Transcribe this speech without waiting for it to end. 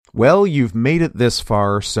Well, you've made it this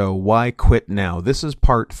far, so why quit now? This is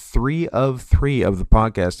part 3 of 3 of the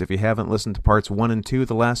podcast. If you haven't listened to parts 1 and 2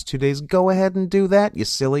 the last 2 days, go ahead and do that, you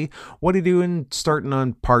silly. What are you doing starting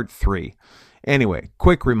on part 3? Anyway,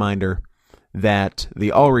 quick reminder that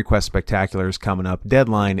the All Request Spectacular is coming up.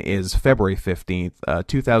 Deadline is February 15th,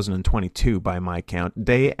 2022 by my count,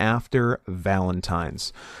 day after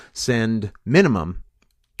Valentine's. Send minimum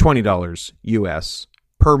 $20 US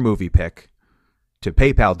per movie pick to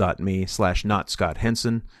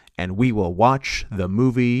paypal.me/notscotthenson, and we will watch the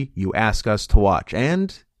movie you ask us to watch.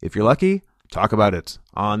 And, if you're lucky, talk about it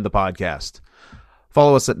on the podcast.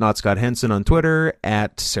 Follow us at Not Scott Henson on Twitter,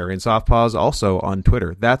 at Sarian Softpaws also on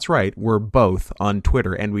Twitter. That's right, we're both on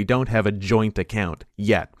Twitter, and we don't have a joint account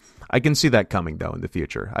yet. I can see that coming, though, in the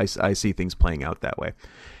future. I see things playing out that way.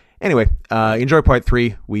 Anyway, enjoy part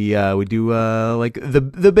 3. We do like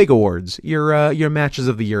the big awards, your matches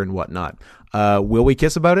of the year and whatnot. Will we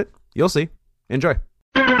kiss about it? You'll see. Enjoy.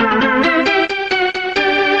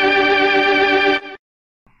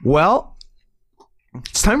 Well,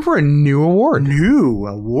 it's time for a new award. New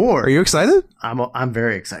award. Are you excited? I'm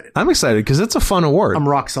very excited. I'm excited because it's a fun award. I'm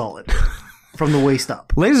rock solid from the waist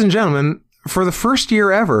up. Ladies and gentlemen, for the first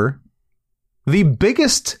year ever, the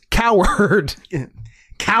biggest coward.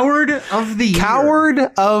 Coward of the year. Coward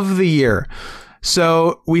of the year.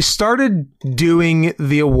 So we started doing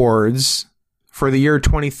the awards for the year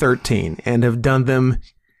 2013 and have done them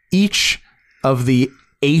each of the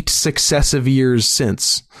 8 successive years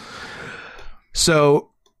since.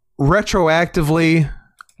 So retroactively,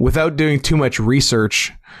 without doing too much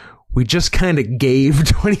research, we just kind of gave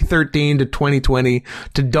 2013 to 2020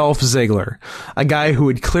 to Dolph Ziggler, a guy who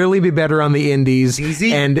would clearly be better on the indies.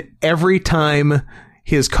 Easy. And every time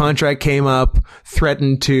his contract came up,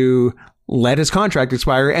 threatened to let his contract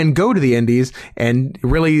expire and go to the indies and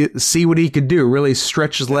really see what he could do, really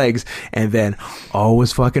stretch his legs, and then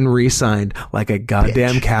always fucking re-signed like a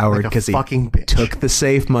goddamn coward because he took the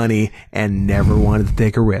safe money and never wanted to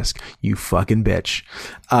take a risk. You fucking bitch.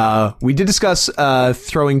 We did discuss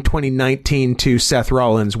throwing 2019 to Seth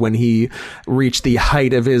Rollins when he reached the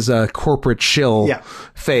height of his corporate shill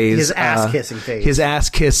phase. His ass-kissing phase. His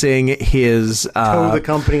ass-kissing, his... toe the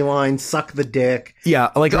company line, suck the dick.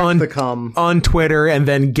 Yeah, like on Twitter, and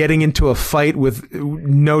then getting into a fight with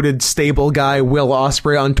noted stable guy Will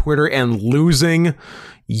Ospreay on Twitter and losing.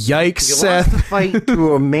 Yikes, You Seth. lost the fight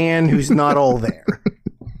to a man who's not all there.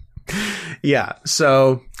 Yeah,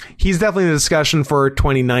 so he's definitely the discussion for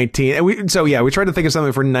 2019. And we tried to think of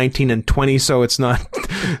something for 19 and 20, so it's not,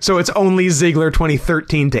 so it's only Ziggler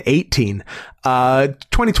 2013 to 18.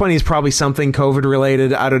 2020 is probably something COVID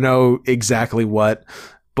related. I don't know exactly what,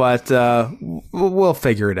 but we'll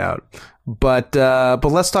figure it out. But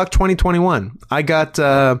let's talk 2021. I got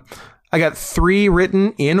 3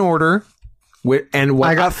 written in order. And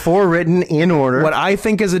I got 4 written in order. What I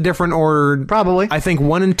think is a different order. Probably. I think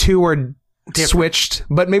 1 and 2 are switched,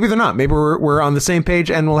 but maybe they're not. Maybe we're on the same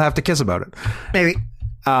page and we'll have to kiss about it. Maybe.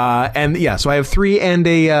 And yeah, so I have 3 and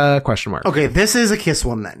a question mark. Okay, this is a kiss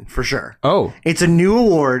one then, for sure. Oh. It's a new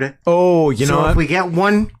award. Oh, you know So what? if we get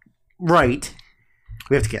one right,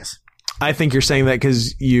 we have to kiss. I think you're saying that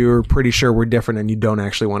because you're pretty sure we're different and you don't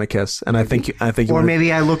actually want to kiss. And I think Or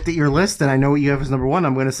maybe I looked at your list and I know what you have as number 1.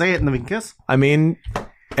 I'm going to say it and then we can kiss. I mean,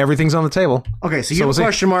 everything's on the table. Okay, so you have a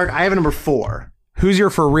question mark. I have a number 4. Who's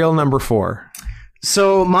your for real number 4?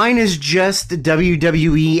 So mine is just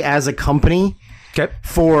WWE as a company. Okay.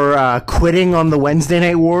 For quitting on the Wednesday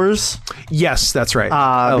Night Wars. Yes, that's right.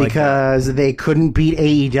 Because they couldn't beat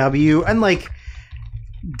AEW and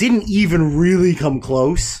didn't even really come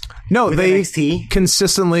close. No, they NXT.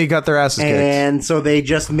 consistently got their asses kicked. And so they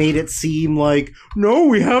just made it seem like, no,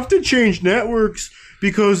 we have to change networks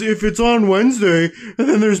because if it's on Wednesday,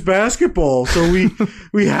 then there's basketball. So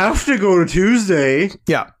we have to go to Tuesday.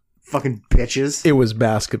 Yeah. Fucking bitches. It was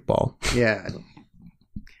basketball. Yeah.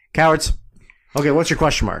 Cowards. Okay, what's your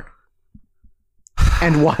question mark?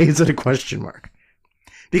 And why is it a question mark?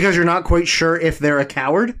 Because you're not quite sure if they're a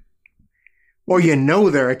coward? Or you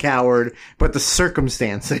know they're a coward, but the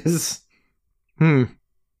circumstances. Kind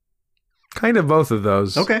of both of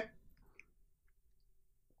those. Okay.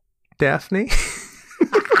 Daphne?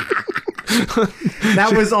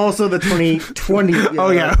 That was also the 2020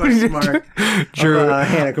 question mark. Drew,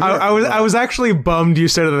 Hannah, I was actually bummed you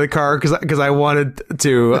said it in the car because I wanted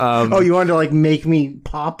to. You wanted to make me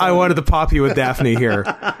pop? I wanted to pop you with Daphne here,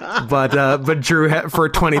 but Drew for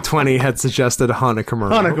 2020 had suggested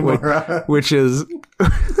Hanakamura, which is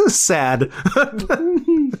sad.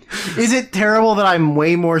 Is it terrible that I'm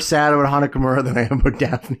way more sad about Hanakamura than I am about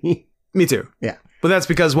Daphne? Me too. Yeah. But that's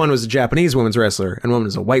because one was a Japanese women's wrestler and one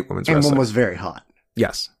was a white women's And wrestler. one was very hot.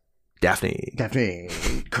 Yes. Daphne.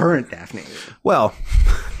 Current Daphne. Well,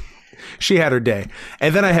 she had her day.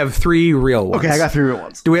 And then I have 3 real ones. Okay, I got 3 real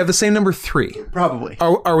ones. Do we have the same number 3? Probably.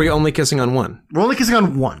 Are we only kissing on 1? We're only kissing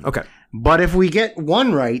on 1. Okay. But if we get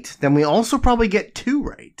 1 right, then we also probably get 2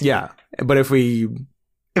 right. Yeah. But if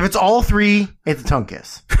it's all 3, it's a tongue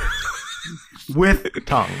kiss. With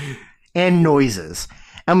tongue. And noises.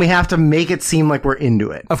 And we have to make it seem like we're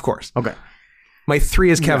into it. Of course. Okay. My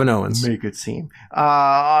 3 is Kevin Owens. Make it seem.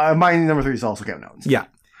 My number 3 is also Kevin Owens. Yeah.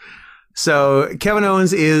 So Kevin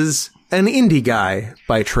Owens is an indie guy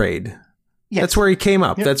by trade. Yes. That's where he came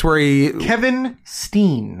up. Yep. That's where he... Kevin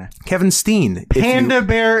Steen. Panda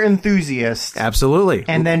Bear enthusiast. Absolutely.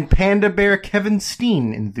 And then Panda Bear Kevin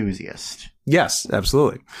Steen enthusiast. Yes,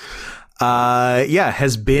 absolutely.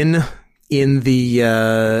 Has been in the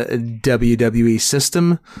WWE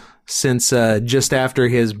system since just after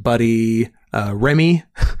his buddy Remy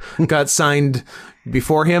got signed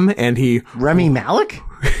before him, and he... Remy Malik?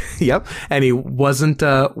 Yep, and he wasn't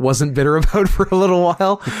bitter about it for a little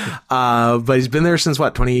while, but he's been there since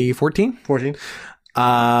what, 2014? 14.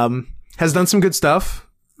 Has done some good stuff,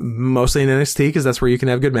 mostly in NXT because that's where you can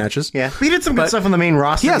have good matches. Yeah, he did some good stuff on the main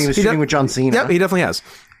roster. Yes, he was shooting with John Cena. Yep, he definitely has.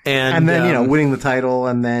 And then winning the title,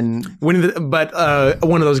 and then one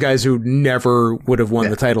of those guys who never would have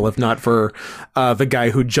won the title if not for the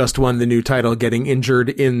guy who just won the new title getting injured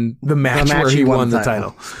in the match where he won the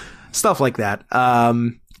title. Stuff like that.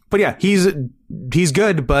 But yeah, he's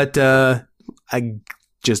good, but I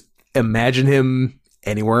just imagine him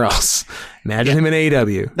anywhere else. Imagine him in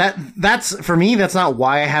AEW. That's for me, that's not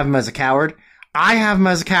why I have him as a coward. I have him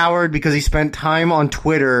as a coward because he spent time on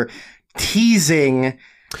Twitter teasing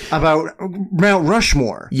about Mount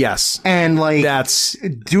Rushmore. Yes. And that's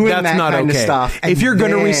that not kind okay. of stuff. And if you're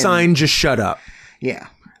going to resign, just shut up. Yeah.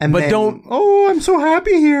 But don't... Oh, I'm so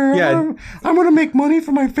happy here. Yeah. I'm going to make money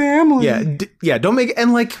for my family. Yeah. Don't make...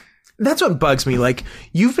 And that's what bugs me.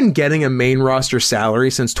 You've been getting a main roster salary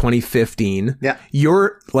since 2015. Yeah.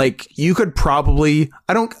 You're you could probably...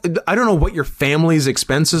 I don't know what your family's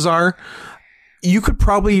expenses are. You could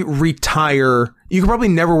probably retire. You could probably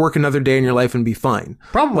never work another day in your life and be fine.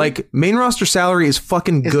 Probably. Main roster salary is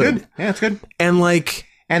fucking good. Yeah, it's good. And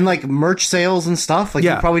merch sales and stuff.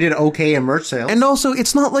 You probably did okay in merch sales. And also,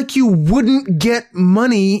 it's not like you wouldn't get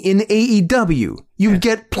money in AEW. You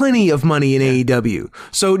get plenty of money in AEW.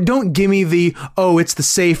 So don't give me it's the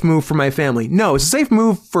safe move for my family. No, it's a safe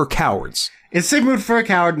move for cowards. It's a safe move for a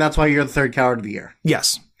coward, and that's why you're the 3rd coward of the year.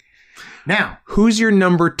 Yes. Now, who's your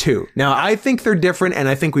number 2? Now, I think they're different, and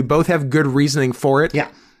I think we both have good reasoning for it. Yeah.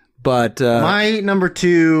 But my number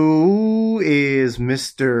 2 is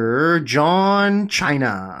Mr. John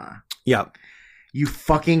China. Yep. You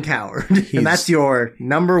fucking coward. And that's your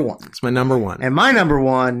number 1. It's my number 1. And my number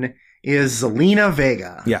 1 is Zelina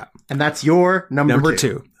Vega. Yeah. And that's your number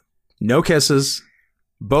 2. No kisses.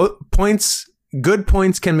 Both points. Good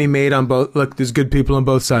points can be made on both. Look, there's good people on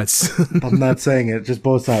both sides. I'm not saying it. Just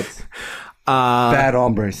both sides. Bad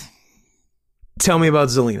hombres. Tell me about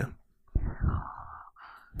Zelina.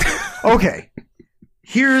 Okay.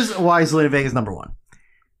 Here's why Zelina Vega is number 1.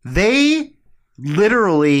 They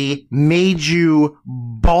literally made you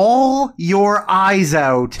bawl your eyes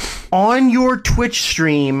out on your Twitch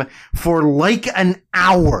stream for an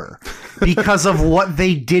hour because of what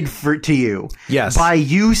they did to you. Yes. By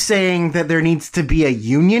you saying that there needs to be a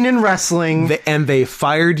union in wrestling. And they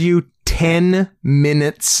fired you 10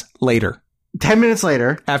 minutes later. 10 minutes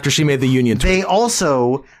later. After she made the union tweet. They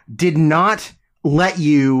also did not let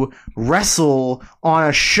you wrestle on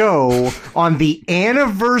a show on the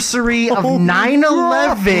anniversary of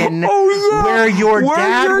 9/11 where your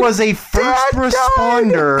dad was a first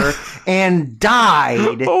responder and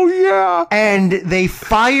died. Oh, yeah. And they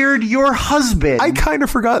fired your husband. I kind of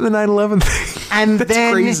forgot the 9/11 thing. And That's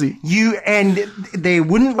then crazy. They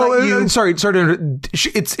wouldn't let you. Sorry.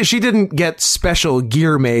 She didn't get special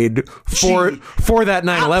gear made for that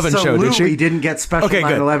 9/11 show, did she? Absolutely didn't get special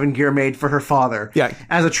 9/11 gear made for her father. Yeah.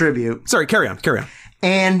 As a tribute. Sorry, carry on.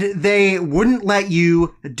 And they wouldn't let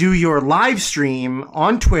you do your live stream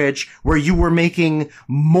on Twitch where you were making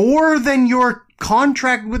more than your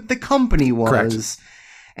contract with the company was. Correct.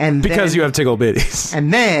 And because you have tickle bitties.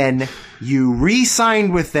 And then you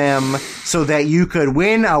re-signed with them so that you could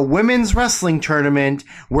win a women's wrestling tournament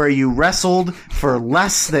where you wrestled for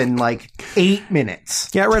less than 8 minutes.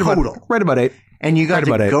 Yeah, right about 8. And you got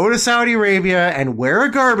to go to Saudi Arabia and wear a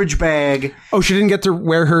garbage bag. Oh, she didn't get to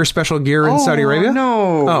wear her special gear in Saudi Arabia?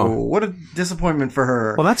 No. Oh. What a disappointment for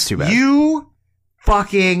her. Well, that's too bad. You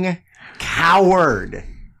fucking coward.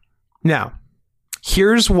 Now,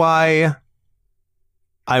 Here's why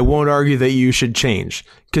I won't argue that you should change,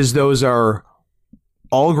 because those are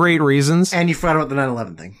all great reasons. And you forgot about the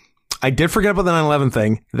 9/11 thing. I did forget about the 9/11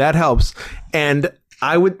 thing. That helps. And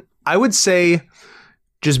I would say,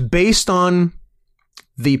 just based on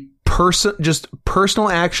the just personal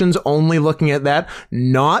actions, only looking at that,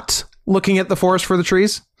 not looking at the forest for the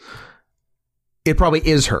trees, it probably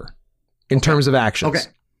is her in terms of actions. Okay.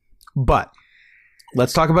 But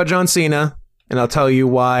let's talk about John Cena, and I'll tell you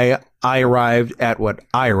why I arrived at what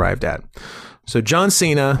I arrived at. So John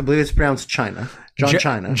Cena, I believe it's pronounced China.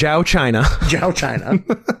 China. Zhao China. Zhao China.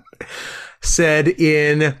 Said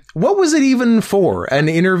in, what was it even for? An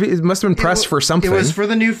interview? It must have been press for something. It was for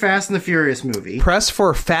the new Fast and the Furious movie. Press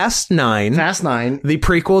for Fast 9. Fast 9. The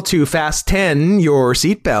prequel to Fast 10, your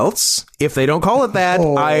seatbelts. If they don't call it that,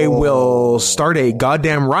 I will start a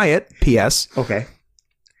goddamn riot. P.S. Okay.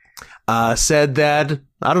 Said that,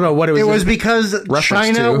 I don't know what it was. It was because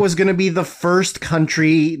China was going to be the first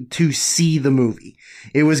country to see the movie.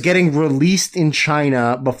 It was getting released in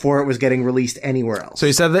China before it was getting released anywhere else. So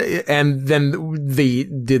he said that, and then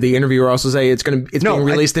did the interviewer also say it's being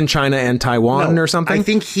released in China and Taiwan or something? I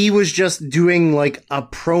think he was just doing like a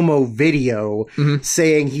promo video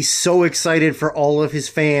saying he's so excited for all of his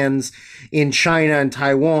fans in China and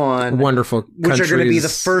Taiwan. Wonderful countries. Which are going to be the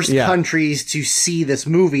first countries to see this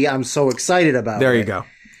movie. I'm so excited about it. There you go.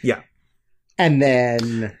 Yeah. And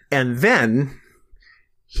then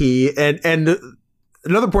he, and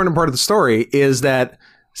another important part of the story is that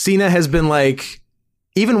Cena has been like,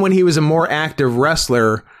 even when he was a more active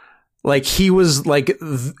wrestler, like he was like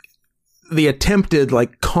the attempted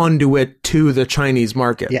like conduit to the Chinese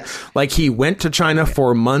market. Yes. Like he went to China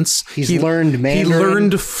for months. He learned Mandarin. He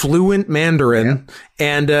learned fluent Mandarin.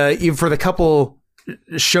 Yeah. And even for the couple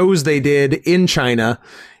shows they did in China,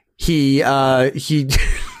 he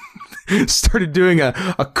started doing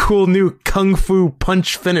a cool new kung fu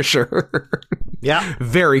punch finisher. Yeah.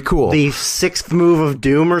 Very cool. The 6th move of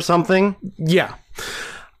doom or something. Yeah.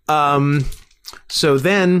 So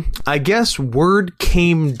then I guess word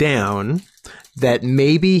came down that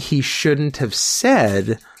maybe he shouldn't have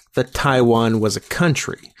said that Taiwan was a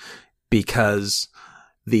country, because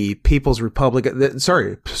the People's Republic,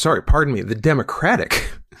 pardon me, the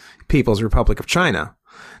Democratic People's Republic of China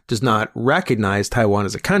does not recognize Taiwan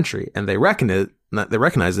as a country, and they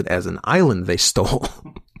recognize it as an island they stole.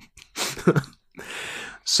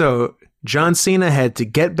 So John Cena had to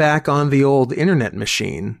get back on the old internet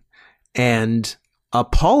machine and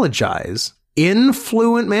apologize in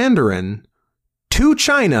fluent Mandarin to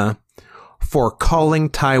China for calling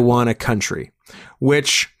Taiwan a country,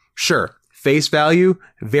 which, sure, face value,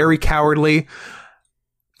 very cowardly.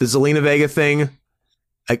 The Zelina Vega thing,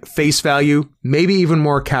 like face value, maybe even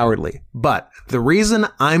more cowardly. But the reason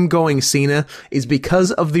I'm going Cena is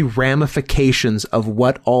because of the ramifications of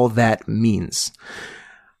what all that means.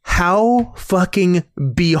 How fucking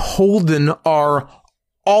beholden are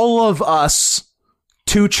all of us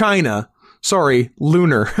to China? Sorry,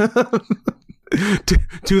 lunar.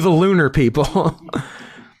 to the lunar people.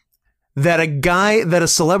 that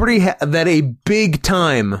a big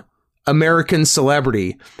time American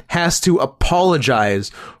celebrity has to apologize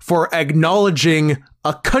for acknowledging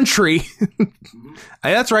a country. Hey,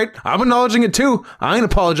 that's right. I'm acknowledging it too. I ain't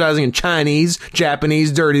apologizing in Chinese,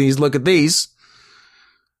 Japanese, dirties. Look at these.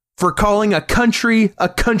 For calling a country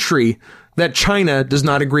that China does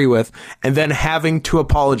not agree with and then having to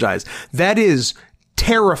apologize. That is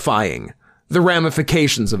terrifying, the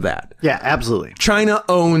ramifications of that. Yeah, absolutely. China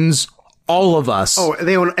owns all of us. Oh,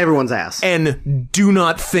 they own everyone's ass. And do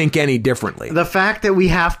not think any differently. The fact that we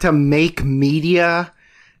have to make media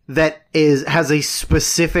that has a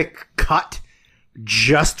specific cut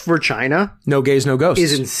just for China. No gays, no ghosts.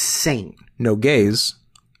 Is insane. No gays,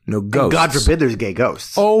 no ghosts. And God forbid there's gay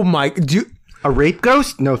ghosts. Oh my... A rape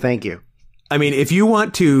ghost? No, thank you. I mean, if you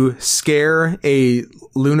want to scare a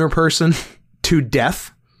lunar person to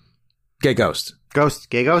death, gay ghost.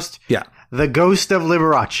 Gay ghost? Yeah. The ghost of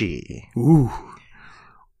Liberace. Ooh.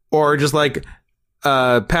 Or just like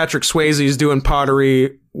Patrick Swayze's doing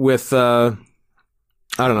pottery with, I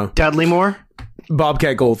don't know. Dudley Moore?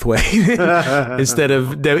 Bobcat Goldthwait. Instead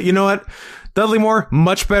of, you know what? Dudley Moore,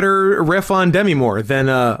 much better riff on Demi Moore than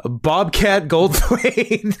Bobcat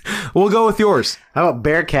Goldthwait. We'll go with yours. How about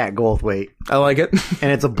Bearcat Goldthwait? I like it.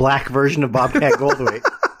 And it's a black version of Bobcat Goldthwait.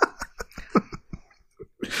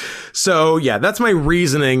 So, yeah, that's my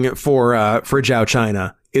reasoning for Zhao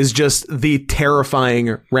China, is just the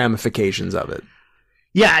terrifying ramifications of it.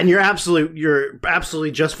 Yeah, and you're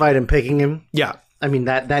absolutely justified in picking him. Yeah. I mean,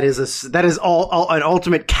 that is all an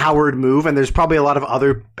ultimate coward move, and there's probably a lot of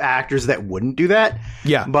other actors that wouldn't do that.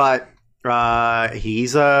 Yeah. But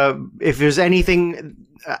he's if there's anything,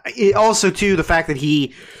 also too the fact that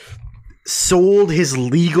he sold his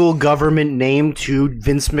legal government name to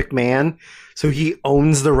Vince McMahon, so he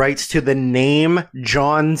owns the rights to the name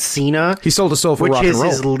John Cena. He sold his soul for which rock is and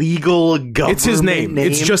roll. his legal government. It's his name.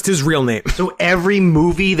 It's just his real name. So every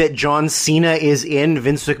movie that John Cena is in,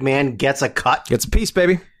 Vince McMahon gets a cut. Gets a piece,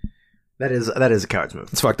 baby. That is a coward's move.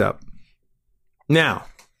 It's fucked up. Now.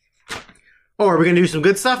 Oh, are we gonna do some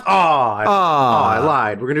good stuff? I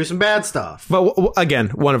lied. We're gonna do some bad stuff. But again,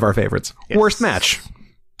 one of our favorites. Yes. Worst match.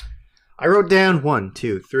 I wrote down 1,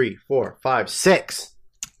 2, 3, 4, 5, 6.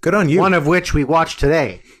 Good on you. One of which we watched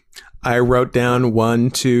today. I wrote down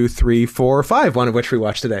 1, 2, 3, 4, 5. One of which we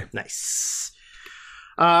watched today. Nice.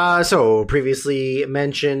 So previously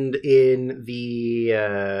mentioned in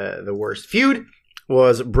the worst feud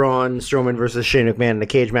was Braun Strowman versus Shane McMahon in a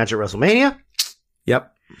cage match at WrestleMania. Yep.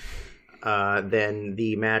 Then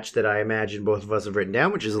the match that I imagine both of us have written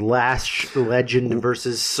down, which is Lash Legend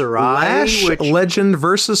versus Sarai. Lash Legend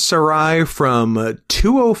versus Sarai from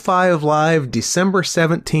 205 Live, December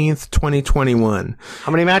 17th, 2021.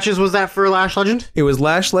 How many matches was that for Lash Legend? It was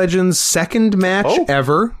Lash Legend's second match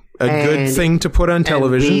ever. A good thing to put on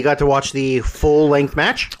television. And we got to watch the full-length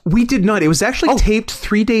match? We did not. It was actually taped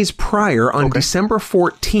 3 days prior on December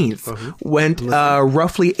 14th. Went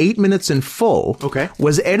roughly 8 minutes in full. Okay.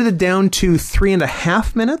 Was edited down to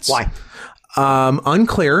 3.5 minutes. Why?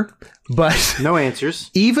 Unclear. But no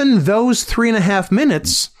answers. Even those 3.5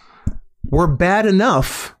 minutes were bad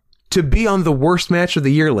enough to be on the worst match of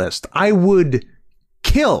the year list. I would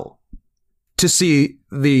kill to see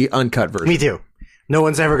the uncut version. Me too. No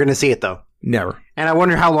one's ever going to see it, though. Never. And I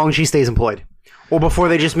wonder how long she stays employed. Or before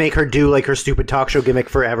they just make her do, like, her stupid talk show gimmick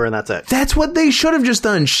forever, and that's it. That's what they should have just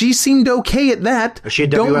done. She seemed okay at that. Is she a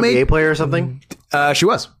WNBA player or something? She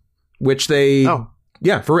was. Which they... Oh.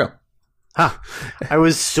 Yeah, for real. Huh. I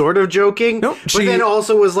was sort of joking. Nope, but then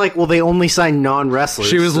also was like, well, they only sign non-wrestlers.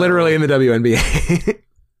 She was literally in the WNBA.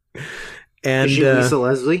 And, is she Lisa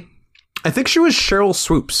Leslie? I think she was Cheryl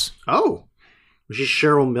Swoops. Oh. Was she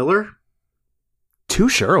Cheryl Miller? 2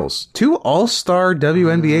 Cheryls. 2 all-star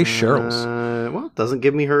WNBA Cheryls. Well, it doesn't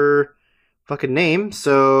give me her fucking name,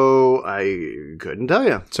 so I couldn't tell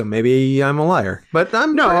you. So maybe I'm a liar. But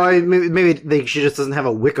I'm... No, maybe she just doesn't have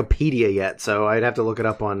a Wikipedia yet, so I'd have to look it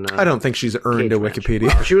up on... I don't think she's earned a Wikipedia.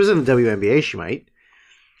 Well, if she was in the WNBA, she might.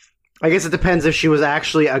 I guess it depends if she was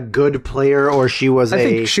actually a good player or she was I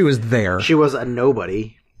think she was there. She was a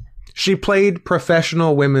nobody. She played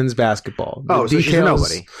professional women's basketball. So she's a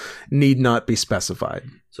nobody. Need not be specified.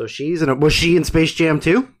 So was she in Space Jam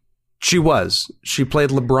too? She was. She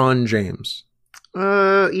played LeBron James.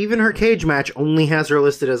 Even her cage match only has her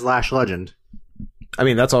listed as Lash Legend. I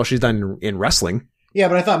mean, that's all she's done in wrestling. Yeah,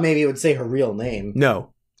 but I thought maybe it would say her real name.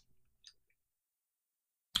 No.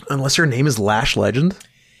 Unless her name is Lash Legend.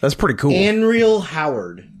 That's pretty cool. Anriel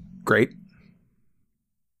Howard. Great.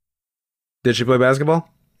 Did she play basketball?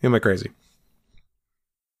 Am I crazy?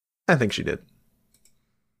 I think she did.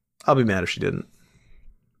 I'll be mad if she didn't.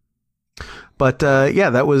 But yeah,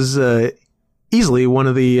 that was easily one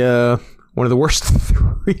of the worst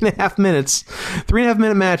 3.5 minutes, 3.5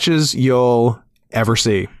 minute matches you'll ever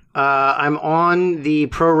see. I'm on the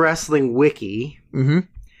Pro Wrestling Wiki. Mm-hmm.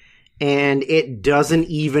 And it doesn't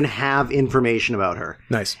even have information about her.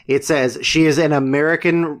 Nice. It says she is an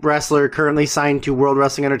American wrestler currently signed to World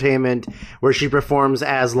Wrestling Entertainment, where she performs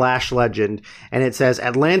as Lash Legend. And it says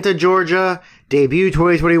Atlanta, Georgia, debut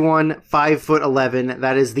 2021, 5'11".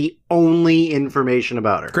 That is the only information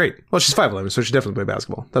about her. Great. Well, she's 5'11", so she definitely played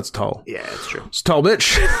basketball. That's tall. Yeah, it's true. It's a tall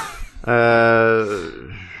bitch.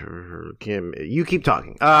 Kim, you keep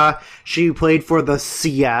talking. She played for the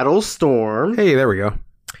Seattle Storm. Hey, there we go.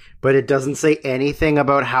 But it doesn't say anything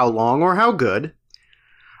about how long or how good.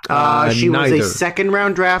 She was a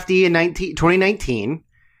second-round draftee in 2019.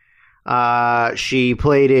 She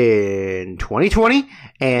played in 2020,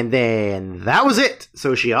 and then that was it.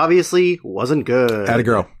 So she obviously wasn't good. Atta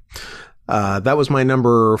girl. That was my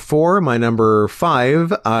number 4. My number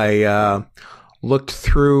 5, I looked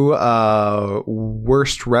through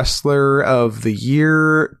worst wrestler of the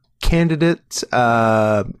year candidate,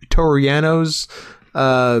 Toru Yano's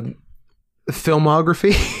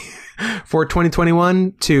filmography for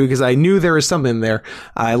 2021 because I knew there was something there.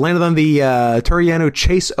 I landed on the Toru Yano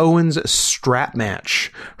Chase Owens strap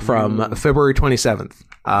match from February 27th.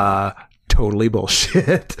 Totally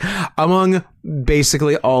bullshit among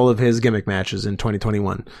basically all of his gimmick matches in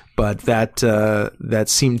 2021, but that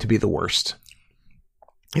seemed to be the worst.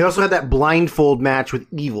 He also had that blindfold match with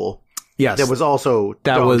Evil. Yes. That was also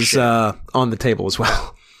that dog was shit. on the table as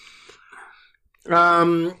well.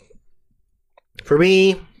 For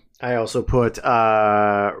me, I also put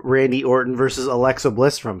Randy Orton versus Alexa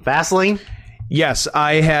Bliss from Fastlane. Yes,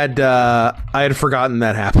 I had forgotten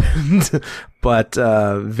that happened, but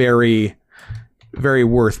very, very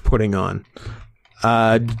worth putting on.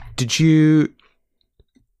 Did you?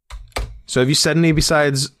 So have you said any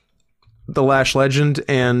besides the Lash Legend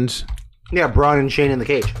and Yeah, Braun and Shane in the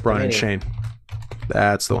cage. Braun and Mania. Shane?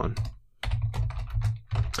 That's the one.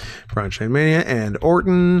 Braun and Shane Mania and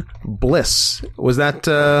Orton Bliss. Was that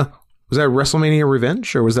WrestleMania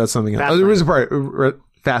Revenge or was that something else? Fastlane. Oh, it was a part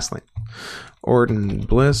Fastlane. Orton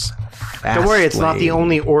Bliss. Don't worry, it's not the Fastlane.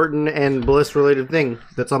 only Orton and Bliss related thing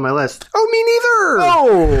that's on my list. Oh, me neither.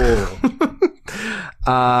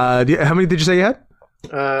 Oh! How many did you say you had?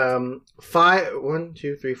 5, 1,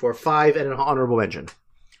 2, 3, 4, 5, and an honorable mention.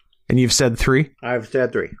 And you've said 3. I've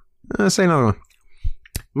said 3. Say another one.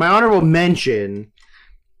 My honorable mention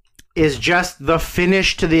is just the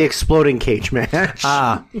finish to the exploding cage match.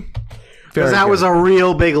 Because that was a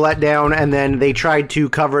real big letdown, and then they tried to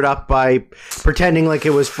cover it up by pretending like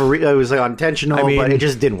it was it was like unintentional, I mean- but it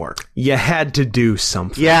just didn't work. You had to do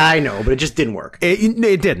something. Yeah, I know, but it just didn't work.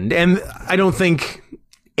 It didn't, and I don't think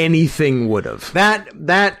anything would have.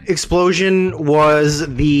 That explosion was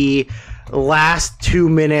the last 2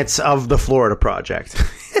 minutes of the Florida Project.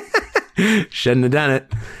 Shouldn't have done it,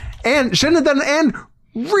 and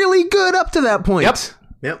really good up to that point.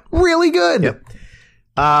 Yep. Really good. Yep.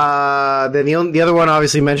 Then the other one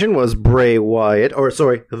obviously mentioned was Bray Wyatt,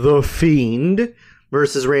 The Fiend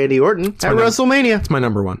versus Randy Orton at WrestleMania. It's my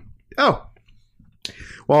number 1. Oh.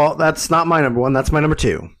 Well, that's not my number 1. That's my number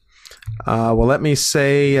 2. Well, let me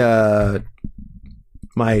say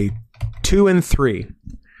my 2 and 3.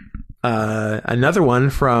 Another one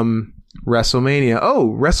from WrestleMania.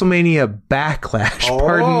 Oh, WrestleMania Backlash.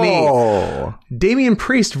 Pardon me. Damian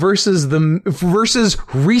Priest versus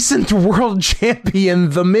recent world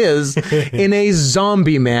champion The Miz in a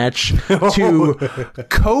zombie match to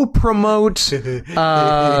co-promote.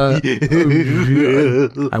 I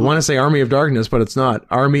want to say Army of Darkness, but it's not.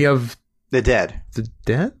 Army of The Dead. the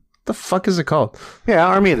Dead. The fuck is it called? Yeah,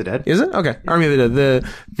 Army of the Dead. Is it? Okay. Army of the Dead.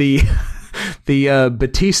 The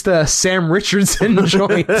Batista Sam Richardson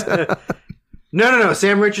joint. No.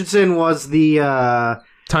 Sam Richardson was the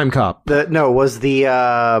Time Cop. was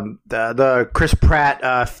the Chris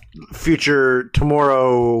Pratt future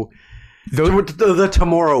Tomorrow the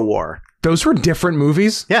Tomorrow War. Those were different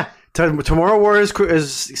movies? Yeah. Tomorrow War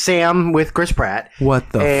is Sam with Chris Pratt. What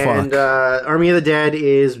the and, fuck? Army of the Dead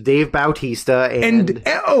is Dave Bautista and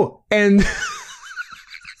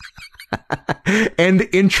and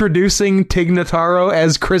introducing Tig Notaro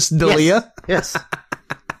as Chris D'Elia. Yes.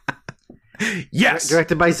 Yes.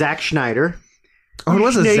 Directed by Zack Schneider. Oh, it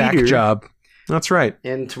was a Zach Schneider. job. That's right.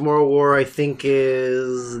 And Tomorrow War, I think,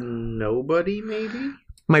 is nobody, maybe?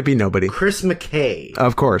 Might be nobody. Chris McKay.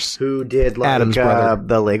 Of course. Who did Adam's brother.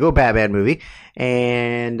 the Lego Batman movie.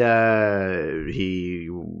 And he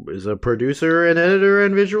is a producer and editor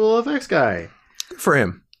and visual effects guy. Good for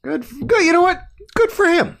him. Good. You know what? Good for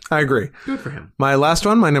him. I agree. Good for him. My last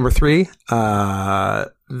one, my number 3,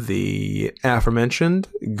 the aforementioned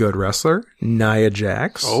good wrestler, Nia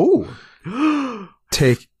Jax. Oh.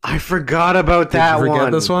 I forgot about that Did you forget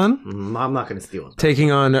one. this one? I'm not going to steal it.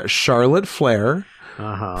 Taking on Charlotte Flair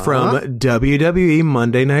from WWE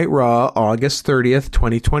Monday Night Raw, August 30th,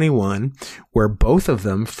 2021, where both of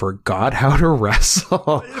them forgot how to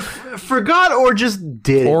wrestle. Forgot or just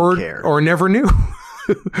didn't care. Or never knew.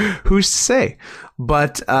 Who's to say?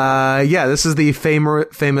 But this is the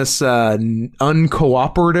famous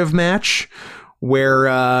uncooperative match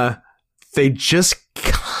where they just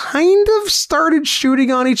kind of started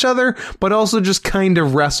shooting on each other, but also just kind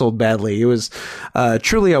of wrestled badly. It was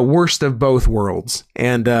truly a worst of both worlds,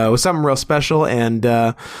 and it was something real special. And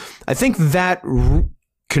I think that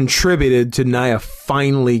contributed to Nia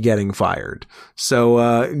finally getting fired.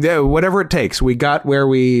 So whatever it takes, we got where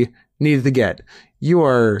we needed to get. You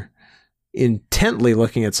are intently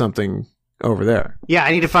looking at something over there. Yeah,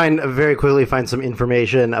 I need to very quickly find some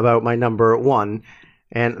information about my number 1,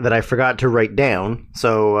 and that I forgot to write down.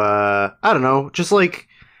 So I don't know, just like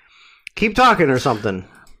keep talking or something.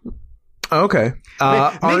 Okay,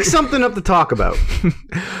 Make something up to talk about.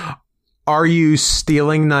 Are you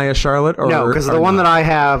stealing Nia Charlotte? Or, No, because the one that I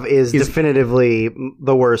have is definitively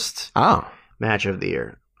the worst Oh, match of the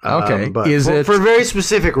year. okay. But Is it for very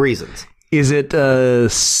specific reasons? Is it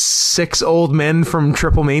 6 old men from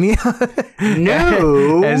Triple Mania?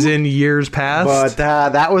 No. As in years past?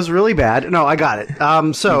 But that was really bad. No, I got it.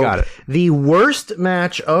 So You got it. the worst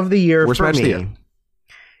match of the year Worst for match of the me year.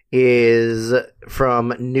 is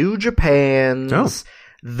from New Japan's Oh.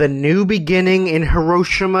 The New Beginning in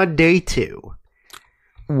Hiroshima Day 2.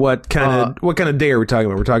 What kind of day are we talking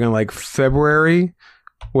about? We're talking like February?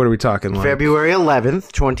 What are we talking like? February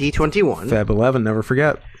 11th, 2021. Feb 11, never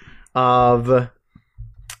forget. Of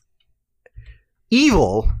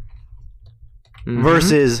Evil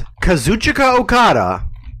versus Kazuchika Okada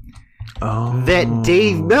Oh. that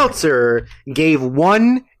Dave Meltzer gave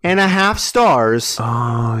 1.5 stars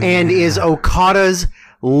Oh, yeah. and is Okada's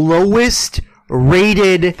lowest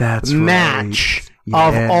rated That's match right.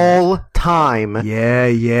 of Yeah. all time.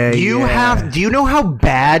 Yeah. Do you know how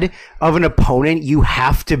bad of an opponent you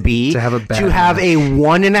have to be To have a bad to have match. a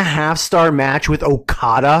 1.5 star match with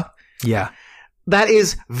Okada? Yeah. That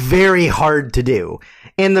is very hard to do.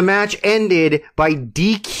 And the match ended by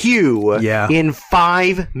DQ Yeah. in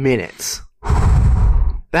 5 minutes.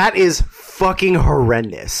 That is fucking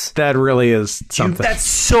horrendous. That really is Dude, something. that's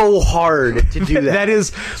so hard to do that. That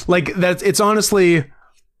is like it's honestly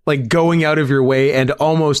like going out of your way and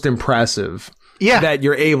almost impressive Yeah. that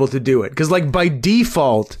you're able to do it, because like by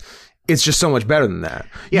default it's just so much better than that.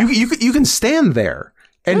 Yeah. You can stand there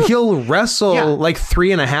and he'll wrestle Yeah. like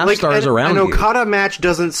 3.5 stars around an you. Okada match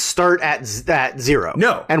doesn't start at 0.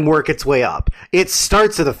 No. And work its way up. It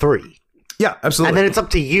starts at a 3. Yeah, absolutely. And then it's up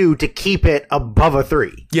to you to keep it above a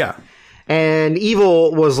 3. yeah. And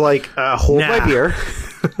Evil was like, hold my Nah. beer.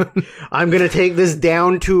 I'm going to take this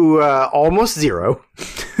down to almost 0.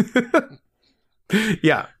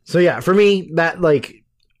 Yeah. So yeah, for me, that like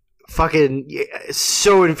fucking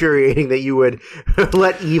so infuriating that you would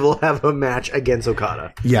let Evil have a match against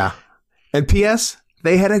Okada. Yeah. And PS,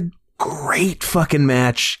 they had a great fucking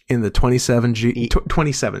match in the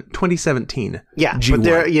 2017 Yeah, G1. but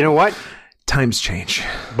there, you know what? Times change.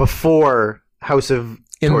 Before House of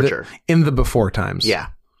Torture. In the before times. Yeah.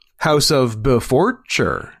 House of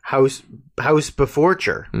Beforture. House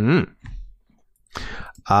Beforture. And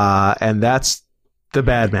that's the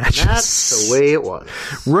bad matches. That's the way it was.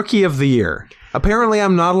 Rookie of the year. Apparently,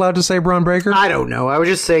 I'm not allowed to say Braun Breaker. I don't know. I was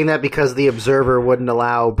just saying that because the Observer wouldn't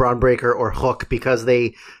allow Braun Breaker or Hook because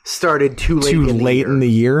they started too late in the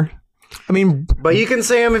year. I mean, But you can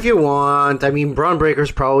say them if you want. I mean, Braun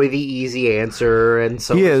Breaker's probably the easy answer, and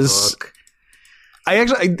so He is is. Hook.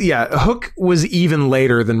 Hook was even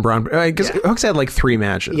later than Braun, because Hook's had like 3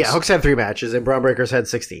 matches. Yeah, Hook's had 3 matches, and Braun Breaker's had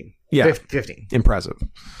 16. Yeah. 15. Impressive.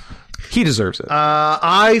 He deserves it.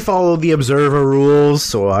 I followed the Observer rules,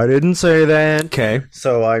 so I didn't say that. Okay.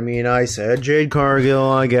 So, I mean, I said Jade Cargill,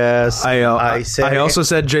 I guess. I also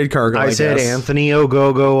said Jade Cargill. I said guess. Anthony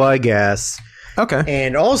Ogogo, I guess. Okay.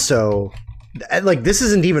 And also, like, this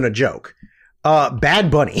isn't even a joke.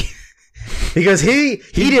 Bad Bunny. Because he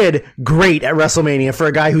did great at WrestleMania for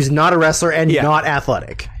a guy who's not a wrestler and not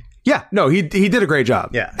athletic. Yeah, no, he did a great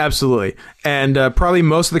job. Yeah. Absolutely. And probably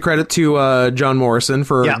most of the credit to John Morrison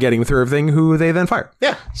for getting through everything, who they then fired.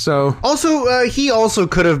 Yeah. So Also, he also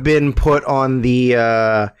could have been put on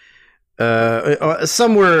the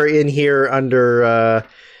somewhere in here under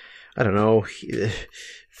I don't know,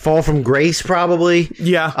 Fall from Grace, probably.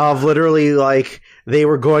 yeah, Of literally like they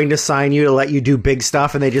were going to sign you to let you do big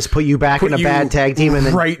stuff, and they just put you back in a you bad tag team, and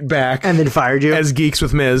then right back and then fired you as Geeks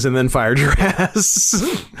with Miz, and then fired your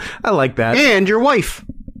ass. I like that. and your wife.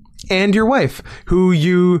 And your wife,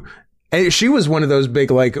 she was one of those big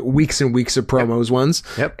like weeks and weeks of promos ones.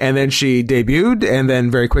 Yep. And then she debuted, and then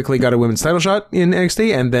very quickly got a women's title shot in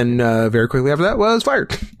NXT, and then very quickly after that was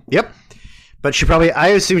fired. Yep. But she probably, I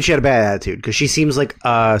assume she had a bad attitude because she seems like,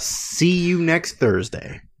 see you next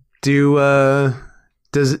Thursday.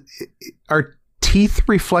 Are teeth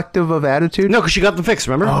reflective of attitude? No, because she got them fixed,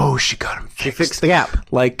 remember? Oh, she got him fixed. She fixed the gap.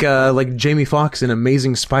 Like Jamie Foxx in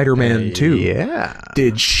Amazing Spider-Man 2. Yeah.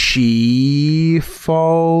 Did she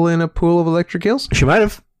fall in a pool of electric eels? She might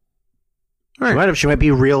have. All right. She might have. She might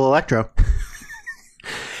be real Electro.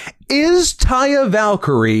 Is Taya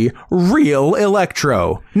Valkyrie real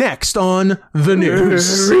Electro? Next on the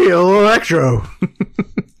news. Real Electro.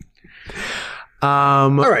 All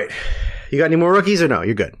right. You got any more rookies or no?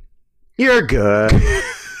 You're good. You're good.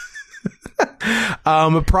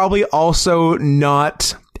 Probably also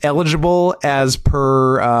not eligible as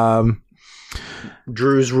per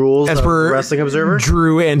Drew's rules as of per Wrestling Observer.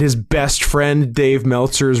 Drew and his best friend Dave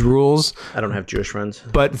Meltzer's rules. I don't have Jewish friends.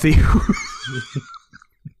 But the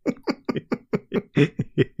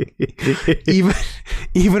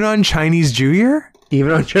even on Chinese New Year?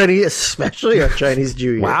 Even on Chinese, especially on Chinese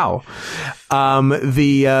New Year. Wow.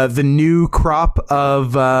 The new crop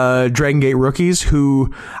of Dragon Gate rookies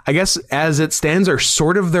who, I guess as it stands, are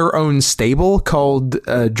sort of their own stable called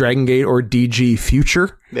Dragon Gate or DG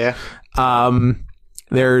Future. Yeah.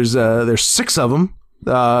 There's 6 of them.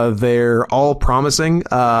 They're all promising.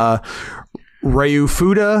 Ryu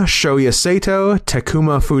Fuda, Shoya Sato,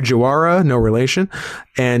 Takuma Fujiwara, no relation,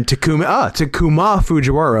 and Takuma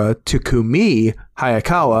Fujiwara, Takumi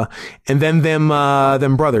Hayakawa, and then them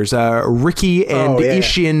brothers, Riki and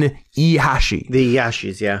Ishin Ihashi. The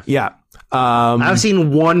Yashis, yeah. Yeah. I've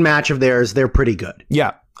seen one match of theirs. They're pretty good.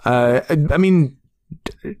 Yeah. I mean,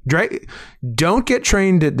 don't get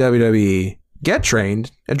trained at WWE. Get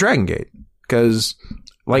trained at Dragon Gate. Because...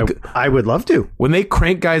 I would love to. When they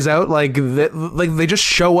crank guys out, they just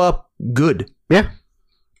show up good. Yeah.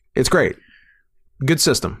 It's great. Good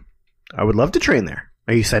system. I would love to train there.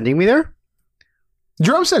 Are you sending me there?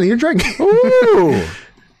 Drum sending, you're drinking. Ooh.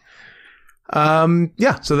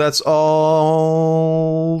 Yeah, so that's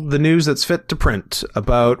all the news that's fit to print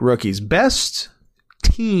about rookies. Best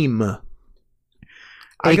team.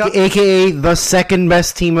 AKA the second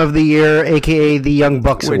best team of the year, AKA the Young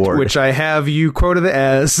Bucks Award. Which I have you quoted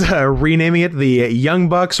as renaming it the Young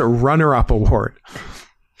Bucks Runner-Up Award.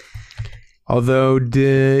 Although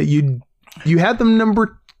you had them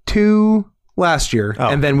number 2 last year,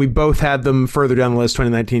 and then we both had them further down the list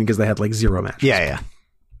 2019 because they had 0 matches. Yeah.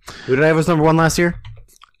 Who did I have as number 1 last year?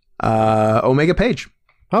 Omega Page.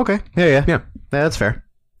 Okay. Yeah, that's fair.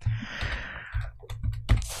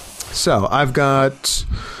 So I've got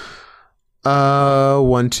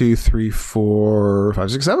 1, 2, 3, 4,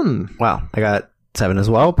 5, 6, 7. Wow, I got 7 as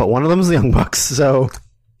well, but one of them is the Young Bucks. So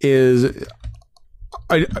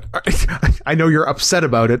I know you're upset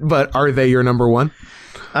about it, but are they your number 1?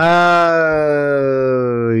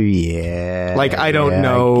 Yeah. I don't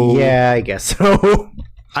know. Yeah, I guess so.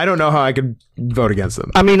 I don't know how I could vote against them.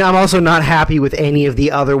 I mean, I'm also not happy with any of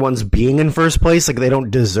the other ones being in first place. They don't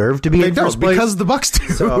deserve to be in first place. Because the Bucks do.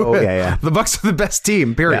 So, yeah. The Bucks are the best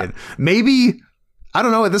team, period. Yeah. Maybe, I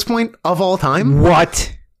don't know, at this point of all time?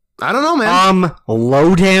 What? I don't know, man.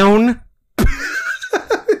 Lowdown?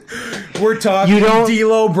 We're talking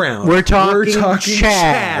D'Lo Brown. We're talking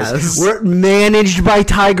Chaz. We're managed by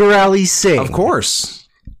Tiger Ali Singh. Of course.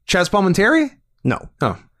 Chaz Palminteri? No.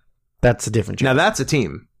 Oh. That's a different Chaz. Now that's a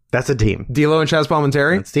team. That's a team. D'Lo and Chaz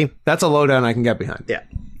Palminteri? That's a team. That's a lowdown I can get behind. Yeah.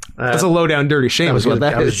 That's a lowdown dirty shame is what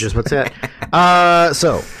that is. I was just about to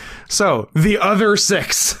say. So, the other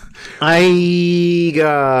 6. I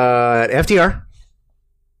got FDR.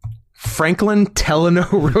 Franklin Delano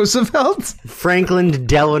Roosevelt? Franklin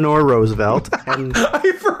Delano Roosevelt. And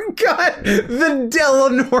I forgot the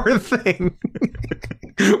Delano thing.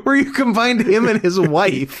 Where you combined him and his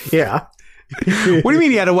wife. Yeah. What do you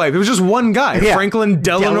mean he had a wife? It was just one guy, Franklin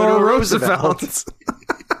Delano Roosevelt.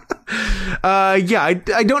 I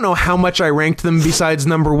don't know how much I ranked them besides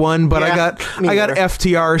number 1, but I got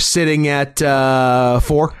FTR sitting at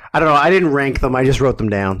 4. I don't know. I didn't rank them. I just wrote them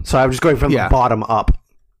down. So I was just going from the bottom up.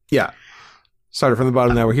 Yeah. Started from the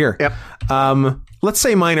bottom. Now we're here. Yep. Let's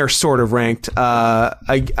say mine are sort of ranked.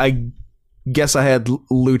 I guess I had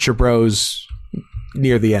Lucha Bros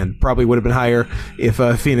near the end. Probably would have been higher if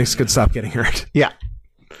Phoenix could stop getting hurt. Yeah.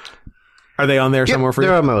 Are they on there somewhere for you?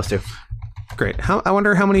 They're on my list too. Great. I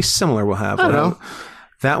wonder how many similar we'll have. I don't know.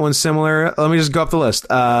 That one's similar. Let me just go up the list.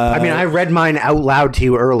 I read mine out loud to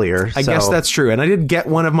you earlier. I guess that's true. And I did get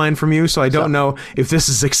one of mine from you, so I don't know if this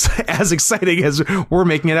is as exciting as we're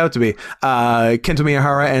making it out to be. Kento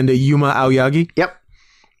Miyahara and Yuma Aoyagi. Yep.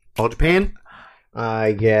 All Japan.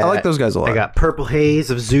 I like those guys a lot. I got Purple Haze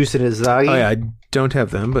of Zeus and Izanagi. Oh, yeah. I don't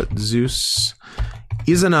have them, but Zeus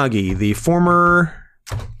Izanagi, the former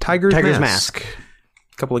Tiger's Mask.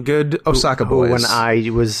 Couple of good Osaka boys. When I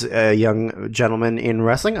was a young gentleman in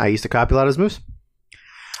wrestling, I used to copy a lot of his moves.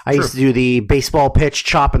 I used to do the baseball pitch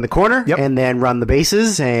chop in the corner and then run the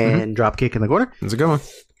bases and drop kick in the corner. That's a good one.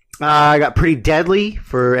 I got Pretty Deadly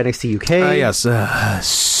for NXT UK. Yes.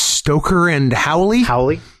 Stoker and Howley.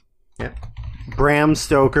 Yeah. Bram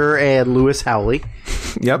Stoker and Lewis Howley.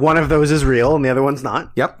 Yep. One of those is real and the other one's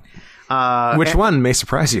not. Yep. Which one may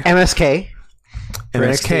surprise you? MSK.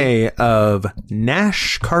 MSK of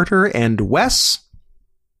Nash, Carter, and Wes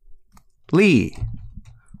Lee.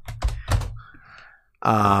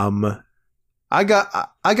 I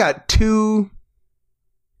got 2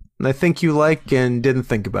 I think you like and didn't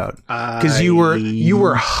think about because you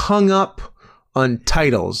were hung up on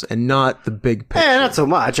titles and not the big picture. Not so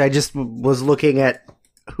much. I just was looking at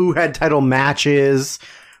who had title matches,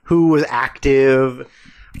 who was active,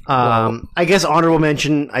 I guess honorable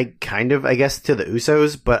mention. I guess to the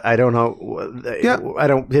Usos, but I don't know. Yeah.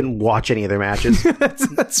 Didn't watch any of their matches.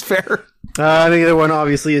 That's fair. The other one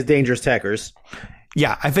obviously is Dangerous Tekkers.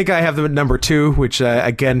 Yeah, I think I have them at number 2, which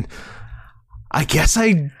again, I guess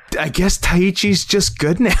Taichi's just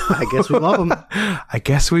good now. I guess we love him. I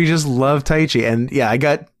guess we just love Taichi, and yeah, I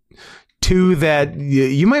got 2 that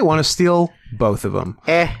you might want to steal both of them.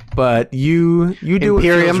 But you do what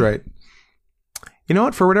feels right. You know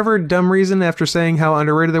what? For whatever dumb reason, after saying how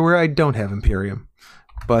underrated they were, I don't have Imperium.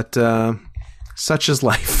 But such is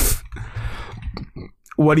life.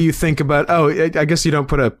 What do you think about? Oh, I guess you don't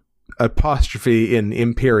put a apostrophe in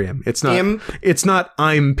Imperium. It's not. It's not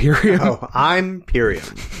I'm Imperium. Oh, I'm Imperium.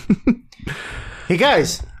 Hey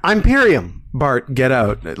guys, I'm Imperium. Bart, get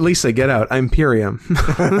out. Lisa, get out. I'm Imperium.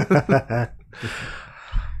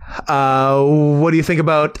 What do you think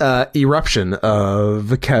about Eruption of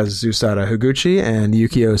Kazusada Higuchi and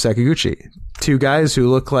Yukio Sakaguchi? 2 guys who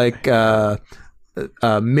look like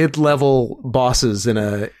mid-level bosses in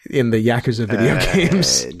the Yakuza video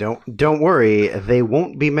games. Don't worry, they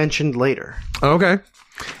won't be mentioned later. Okay.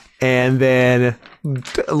 And then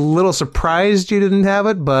a little surprised you didn't have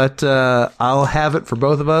it, but I'll have it for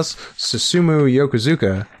both of us. Susumu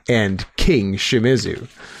Yokozuka and King Shimizu.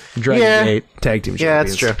 Dragon Gate Tag Team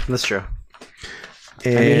Champions. Yeah, that's true.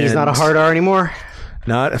 And I mean, he's not a hard R anymore.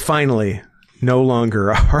 Finally, no longer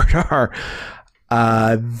a hard R.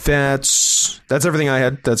 That's everything I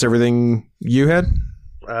had. That's everything you had?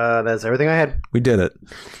 That's everything I had. We did it.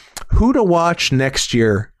 Who to watch next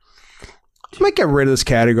year? I might get rid of this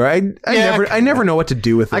category. I never know what to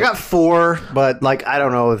do with it. I got 4, but I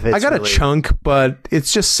don't know if it's I got really... a chunk, but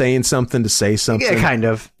it's just saying something to say something. Yeah, kind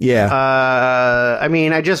of. Yeah. I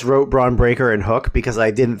mean, I just wrote Braun Breaker and Hook because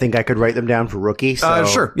I didn't think I could write them down for rookie. So.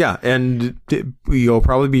 Sure, yeah. And you'll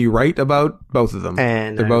probably be right about both of them.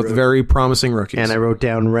 And they're both very promising rookies. And I wrote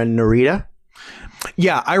down Ren Narita.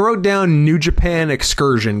 Yeah, I wrote down New Japan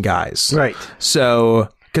Excursion guys. Right. So...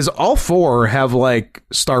 Because all 4 have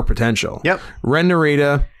star potential. Yep. Ren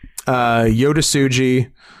Narita, Yoda Tsuji,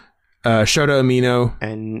 Shota Umino,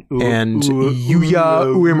 and Yuya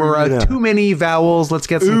Uemura. Too many vowels. Let's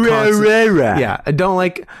get some consonants. Yeah, I don't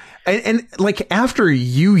like. And after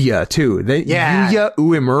Yuya too. Yuya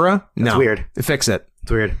Uemura. That's weird. Fix it.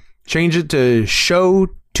 It's weird. Change it to Shotu.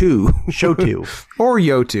 Shotu. Or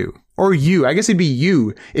Yotu. Or you. I guess it'd be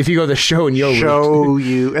you if you go the show and yo. Show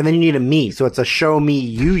you. And then you need a me. So it's a show me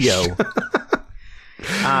you yo.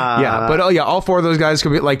 Yeah. But all 4 of those guys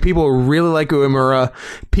could be people really like Uemura.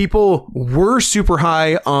 People were super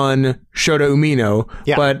high on Shota Umino.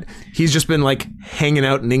 Yeah. But he's just been hanging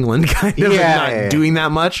out in England kind of and not doing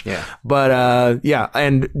that much. Yeah. But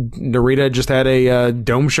and Narita just had a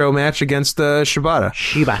dome show match against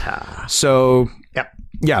Shibata. So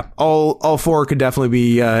yeah, all 4 could definitely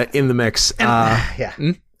be in the mix.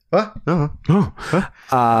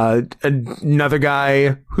 Another guy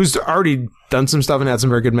who's already done some stuff and had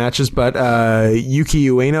some very good matches, but Yuki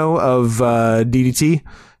Ueno of DDT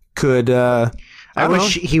could. I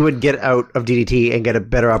wish he would get out of DDT and get a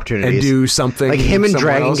better opportunity and do something like him in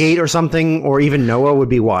Dragon Gate or something, or even Noah would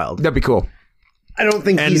be wild. That'd be cool. I don't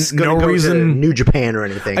think he's going to go to New Japan or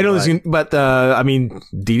anything. I don't, but I mean,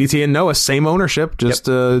 DDT and Noah, same ownership. Just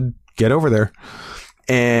get over there.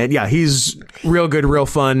 And yeah, he's real good, real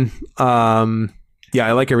fun. Yeah,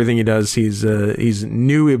 I like everything he does. He's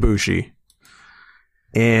new Ibushi,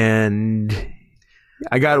 and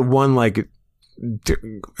I got one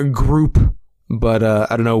group, but I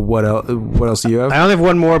don't know what else. What else do you have? I only have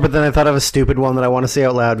one more, but then I thought of a stupid one that I want to say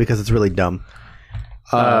out loud because it's really dumb.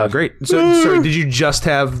 Great. So did you just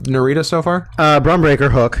have Narita so far? Braun Breaker,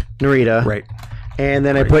 Hook, Narita. Right. And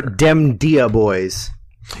then I put Dem Dia Boys.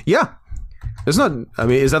 Yeah. It's not, I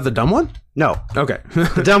mean, is that the dumb one? No. Okay.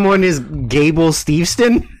 The dumb one is Gable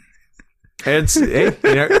Steveston. It's,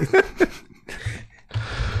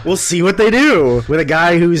 we'll see what they do with a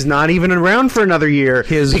guy who's not even around for another year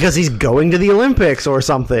because he's going to the Olympics or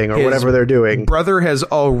something or whatever they're doing. Brother has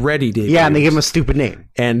already debuted. Yeah, and they give him a stupid name.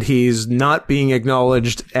 And he's not being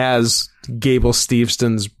acknowledged as Gable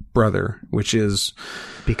Steveston's brother, which is...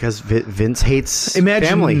 Because Vince hates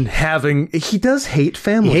family. He does hate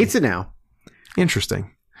family. He hates it now.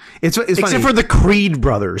 Interesting. It's Except funny. for the Creed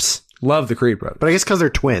brothers. Love the Creed brothers. But I guess because they're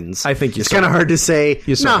twins. I think it's kind of hard to say.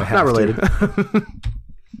 Not related.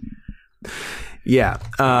 Yeah.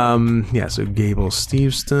 Yeah, so Gable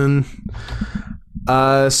Steveston.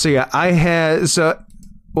 So yeah, I had... So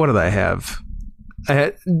what did I have? I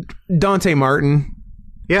had Dante Martin.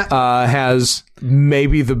 has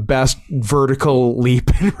maybe the best vertical leap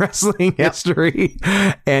in wrestling history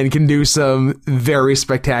and can do some very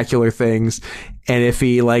spectacular things. And if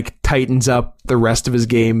he like tightens up the rest of his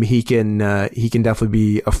game, he can definitely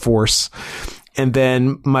be a force. And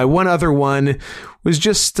then my one other one was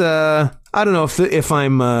just I don't know if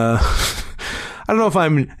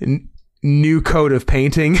I'm new coat of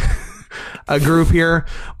painting a group here,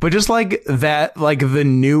 but just like that, like the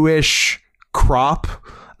newish crop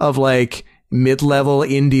of like mid-level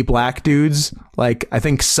indie black dudes. Like I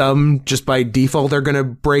think some just by default are gonna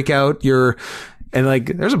break out and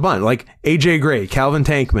like there's a bunch like AJ Gray, Calvin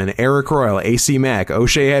Tankman, Eric Royal, AC Mack,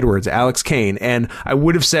 O'Shea Edwards, Alex Kane, and I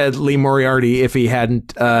would have said Lee Moriarty if he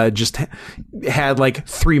hadn't just had like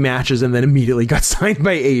 3 matches and then immediately got signed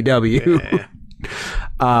by AEW.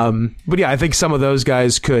 But yeah, I think some of those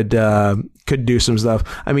guys could do some stuff.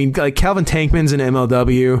 I mean, like Calvin Tankman's in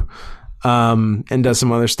MLW, and does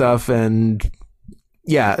some other stuff, and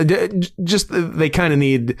yeah, just they kind of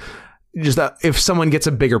need just if someone gets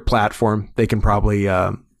a bigger platform, they can probably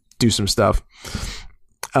do some stuff.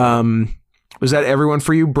 Was that everyone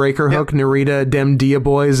for you? Breaker Hook, Narita, Dem Dia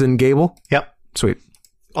Boys, and Gable? Yep. Sweet.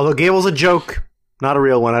 Although Gable's a joke, not a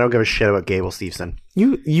real one. I don't give a shit about Gable Steveson.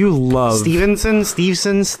 You love Stevenson. I think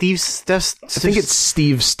it's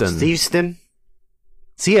Steveston.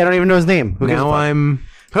 See, I don't even know his name.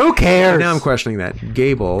 Who cares? Now I'm questioning that.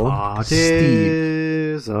 Gable.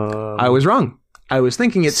 Steve. I was wrong. I was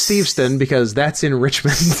thinking it's Steveston because that's in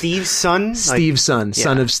Richmond. Steve's son? Steve's son.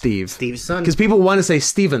 Son of Steve. Steve's son. Because people want to say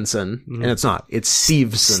Stevenson, and it's not. It's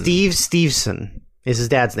Steveson. Steve Steveson is his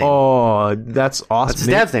dad's name. Oh, that's awesome. That's his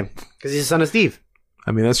dad's name. Because he's the son of Steve.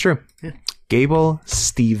 I mean, that's true. Yeah. Gable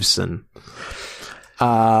Steveson.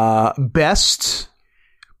 Best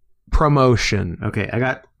promotion. Okay, I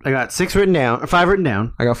got 6 written down, or 5 written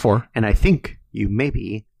down. I got 4. And I think you may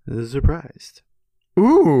be surprised.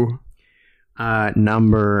 Ooh.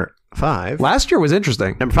 Number 5. Last year was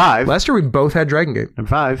interesting. Number 5. Last year we both had Dragon Gate. Number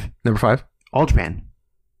 5. Number 5. All Japan.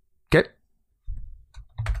 Okay.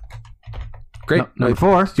 Great. Number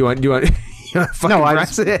 4. Do you want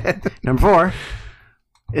Number 4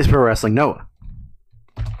 is Pro Wrestling Noah.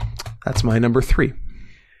 That's my number 3.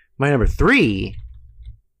 My number 3.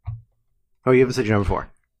 Oh, you haven't said your number 4.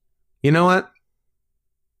 You know what?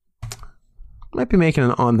 Might be making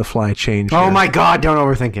an on-the-fly change. Oh here. My God! Don't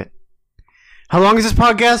overthink it. How long is this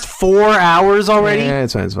podcast? 4 hours already? Yeah,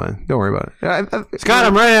 it's fine. It's fine. Don't worry about it. Scott,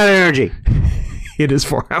 I'm running out of energy. It is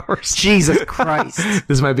 4 hours. Jesus Christ!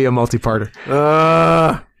 This might be a multi-parter.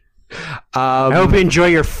 I hope you enjoy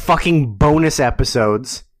your fucking bonus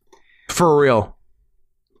episodes. For real.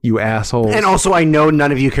 You assholes. And also, I know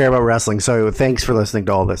none of you care about wrestling, so thanks for listening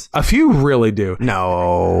to all this. A few really do.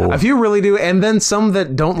 No. A few really do, and then some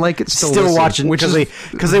that don't like it still watching, because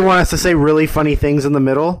they want us to say really funny things in the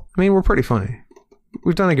middle. I mean, we're pretty funny.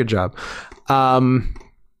 We've done a good job.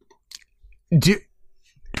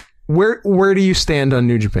 Where do you stand on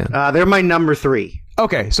New Japan? They're my number 3.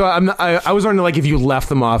 Okay, so I was wondering like if you left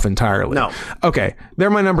them off entirely. No. Okay, they're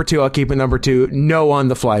my number 2. I'll keep it number 2. No on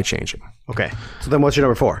the fly changing. Okay, so then what's your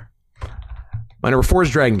number 4? My number 4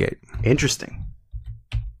 is Dragon Gate. Interesting.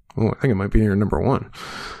 Oh, I think it might be your number 1.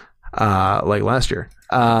 Like last year.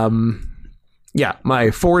 Yeah,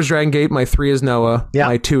 my 4 is Dragon Gate. My 3 is Noah. Yeah.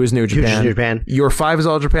 My 2 is New Japan. New Japan. Your 5 is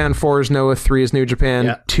All Japan. 4 is Noah. 3 is New Japan.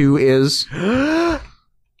 Yeah. 2 is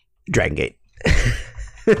Dragon Gate.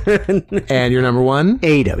 And your number 1?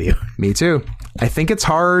 AEW. Me too. I think it's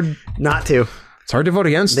hard. Not to. It's hard to vote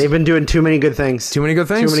against. They've been doing too many good things. Too many good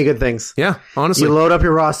things? Too many good things. Yeah, honestly. You load up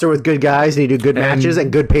your roster with good guys and you do good matches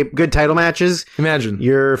and good title matches. Imagine.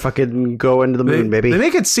 You're fucking going to the moon, baby. They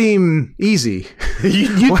make it seem easy.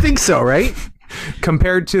 You'd think so, right?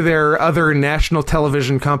 Compared to their other national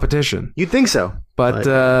television competition. You'd think so. But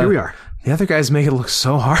here we are. The other guys make it look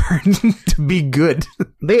so hard to be good.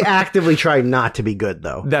 They actively try not to be good,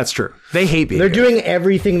 though. That's true. They hate being They're good. doing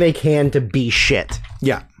everything they can to be shit.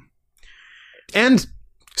 Yeah. And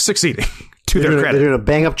succeeding, to their credit. They're doing a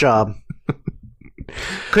bang-up job.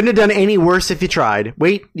 Couldn't have done any worse if you tried.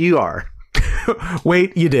 Wait, you are.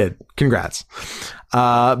 Wait, you did. Congrats.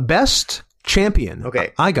 Best champion.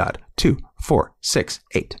 Okay. I got 2, 4, 6,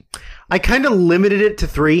 8. I kind of limited it to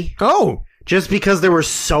 3. Oh. Just because there were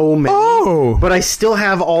so many. Oh. But I still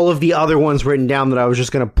have all of the other ones written down that I was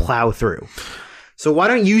just going to plow through. So why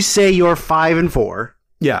don't you say your 5 and 4?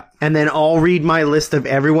 Yeah. And then I'll read my list of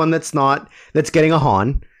everyone that's getting a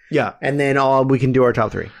Han. Yeah. And then we can do our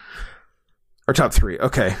top 3. Our top 3.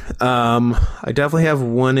 Okay. I definitely have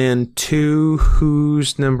 1 and 2.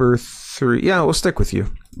 Who's number 3? Yeah, we'll stick with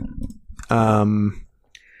you.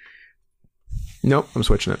 Nope, I'm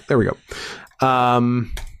switching it. There we go.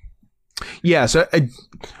 Yeah, so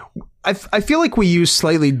I feel like we use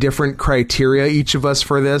slightly different criteria, each of us,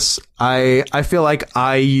 for this. I feel like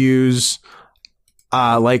I use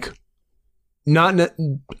like not.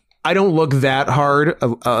 I don't look that hard.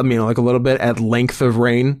 I mean, like a little bit at length of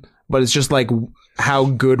reign, but it's just like how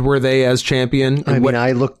good were they as champion?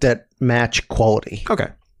 I looked at match quality. Okay.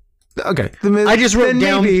 I just wrote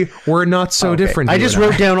down. Maybe we're not so different. I just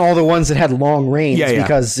wrote down all the ones that had long reigns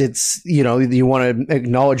because it's, you want to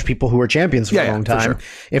acknowledge people who were champions for a long time. Sure.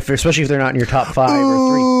 Especially if they're not in your top 5 or 3.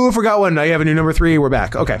 Oh, I forgot one. I have a new number 3. We're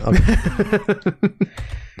back. Okay.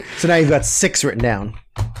 So now you've got 6 written down.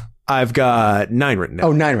 I've got 9 written down.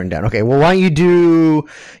 Oh, 9 written down. Okay. Well, why don't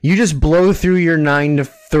you just blow through your 9 to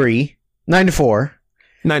 4. 9 to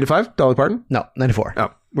 5? Dolly Parton? No, 9 to 4.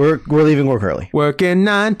 Oh. We're leaving work early. Working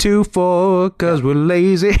 9 to 4 because we're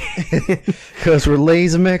lazy. Because we're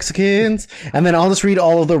lazy Mexicans. And then I'll just read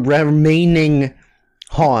all of the remaining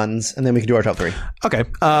Hans, and then we can do our top 3. Okay.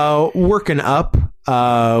 Working up,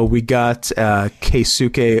 we got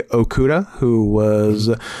Keisuke Okuda, who was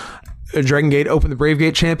Dragon Gate Open the Brave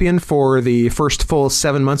Gate champion for the first full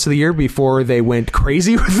 7 months of the year before they went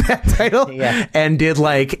crazy with that title and did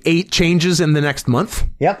like 8 changes in the next month.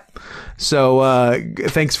 Yep. So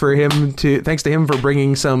thanks to him for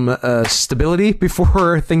bringing some stability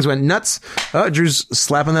before things went nuts. Drew's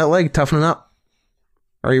slapping that leg, toughening up.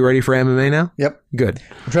 Are you ready for MMA now? Yep. Good.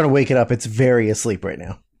 I'm trying to wake it up. It's very asleep right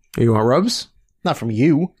now. You want rubs? Not from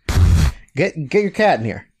you. Get your cat in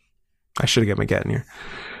here. I should have got my cat in here.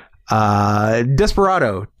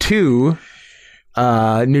 Desperado 2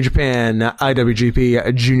 New Japan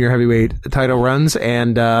IWGP Junior Heavyweight title runs,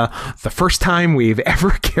 and the first time we've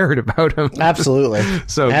ever cared about him. Absolutely.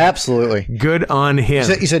 So absolutely good on him.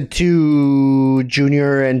 You said 2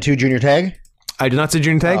 junior and 2 junior tag? I did not say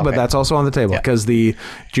junior tag, but that's also on the table because the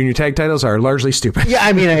junior tag titles are largely stupid. Yeah,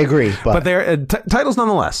 I mean, I agree. But they're titles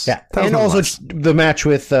nonetheless. Yeah. Titles and nonetheless. Also the match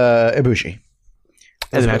with Ibushi.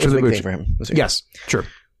 And the match with Ibushi. For him. Yes, true.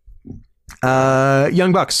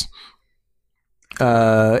 Young Bucks.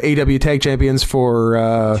 AW tag champions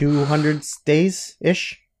for 200 days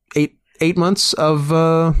ish. 8 months of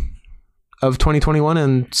 2021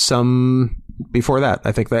 and some before that.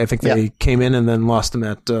 I think they came in and then lost them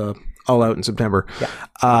at All Out in September. Yeah.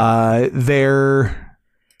 I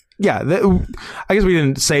guess we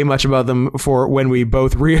didn't say much about them for when we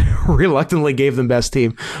both reluctantly gave them best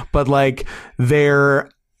team, but like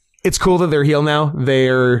it's cool that they're heel now.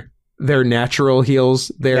 They're natural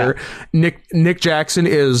heels. Nick Jackson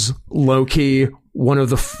is low key one of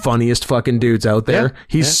the funniest fucking dudes out there. Yeah.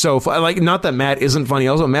 He's so fun. Like, not that Matt isn't funny.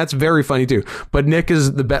 Also, Matt's very funny too. But Nick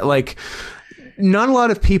is the best. Like, not a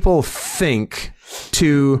lot of people think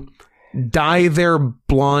to dye their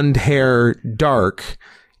blonde hair dark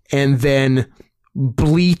and then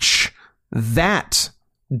bleach that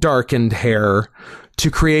darkened hair to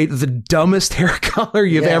create the dumbest hair color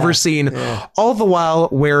you've ever seen, all the while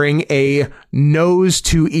wearing a nose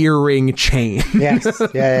to earring chain. Yes.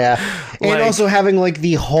 Yeah. And also having like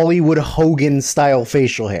the Hollywood Hogan style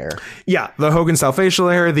facial hair. Yeah, the Hogan style facial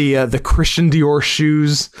hair, the Christian Dior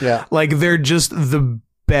shoes. Yeah. Like, they're just the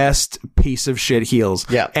best piece of shit heels.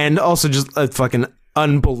 Yeah. And also just fucking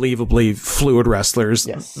unbelievably fluid wrestlers.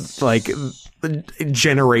 Yes. Like,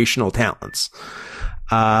 generational talents.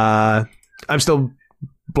 I'm still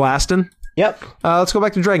blasting. Yep. Let's go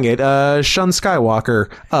back to Dragon Gate. Shun Skywalker,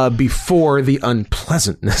 before the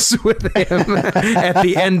unpleasantness with him at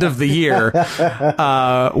the end of the year,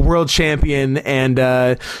 world champion, and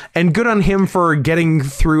good on him for getting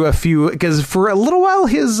through a few, because for a little while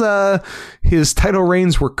his title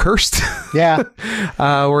reigns were cursed. Yeah.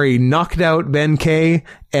 Where he knocked out Ben K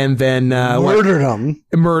and then murdered him.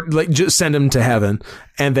 Just send him to heaven.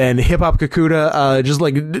 And then Hip Hop Kakuta just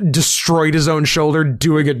like destroyed his own shoulder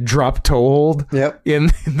doing a drop toe hold. Yep.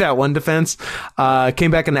 In that one defense.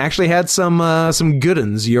 Came back and actually had some good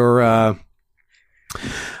ones. Your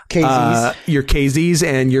KZs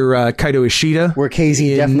and your Kaito Ishida. Where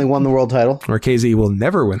KZ definitely won the world title. Where KZ will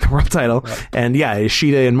never win the world title. Yep. And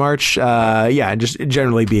Ishida in March. Just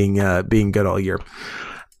generally being good all year.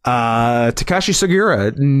 Takashi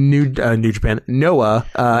Sugiura, New Japan, Noah,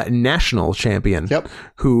 national champion. Yep.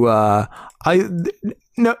 Who,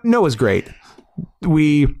 Noah's great.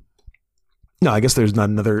 I guess there's not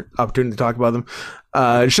another opportunity to talk about them.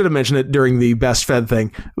 Should have mentioned it during the Best Fed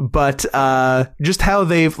thing, but, just how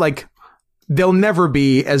they'll never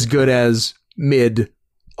be as good as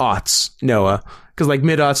mid-aughts Noah. because like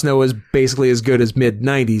mid-aughts no is basically as good as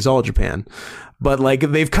mid-90s All Japan. But like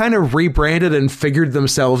they've kind of rebranded and figured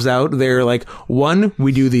themselves out. They're like, one,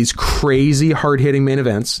 we do these crazy hard-hitting main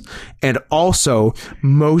events, and also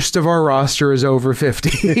most of our roster is over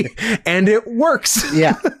 50, and it works.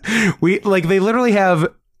 Yeah. They literally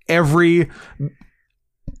have every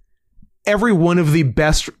one of the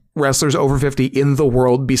best wrestlers over 50 in the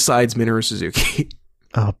world besides Minoru Suzuki.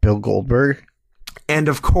 Oh, Bill Goldberg. And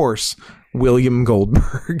of course, William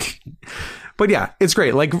Goldberg. But yeah, it's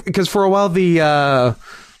great. Like, because for a while I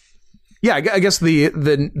guess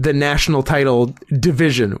the national title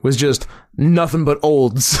division was just nothing but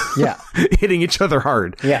olds. Yeah. Hitting each other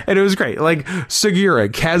hard. Yeah. And it was great. Like Sugiura,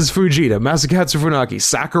 Kaz Fujita, Masakatsu Funaki,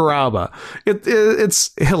 Sakuraba.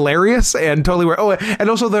 It's hilarious and totally weird. Oh,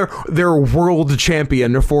 and also their world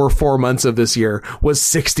champion for 4 months of this year was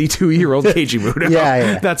 62-year-old Keiji Muto.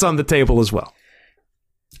 Yeah. That's on the table as well.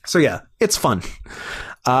 So yeah, it's fun.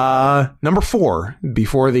 Number 4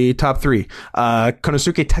 before the top 3,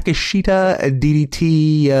 Konosuke Takeshita,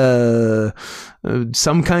 DDT,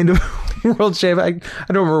 some kind of world champion.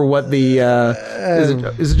 I don't remember what the,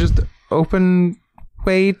 is it just open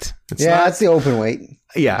weight? It's the open weight.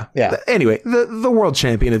 Yeah. Yeah. Anyway, the world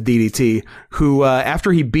champion of DDT, who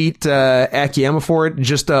after he beat Akiyama for it,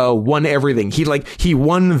 just won everything. He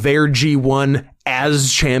won their G1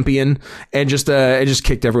 as champion and just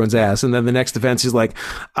kicked everyone's ass. And then the next defense, he's like,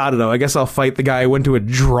 I don't know, I guess I'll fight the guy I went to a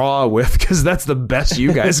draw with because that's the best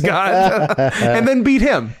you guys got. And then beat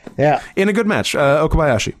him. Yeah. In a good match,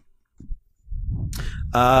 Okabayashi.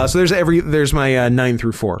 So there's my 9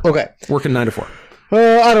 through 4. Okay. Working 9 to 4.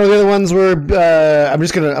 I don't know. The other ones were. I'm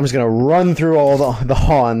just gonna run through all the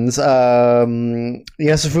Hans. Yasufumi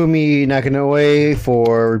Nakanoe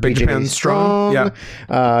for Big Japan Strong. Yeah.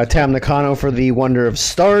 Tam Nakano for the Wonder of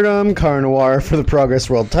Stardom. Kara Noir for the Progress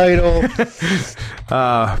World Title.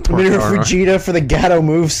 Minoru Fujita for the Gato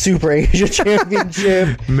Move Super Asia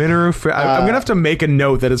Championship. I'm gonna have to make a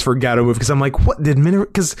note that it's for Gato Move because I'm like, what did Minoru?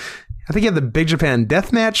 Because I think he had the Big Japan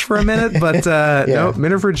Death Match for a minute, but no,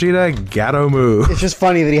 Minoru Fujita, Gato Move. It's just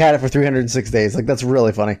funny that he had it for 306 days. Like, that's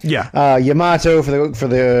really funny. Yeah. Yamato for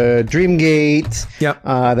the Dreamgate. Yep.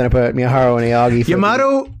 Then I put Miyaharo and Aogi.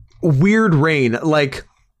 Yamato, weird reign. Like,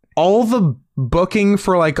 all the booking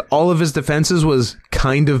for like all of his defenses was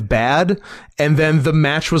kind of bad, and then the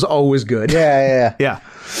match was always good. Yeah.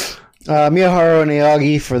 Miyaharo and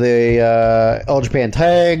Aogi for the All Japan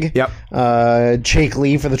Tag. Yep. Jake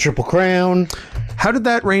Lee for the Triple Crown. How did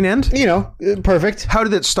that reign end? Perfect. How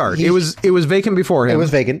did it start? It was vacant before him. It was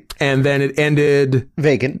vacant. And then it ended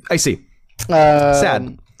vacant. I see.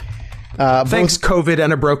 Sad. Thanks, COVID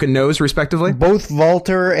and a broken nose, respectively. Both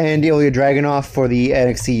Walter and Ilya Dragunov for the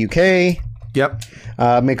NXT UK. Yep.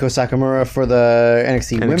 Meiko Sakamura for the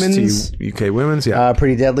NXT Women's. UK Women's, yeah.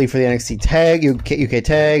 Pretty Deadly for the NXT Tag, UK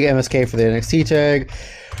Tag, MSK for the NXT Tag,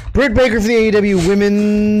 Britt Baker for the AEW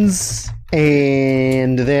Women's,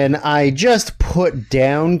 and then I just put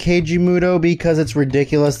down Keiji Muto because it's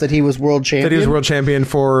ridiculous that he was world champion. That he was world champion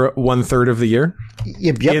for 1/3 of the year.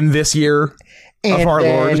 Yep. In this year. And of our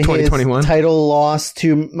Lord 2021. His title loss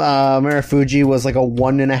to Marufuji was like a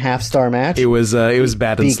 1.5-star match. It was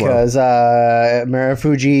bad and slow. Because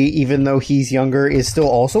Marufuji, even though he's younger, is still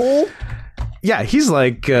also old. Yeah, he's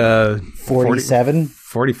like 47,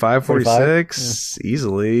 45, 46,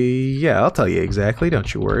 easily. Yeah, I'll tell you exactly.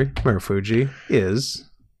 Don't you worry. Marufuji is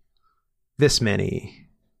this many.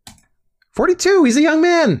 42. He's a young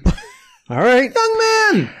man. All right, young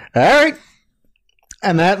man. All right.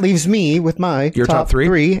 And that leaves me with my your top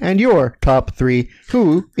three and your top 3.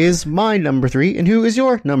 Who is my number 3 and who is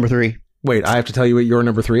your number 3? Wait, I have to tell you what your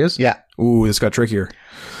number 3 is? Yeah. Ooh, this got trickier.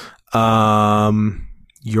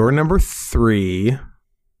 Your number 3,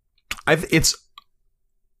 it's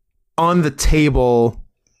on the table.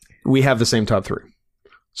 We have the same top 3.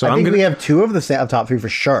 So I think we have 2 of the top 3 for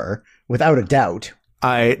sure, without a doubt.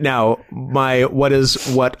 What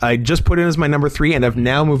I just put in as my number 3 and I've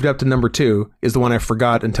now moved up to number 2 is the one I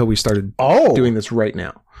forgot until we started doing this right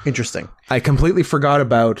now. Interesting. I completely forgot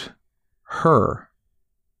about her.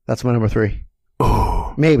 That's my number 3.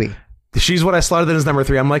 Oh, maybe. She's what I slotted in as number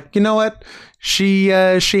 3. I'm like, you know what? She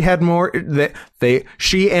had more.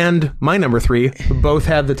 She and my number 3 both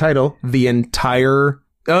had the title the entire.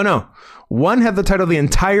 Oh no. One had the title the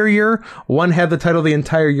entire year. One had the title the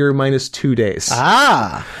entire year minus 2 days.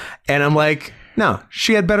 Ah. And I'm like, no,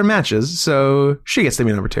 she had better matches, so she gets to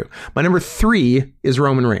be number 2. My number 3 is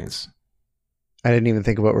Roman Reigns. I didn't even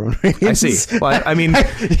think about Roman Reigns. I see. Well, I mean,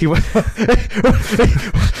 he was...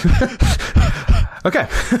 Okay.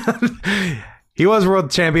 He was world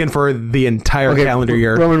champion for the entire calendar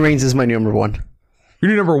year. Roman Reigns is my number 1.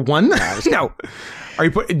 You're number 1? No. Are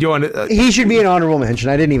you do you want to? He should be an honorable mention.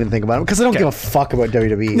 I didn't even think about him because I don't give a fuck about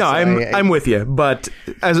WWE. No, so I'm with you. But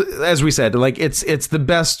as we said, like it's the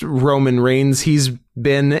best Roman Reigns he's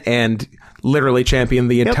been, and literally championed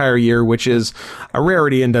the entire year, which is a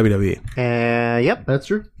rarity in WWE. Yep, that's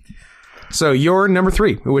true. So you're number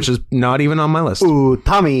 3, which is not even on my list. Ooh,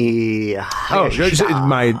 Tommy.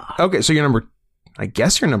 Okay, so you're number. I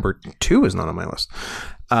guess your number 2 is not on my list.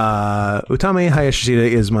 Utami Hayashishita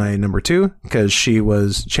is my number 2 because she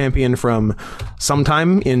was champion from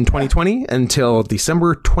sometime in 2020 until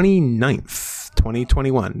December 29th,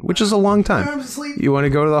 2021, which is a long time. I'm asleep. You want to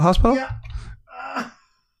go to the hospital? Yeah.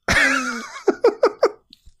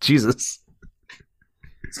 Jesus.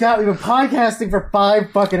 Scott, we've been podcasting for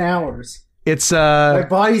 5 fucking hours. It's My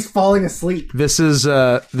body's falling asleep. this is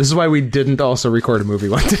why we didn't also record a movie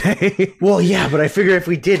one today. Well, yeah, but I figure if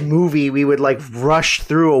we did movie, we would like rush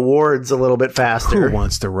through awards a little bit faster. Who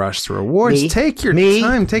wants to rush through awards? Me. Take your Me.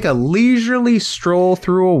 time. Take a leisurely stroll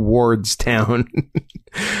through awards town.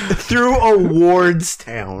 Through awards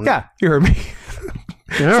town. Yeah, you heard me.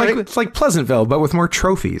 All It's like Pleasantville, but with more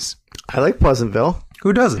trophies. I like Pleasantville.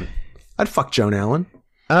 Who doesn't? I'd fuck Joan Allen.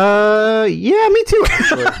 Yeah, me too,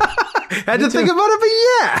 actually. Had to think about it, but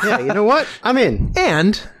yeah. Yeah, you know what? I'm in.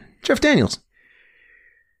 And Jeff Daniels.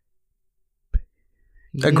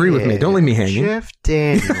 Agree with me. Don't leave me hanging. Jeff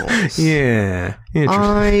Daniels. Yeah.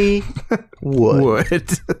 I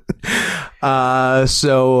would.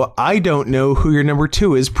 So I don't know who your number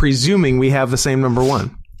 2 is, presuming we have the same number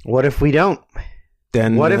 1. What if we don't?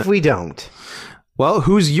 Then What if we don't? Well,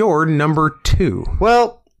 who's your number 2?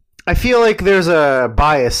 Well, I feel like there's a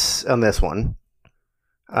bias on this one.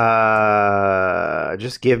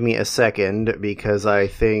 Just give me a second because I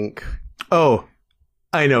think. Oh,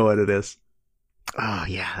 I know what it is. Oh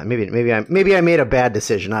yeah, maybe I made a bad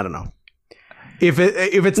decision. I don't know. If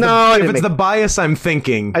it's No, the bias I'm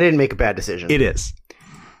thinking, I didn't make a bad decision. it is.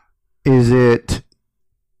 Is it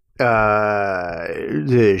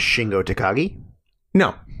the Shingo Takagi?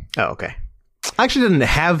 No. Oh, okay. I actually didn't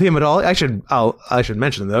have him at all. I should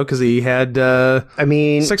mention him though, because he had I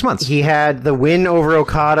mean, 6 months. He had the win over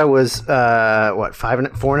Okada was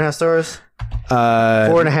 4.5 stars,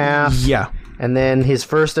 4.5. Yeah, and then his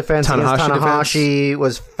first defense against Tanahashi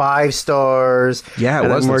was 5 stars. Yeah, it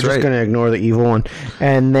was. We're That's just right. going to ignore the evil one.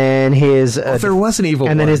 And then his there was an evil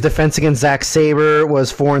and one. then his defense against Zack Sabre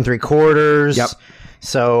was 4 3/4. Yep.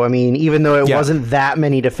 So I mean, even though it Yeah. wasn't that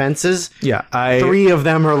many defenses, Yeah, 3 of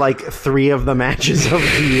them are like 3 of the matches of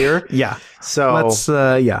the year. Yeah. So Let's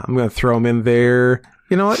I'm going to throw him in there.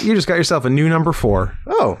 You know what? You just got yourself a new number 4.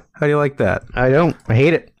 oh, How do you like that? I don't. I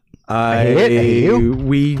hate it. I hate it. I hate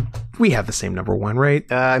you. We have the same number 1, right?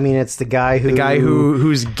 I mean, it's the guy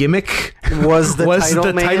whose gimmick was the was title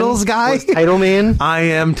the man, titles guy. was title man. I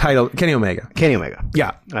am Kenny Omega. Kenny Omega.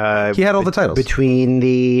 Yeah, he had all the titles between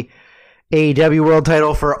the AEW World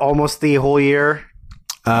Title for almost the whole year,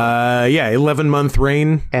 11-month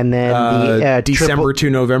reign, and then the December to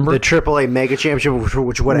November, the AAA Mega Championship,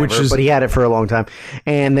 which whatever, Which is- but he had it for a long time,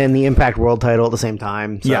 and then the Impact World Title at the same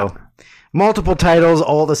time. So Yeah. multiple titles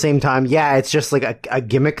all at the same time. Yeah, it's just like a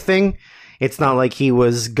gimmick thing. It's not like he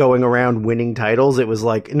was going around winning titles. It was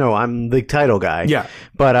like, no, I'm the title guy. Yeah.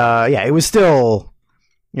 But it was still.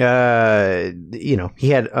 He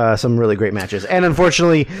had some really great matches, and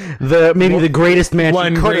unfortunately, the greatest match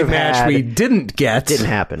one he could great have match had we didn't get didn't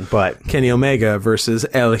happen. But Kenny Omega versus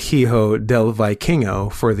El Hijo del Vikingo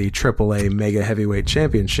for the AAA Mega Heavyweight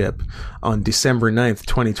Championship on December 9th,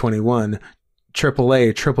 2021.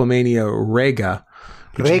 AAA Triple Mania Rega.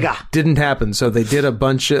 Rega Didn't happen, so they did a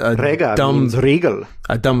bunch of Rega dumb means regal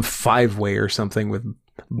a dumb 5-way or something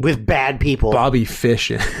with bad people. Bobby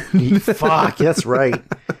Fish in. Fuck, that's right.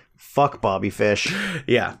 Fuck Bobby Fish.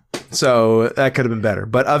 Yeah. So that could have been better.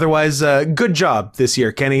 But otherwise, good job this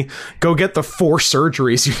year, Kenny. Go get the 4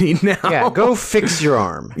 surgeries you need now. Yeah, go fix your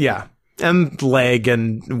arm. Yeah. And leg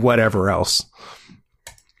and whatever else.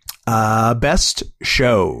 Best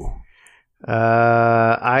show. Like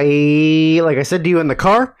I said to you in the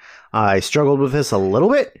car, I struggled with this a little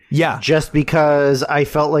bit. Yeah. Just because I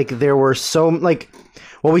felt like there were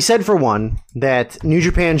well, we said for one that New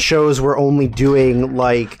Japan shows were only doing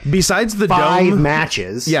like Besides the 5 Dome.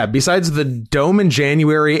 matches. Yeah. Besides the Dome in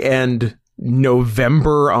January and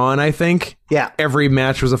November on, I think. Yeah. Every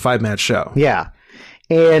match was a 5-match show. Yeah.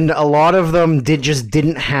 And a lot of them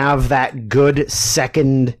didn't have that good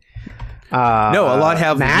second No, a lot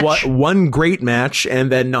have match. one great match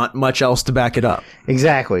and then not much else to back it up.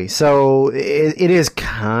 Exactly. So it is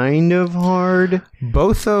kind of hard.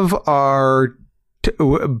 Both of our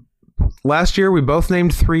last year we both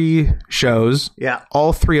named 3 shows. Yeah.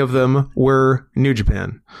 All 3 of them were New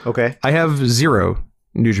Japan. Okay. I have 0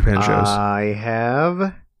 New Japan shows. I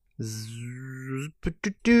have...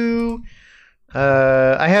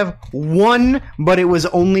 I have 1, but it was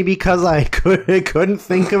only because I couldn't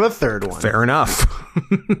think of a third one. Fair enough.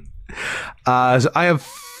 So I have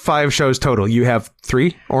 5 shows total. You have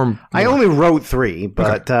 3 or more? I only wrote 3,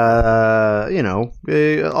 but I'll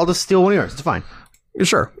just steal one of yours. It's fine.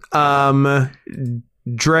 Sure.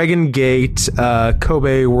 Dragon Gate,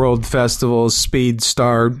 Kobe World Festival, Speed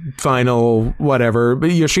Star Final, whatever.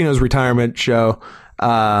 But Yoshino's retirement show,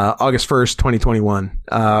 August 1st, 2021.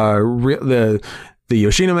 The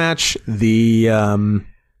Yoshino match, the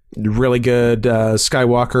really good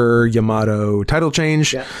Skywalker Yamato title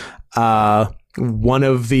change. Yeah. One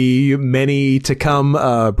of the many to come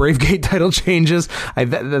Brave Gate title changes.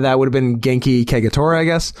 That would have been Genki Kagetora, I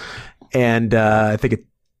guess. And I think a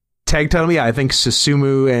tag title. Yeah, I think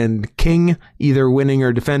Susumu and King either winning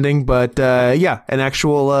or defending. But an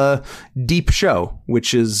actual deep show,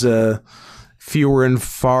 which is fewer and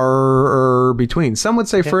far between. Some would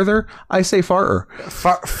say further. I say farer.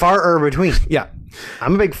 Far between. Yeah.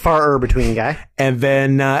 I'm a big far between guy. And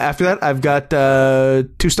then after that, I've got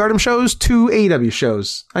 2 Stardom shows, 2 AEW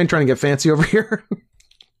shows. I ain't trying to get fancy over here.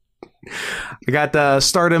 I got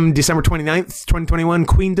Stardom December 29th, 2021,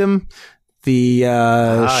 Queendom, the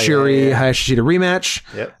Shuri Hayashishita rematch.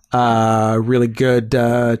 Yep. Really good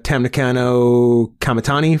Tam Nakano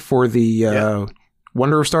Kamitani for the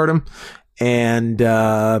Wonder of Stardom. And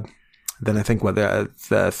then I think the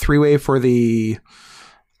 3-way for the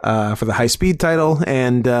high speed title,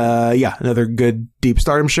 and another good deep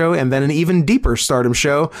Stardom show, and then an even deeper Stardom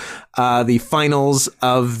show, the finals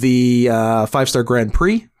of the 5-Star Grand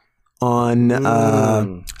Prix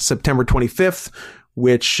on September 25th,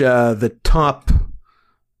 which the top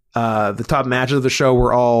matches of the show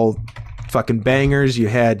were all fucking bangers. You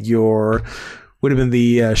had would have been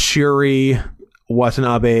the Shuri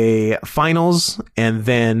Watanabe finals, and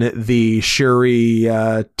then the Shuri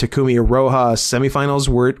Takumi Iroha semifinals,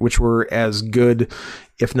 which were as good,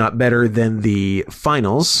 if not better, than the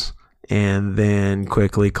finals. And then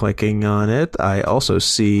quickly clicking on it, I also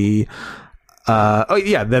see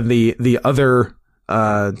then the other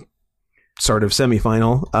sort of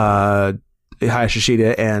semifinal,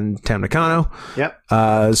 Hayashishita and Tam Nakano. Yep.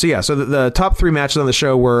 So the top 3 matches on the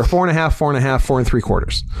show were 4.5, 4.5, 4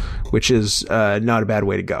 3/4, which is not a bad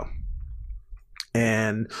way to go.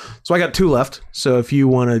 And so I got 2 left. So if you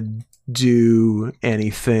want to do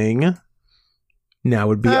anything, now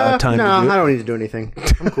would be time to do it. No, I don't need to do anything.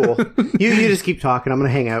 I'm cool. you just keep talking. I'm going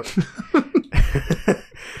to hang out.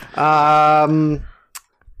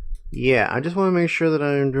 Yeah, I just want to make sure that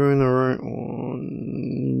I'm doing the right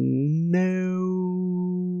one.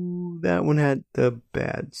 No, that one had the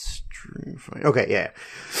bad stream. Okay, yeah.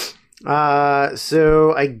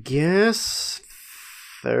 So I guess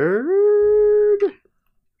 3rd.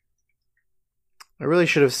 I really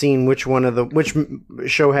should have seen which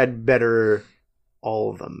show had better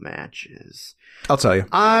all the matches. I'll tell you.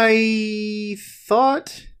 I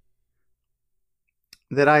thought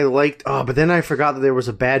that I liked... Oh, but then I forgot that there was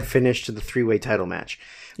a bad finish to the 3-way title match.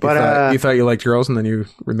 But you thought you liked girls and then you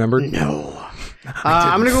remembered? No.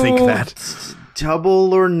 I'm going to go that.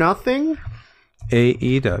 Double or Nothing.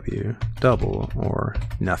 AEW, Double or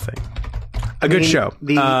Nothing. Good show.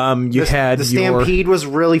 The Stampede was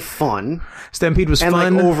really fun. Stampede was and fun.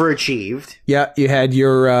 And overachieved. Yeah, you had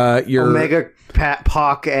your Omega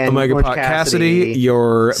Pac and Omega Orange Pac Cassidy,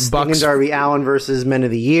 your Sting Bucks and Darby Allin versus Men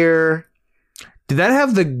of the Year. Did that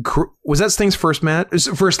have was that Sting's first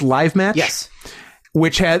live match? Yes.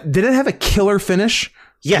 Did it have a killer finish?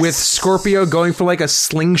 Yes. With Scorpio going for like a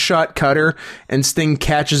slingshot cutter and Sting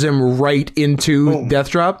catches him right into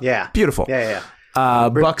Death Drop? Yeah. Beautiful. Yeah.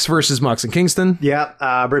 Bucks versus Mox and Kingston.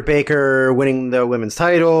 Yeah. Britt Baker winning the women's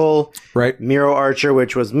title. Right. Miro Archer,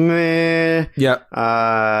 which was meh.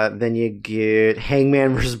 Yeah. Then you get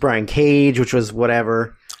Hangman versus Brian Cage, which was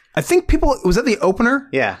whatever. I think was that the opener?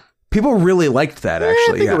 Yeah. People really liked that,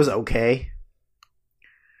 actually. I think it was okay.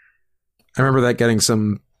 I remember that getting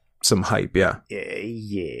some hype, yeah.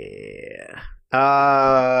 Yeah.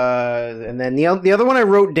 And then the other one I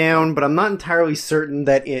wrote down, but I'm not entirely certain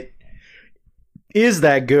that it is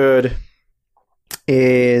that good,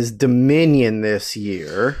 is Dominion this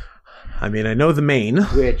year. I mean, I know the main.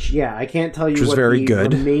 Which, yeah, I can't tell you what very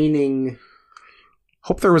good. Remaining...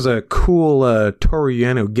 Hope there was a cool Toru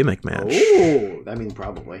Yano gimmick match. Oh, I mean,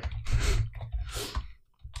 probably.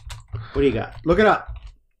 What do you got? Look it up.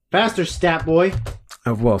 Faster, stat boy.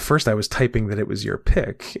 Well, first I was typing that it was your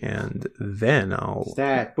pick, and then I'll...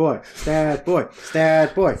 Stat boy.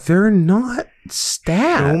 They're not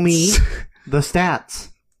stats. Show me the stats.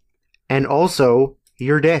 And also,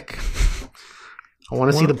 your dick. I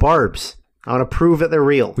want to see the barbs. I want to prove that they're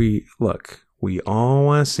real. We all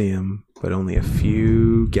want to see them, but only a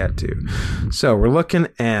few get to. So we're looking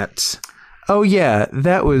at... Oh, yeah,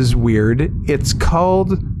 that was weird. It's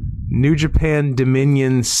called New Japan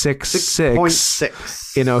Dominion 6-6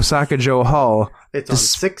 6.6 in Osaka-jo Hall. It's on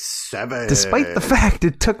 6-7. Despite the fact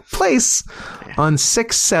it took place on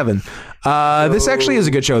 6-7. This actually is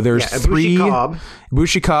a good show. There's three...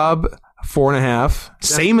 Ibushi Cobb, 4.5.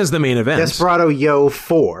 Same as the main event. Desperado Yo,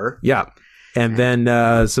 4. Yeah. And then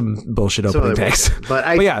some bullshit opening tags. But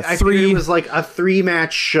I figured it was like a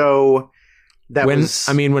 3-match show. When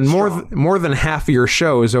more than half of your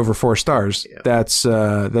show is over 4 stars, that's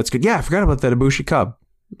good. Yeah, I forgot about that Ibushi Cobb.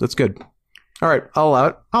 That's good. All right, I'll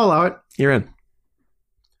allow it. You're in.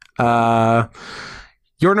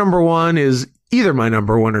 Your number 1 is either my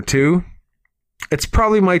number 1 or 2. It's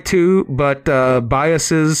probably my 2, but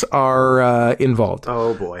biases are involved.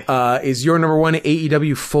 Oh boy. Is your number 1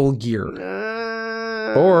 AEW Full Gear?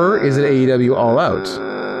 Or is it AEW All Out?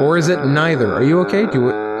 Or is it neither? Are you okay?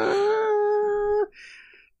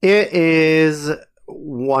 It is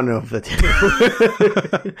one of the 2.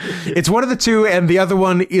 It's one of the 2, and the other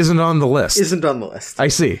one isn't on the list. I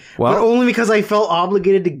see. Well, but only because I felt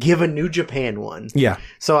obligated to give a New Japan one. Yeah.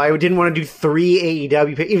 So I didn't want to do 3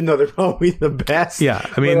 AEW, even though they're probably the best. Yeah.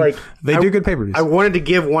 I mean, they do good pay-per-views. I wanted to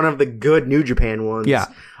give one of the good New Japan ones. Yeah.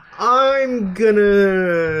 I'm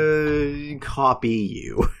gonna copy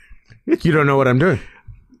you. You don't know what I'm doing.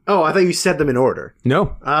 Oh, I thought you said them in order.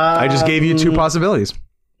 No. I just gave you 2 possibilities.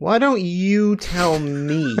 Why don't you tell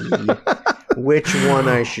me which one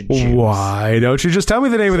I should choose? Why don't you just tell me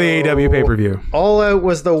the name of the AEW pay-per-view? All Out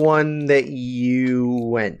was the one that you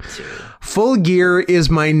went to. Full Gear is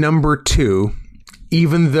my number 2,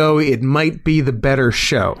 even though it might be the better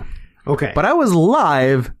show. Okay. But I was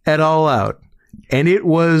live at All Out, and it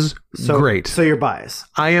was great. So you're biased.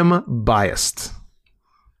 I am biased.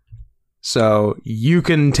 So you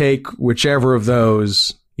can take whichever of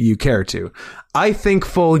those you care to. I think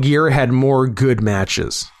Full Gear had more good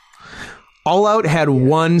matches. All Out had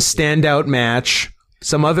one standout match,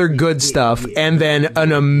 some other good stuff, and then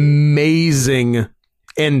an amazing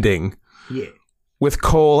ending. Yeah. With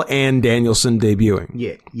Cole and Danielson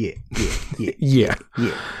debuting. Yeah.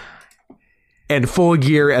 And Full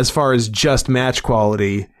Gear, as far as just match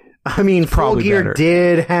quality, I mean, Full Gear better.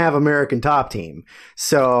 did have American Top Team,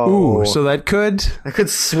 so so that could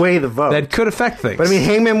sway the vote. That could affect things. But I mean,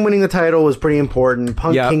 Hangman winning the title was pretty important.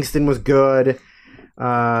 Punk Kingston was good.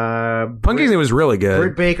 Punk Kingston was really good.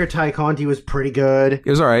 Britt Baker, Ty Conti was pretty good. It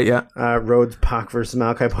was all right, yeah. Rhodes Pac versus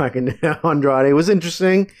Malachi Black and Andrade was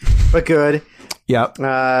interesting, but good. Yep.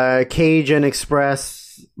 Cage and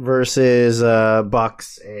Express versus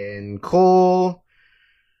Bucks and Cole.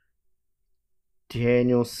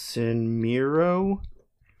 Danielson Miro,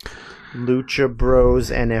 Lucha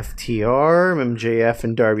Bros and FTR, MJF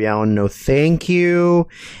and Darby Allin, no thank you,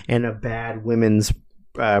 and a bad women's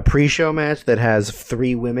pre-show match that has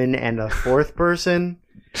 3 women and a 4th person.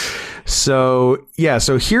 So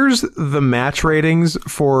here's the match ratings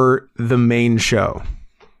for the main show.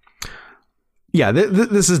 Yeah,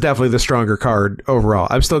 this is definitely the stronger card overall.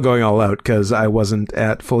 I'm still going All Out because I wasn't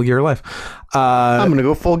at Full Gear Live. I'm going to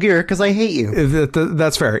go Full Gear because I hate you.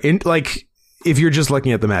 That's fair. If you're just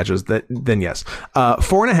looking at the matches, then yes. 4.5,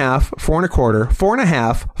 4.25,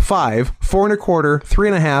 4.5, 5, 4.25,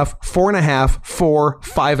 3.5, 4.5, 4,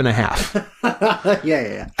 5.5.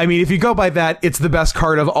 Yeah. I mean, if you go by that, it's the best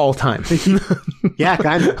card of all time. Yeah,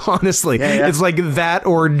 kind of. Honestly, it's like that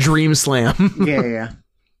or Dream Slam. Yeah.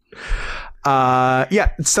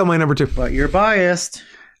 It's still my number 2. But you're biased.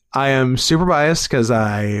 I am super biased because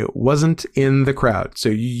I wasn't in the crowd. So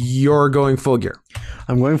you're going Full Gear.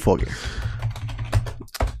 I'm going Full Gear.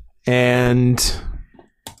 And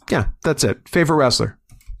yeah, that's it. Favorite wrestler?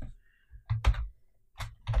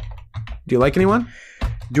 Do you like anyone?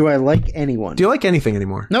 Do I like anyone? Do you like anything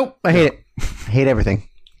anymore? Nope. I hate it. I hate everything.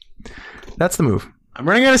 That's the move. I'm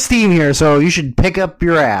running out of steam here, so you should pick up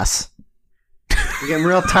your ass. I'm getting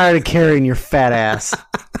real tired of carrying your fat ass.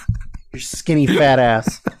 Your skinny fat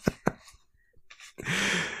ass.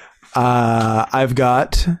 I've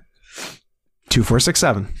got 2, 4, 6,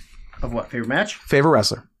 7. Of what? Favorite match? Favorite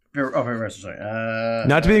wrestler. Favorite wrestler, sorry.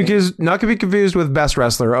 Not to be confused with best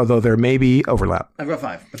wrestler, although there may be overlap. I've got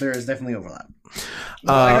 5, but there is definitely overlap.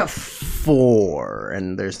 Well, I got 4,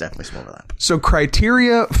 and there's definitely some overlap. So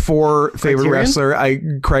criteria for favorite wrestler,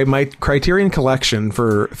 my Criterion collection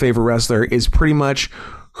for favorite wrestler is pretty much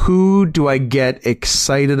who do I get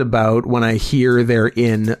excited about when I hear they're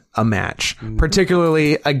in a match,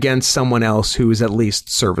 particularly against someone else who is at least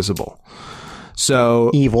serviceable.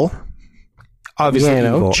 So Evil. Obviously,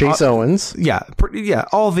 Evil. Chase Owens. Yeah,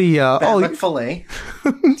 all the Filet.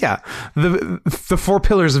 yeah, the 4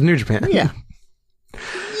 pillars of New Japan. Yeah.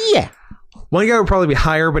 One guy would probably be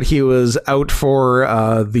higher, but he was out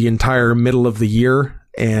for the entire middle of the year,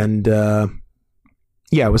 and it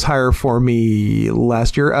was higher for me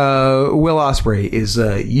last year. Will Ospreay is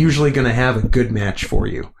usually going to have a good match for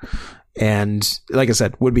you. And like I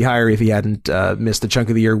said, would be higher if he hadn't missed a chunk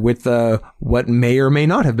of the year with what may or may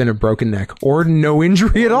not have been a broken neck or no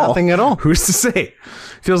injury at all. Nothing at all. Who's to say?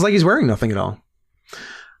 Feels like he's wearing nothing at all.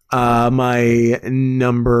 My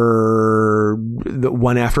number, the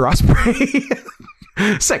one after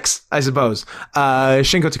Ospreay, 6, I suppose.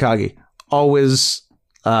 Shingo Takagi, always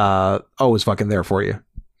fucking there for you.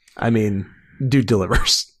 I mean, dude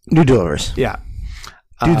delivers. Yeah.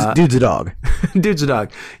 Dude's a dog. Dude's a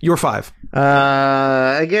dog. You're 5.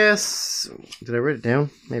 I guess. Did I write it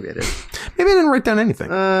down? Maybe I did. Maybe I didn't write down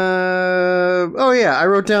anything. I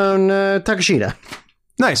wrote down Takeshita.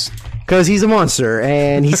 Nice. Because he's a monster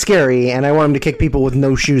and he's scary, and I want him to kick people with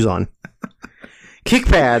no shoes on. Kick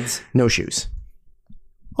pads, no shoes.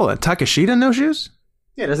 Hold on, Takeshita, no shoes?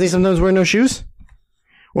 Yeah, doesn't he sometimes wear no shoes?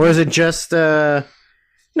 Or is it just? No,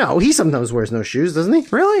 he sometimes wears no shoes, doesn't he?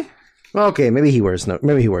 Really? Okay, maybe he wears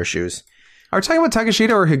shoes. Are we talking about Takeshita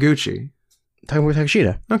or Higuchi? Talking about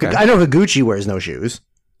Takeshita. Okay. I know Higuchi wears no shoes.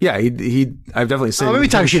 Yeah, he I've definitely seen. Oh, maybe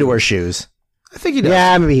Takeshita wears shoes. I think he does.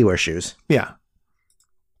 Yeah, maybe he wears shoes. Yeah.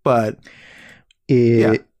 But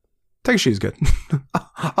yeah, Takeshita's good.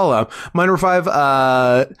 I'll allow. My number 5,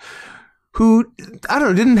 who I don't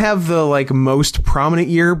know, didn't have the most prominent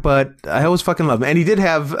year, but I always fucking love him. And he did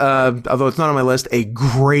have, although it's not on my list, a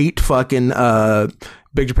great fucking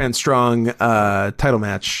Big Japan Strong title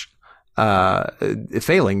match,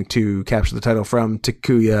 failing to capture the title from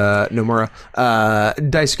Takuya Nomura.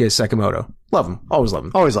 Daisuke Sekimoto. Love him. Always love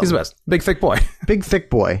him. Always love him. He's the best. Big thick boy. Big thick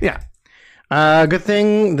boy. Yeah. Good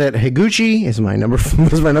thing that Higuchi is my number 4.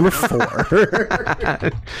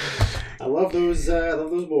 I love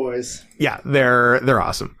those boys. Yeah, they're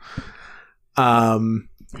awesome.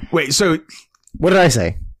 Wait, so what did I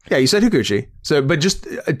say? Yeah, you said Higuchi. So, but just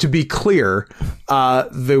to be clear,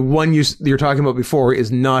 the one you're talking about before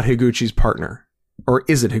is not Higuchi's partner, or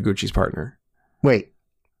is it Higuchi's partner? Wait,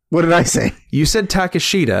 what did I say? You said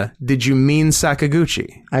Takeshita. Did you mean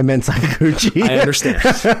Sakaguchi? I meant Sakaguchi. I understand.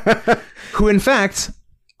 Who, in fact,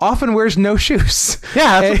 often wears no shoes.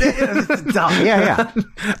 Yeah, that's dumb. Yeah.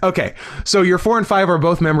 Okay, so your 4 and 5 are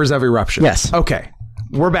both members of Eruption. Yes. Okay,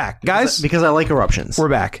 we're back, guys. Because I like Eruptions. We're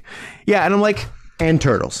back. Yeah, and I'm like... And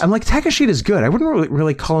Turtles. I'm like, Takeshita's good. I wouldn't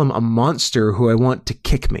really call him a monster who I want to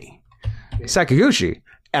kick me. Sakaguchi,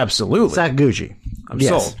 absolutely. Sakaguchi. I'm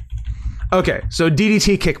sold. Okay, so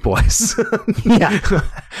DDT Kick Boys. Yeah.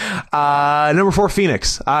 Number 4,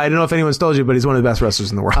 Phoenix. I don't know if anyone's told you, but he's one of the best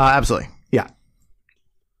wrestlers in the world. Absolutely. Yeah.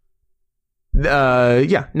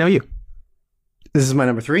 Now you. This is my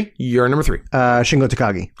number 3. You're number 3. Shingo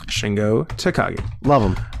Takagi. Shingo Takagi. Love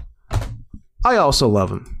him. I also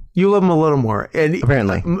love him. You love him a little more. And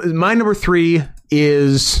apparently. My number 3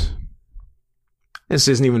 is... This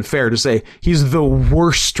isn't even fair to say. He's the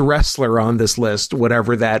worst wrestler on this list,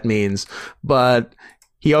 whatever that means. But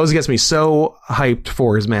he always gets me so hyped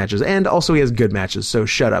for his matches. And also he has good matches, so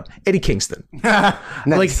shut up. Eddie Kingston. Nice.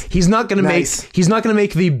 Like, he's not going to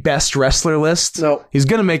make the best wrestler list. No. He's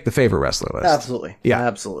going to make the favorite wrestler list. Absolutely. Yeah.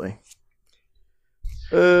 Absolutely.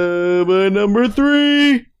 My number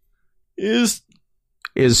 3 is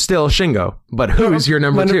still Shingo, but who's your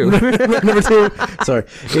number 2? Number 2, sorry,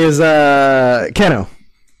 is Keno.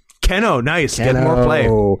 Keno, nice. Get more play.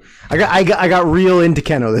 I got real into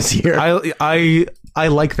Keno this year. I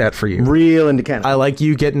like that for you. Real into Keno. I like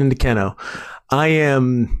you getting into Keno. I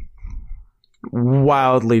am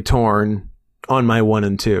wildly torn on my 1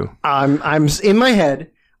 and 2. I'm in my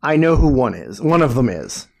head. I know who one is. One of them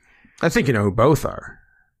is. I think you know who both are.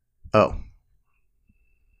 Oh.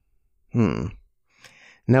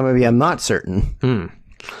 Now maybe I'm not certain.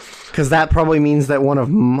 Because that probably means that one of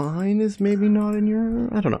mine is maybe not in your...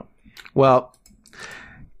 I don't know. Well,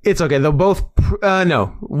 it's okay. They'll both...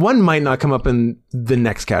 no. One might not come up in the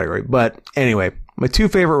next category. But anyway, my two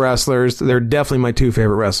favorite wrestlers. They're definitely my two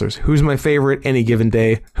favorite wrestlers. Who's my favorite any given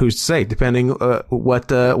day? Who's to say? Depending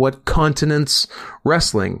what continent's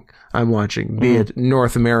wrestling I'm watching, be it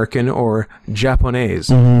North American or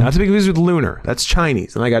Japanese. Not to be confused with Lunar. That's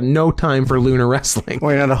Chinese, and I got no time for Lunar wrestling.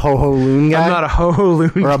 Or you're not a ho-ho loon guy? I'm not a ho-ho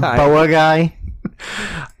loon or a guy. boa guy?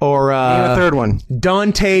 Or Name a third one.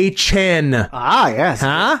 Dante Chen. Ah, yes.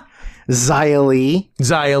 Huh? Xia Li.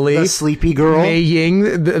 Xia Li. The sleepy girl. Mei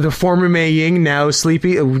Ying, the former Mei Ying, now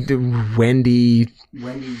sleepy. Wendy.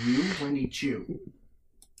 Wendy Yu? Wendy Chu.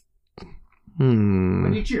 Hmm.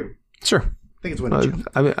 Wendy Chu. Sure. I think it's Wendy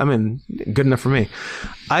Chu. I mean, good enough for me.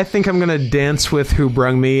 I think I'm going to dance with Who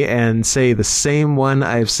Brung Me and say the same one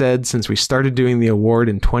I've said since we started doing the award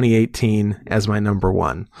in 2018 as my number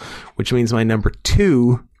one, which means my number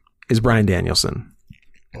two is Bryan Danielson.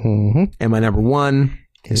 Mm-hmm. And my number one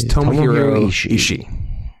is Tomohiro Ishii.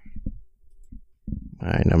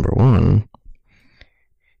 My number one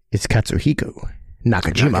is Katsuhiko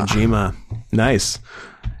Nakajima. Nice.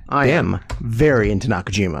 I am very into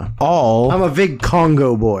Nakajima. I'm a big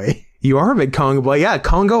Congo boy. You are a big Congo boy. Yeah,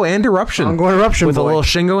 Congo and Eruption. Congo and Eruption with boy. a little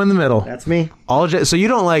Shingo in the middle. That's me. So you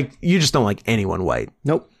just don't like anyone white.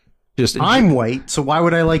 Nope. Just I'm white, so why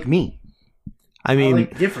would I like me? I mean, I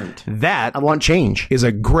like different. That I want change. is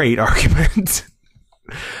a great argument.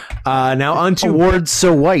 Now on to awards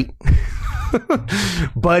so white,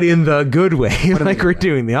 but in the good way, like we're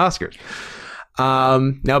doing the Oscars.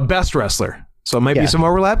 Now best wrestler. So it might be some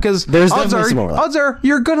overlap because there's definitely some overlap. Odds are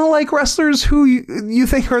you're gonna like wrestlers who you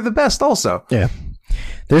think are the best also. Yeah.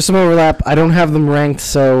 There's some overlap. I don't have them ranked,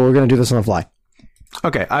 so we're gonna do this on the fly.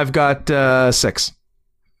 Okay, I've got 6.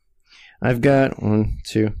 I've got 1,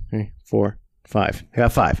 2, 3, 4, 5. I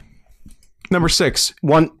got 5. Number 6.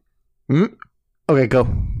 1. Okay, go.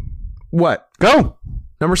 What? Go.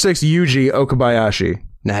 Number 6, Yuji Okabayashi.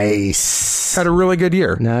 Nice. Had a really good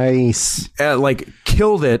year. Nice.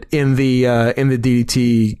 Killed it in the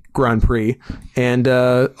DDT Grand Prix, and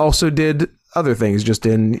also did other things just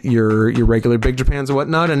in your regular Big Japans and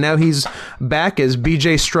whatnot. And now he's back as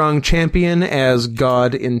BJ Strong champion as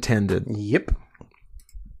God intended. Yep.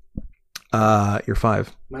 You're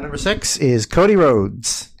 5. My number 6 is Cody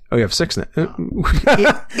Rhodes. Oh, you have 6 now.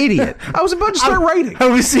 Idiot. I was about to start writing. I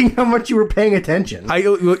was seeing how much you were paying attention.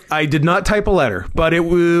 I did not type a letter, but it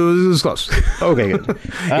was close. Okay, good.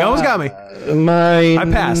 You almost got me. I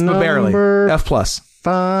passed, but barely. F+.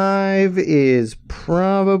 5 is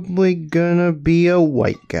probably gonna be a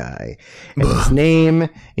white guy. And his name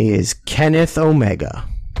is Kenneth Omega.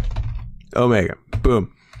 Omega.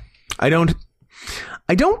 Boom. I don't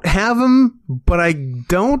have him, but I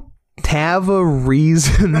don't have a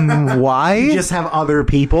reason why. You just have other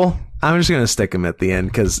people. I'm just going to stick him at the end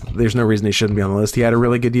because there's no reason he shouldn't be on the list. He had a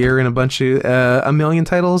really good year and a million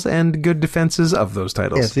titles and good defenses of those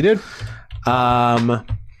titles. Yes, he did.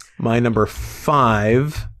 My number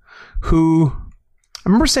 5, who I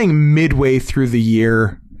remember saying midway through the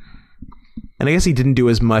year, and I guess he didn't do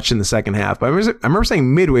as much in the second half, but I remember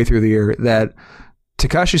saying midway through the year that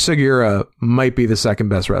Takashi Sugiura might be the second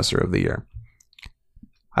best wrestler of the year.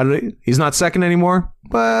 He's not second anymore,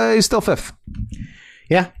 but he's still 5th.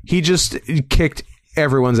 Yeah. He just kicked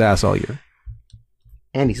everyone's ass all year.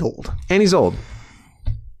 And he's old.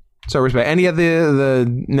 So respect. And he had the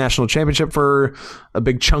national championship for a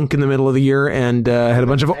big chunk in the middle of the year, and had a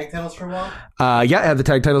bunch of tag titles for a while. Yeah, had the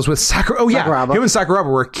tag titles with Sakuraba. Oh yeah, Sakuraba. Him and Sakuraba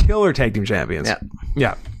were killer tag team champions.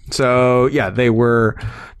 Yeah. So yeah, they were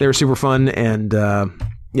super fun, and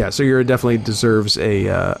yeah, Sugiura definitely deserves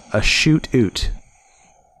a shoot out.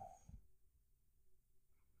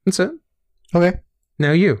 That's it. Okay.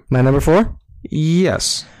 Now you. My number 4?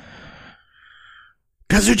 Yes.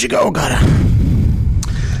 Kazuchika Okada.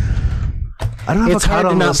 I don't know if it's hard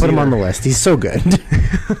to not put him on the list. He's so good.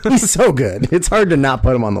 He's so good. It's hard to not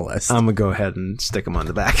put him on the list. I'm going to go ahead and stick him on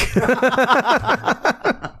the back.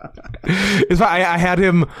 It's fine. I had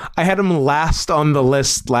him last on the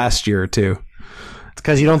list last year, too. It's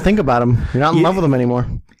because you don't think about him. You're not in love with him anymore.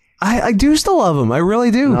 I do still love him. I really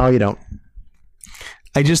do. No, you don't.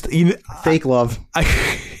 I just fake love.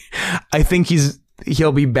 I think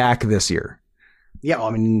he'll be back this year. Yeah, well,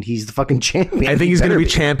 I mean, he's the fucking champion. I think he's going to be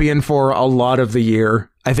champion for a lot of the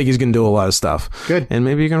year. I think he's going to do a lot of stuff. Good. And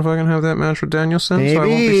maybe you can fucking have that match with Danielson, maybe. so I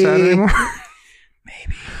won't be sad anymore.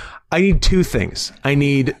 Maybe. I need 2 things. I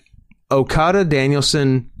need Okada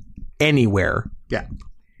Danielson anywhere. Yeah.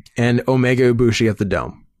 And Omega Ibushi at the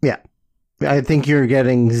Dome. Yeah. I think you're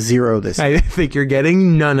getting 0 this year. I think you're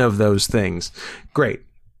getting none of those things. Great.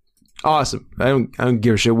 Awesome. I don't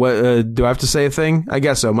give a shit. What do I have to say a thing? I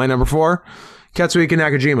guess so. My number 4, Katsuhiko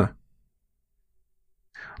Nakajima.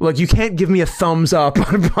 Look, you can't give me a thumbs up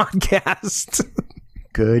on a podcast.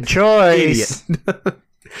 Good choice. Idiot.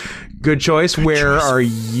 Good choice. Where are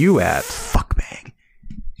you at? Fuckbag.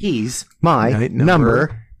 He's my Night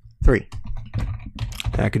number 3.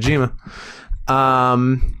 Nakajima.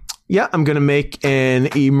 Yeah, I'm going to make an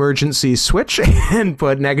emergency switch and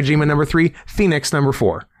put Nakajima number 3, Phoenix number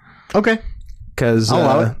 4. Okay. Because, I'll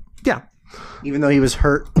allow it. Yeah. Even though he was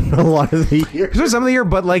hurt a lot of the year. Some of the year,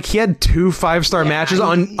 but like he had 2 5-star matches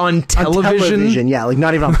on television. Yeah, like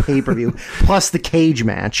not even on pay-per-view. Plus the cage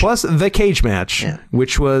match. Plus the cage match,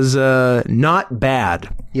 which was not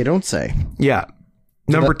bad. You don't say. Yeah.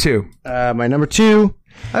 Number 2. My number 2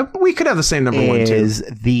 We could have the same number 1, too. is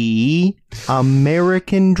the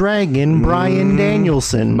American Dragon, Bryan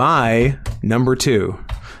Danielson. My number 2.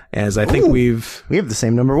 As I think we have the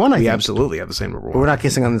same number 1, I think. absolutely have the same number 1. But we're not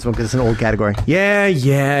kissing on this one because it's an old category.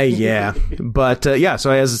 Yeah. But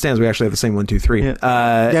so as it stands, we actually have the same 1, 2, 3.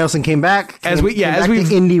 Danielson came back. As we've to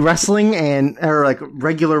indie wrestling or like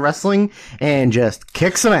regular wrestling and just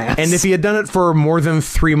kicked some ass. and if he had done it for more than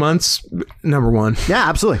 3 months, number 1. Yeah,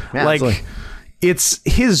 absolutely. Yeah, Like, absolutely. it's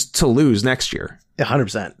his to lose next year.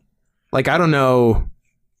 100%. Like, I don't know.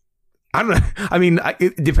 I mean,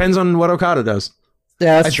 it depends on what Okada does.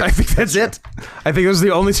 Yeah, that's true. I think that's it. I think those are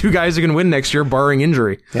the only 2 guys who can win next year, barring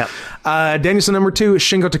injury. Yep. Danielson number 2,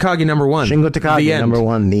 Shingo Takagi number 1. Shingo Takagi, The end. number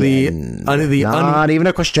 1. The end. Not even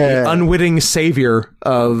a question. Unwitting savior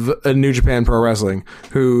of New Japan Pro Wrestling,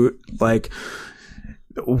 who like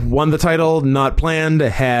won the title, not planned,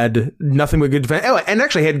 had nothing but good defense. Oh, and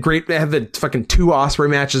actually had the fucking 2 Ospreay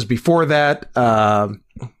matches before that,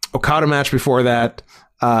 Okada match before that.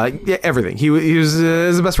 Everything. He was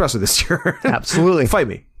the best wrestler this year. Absolutely. Fight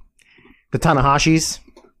me. The Tanahashis.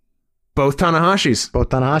 Both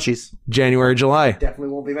Tanahashis. January, July. Definitely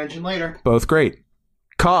won't be mentioned later. Both great.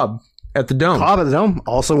 Cobb at the Dome. Cobb at the Dome.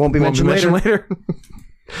 Also won't be mentioned later.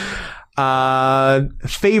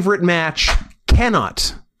 Favorite match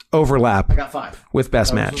cannot overlap I got 5. with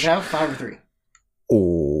best match. Have 5 or 3.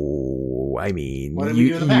 Oh, I mean, What did we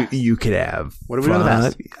do in the past? you could have. What did we do in the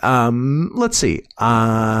past? Let's see.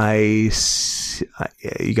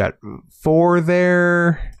 You got 4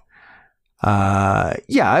 there.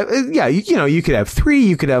 You could have 3.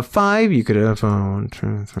 You could have 5. You could have 1,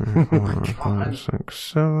 2, 3, 4, 5, 6,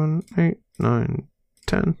 7, 8, 9,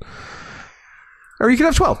 10. Or you could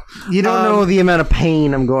have 12. You don't know the amount of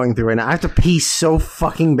pain I'm going through right now. I have to pee so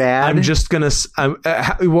fucking bad. I'm just gonna.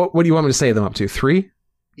 What do you want me to say them up to? 3?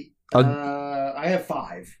 I have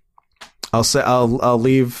 5. I'll say I'll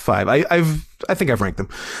leave 5. I think I've ranked them.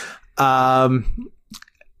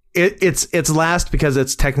 It's last because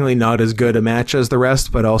it's technically not as good a match as the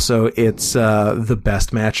rest, but also it's the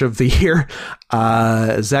best match of the year.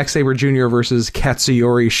 Zack Sabre Jr. versus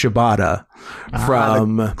Katsuyori Shibata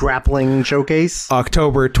from the grappling showcase.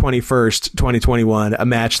 October 21st, 2021, a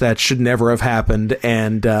match that should never have happened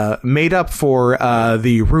and made up for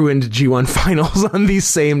the ruined G1 finals on the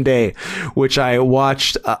same day, which I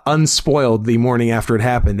watched unspoiled the morning after it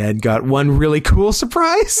happened and got one really cool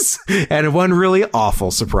surprise and one really awful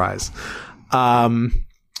surprise.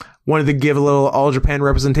 Wanted to give a little All Japan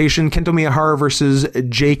representation. Kento Miyahara versus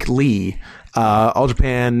Jake Lee. All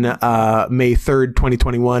Japan, May 3rd,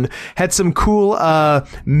 2021. Had some cool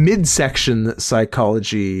midsection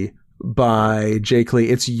psychology by Jake Lee.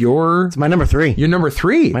 It's my number 3. Your number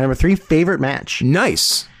 3. My number 3 favorite match.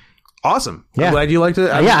 Nice. Awesome. Yeah. I'm glad you liked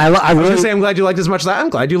it. I was really going to say I'm glad you liked it as much as I'm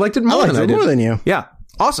glad you liked it more than I did. More than you. Yeah.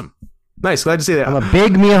 Awesome. Nice. Glad to see that. I'm a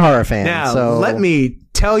big Miyahara fan. Now, so let me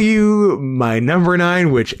tell you my number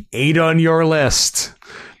 9, which ain't on your list.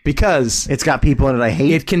 Because it's got people in it I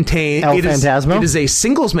hate. It contains El Phantasmo. It is a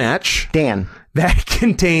singles match. Dan. That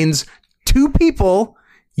contains 2 people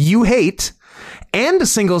you hate, and a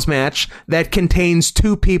singles match that contains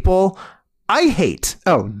 2 people I hate.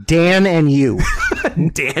 Oh, Dan and you.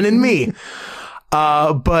 Dan and me.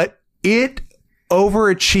 But it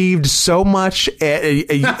overachieved so much,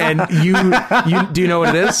 and you do you know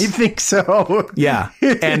what it is? I think so. Yeah,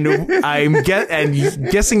 and I'm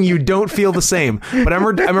guessing you don't feel the same. But I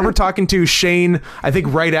remember talking to Shane, I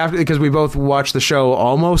think right after, because we both watched the show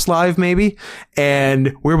almost live, maybe,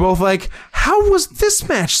 and we were both like, "How was this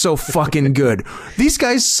match so fucking good? These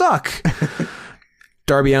guys suck."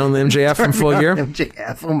 Darby Allin and MJF from Full Gear.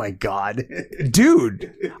 MJF, oh my god,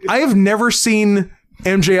 dude! I have never seen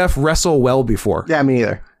MJF wrestle well before. Yeah, me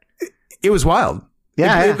neither. It was wild.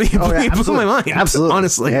 Yeah, it blew my mind. Absolutely,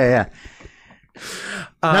 honestly. Yeah.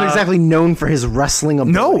 Not exactly known for his wrestling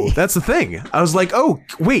ability. No, that's the thing. I was like, oh,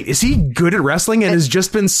 wait, is he good at wrestling and has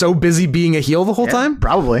just been so busy being a heel the whole time?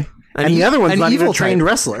 Probably. And the other one's an not even evil a trained type.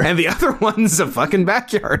 wrestler. And the other one's a fucking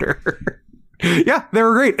backyarder. Yeah, they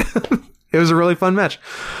were great. It was a really fun match.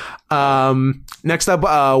 Next up,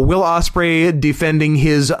 Will Ospreay defending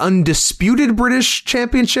his undisputed British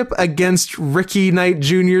Championship against Ricky Knight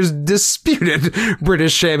Jr.'s disputed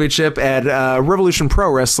British Championship at Revolution Pro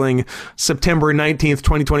Wrestling, September 19th,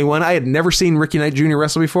 2021. I had never seen Ricky Knight Jr.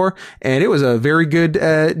 wrestle before, and it was a very good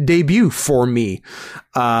debut for me.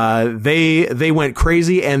 They went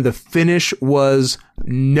crazy, and the finish was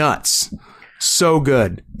nuts. So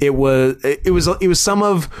good. It was some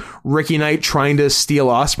of Ricky Knight trying to steal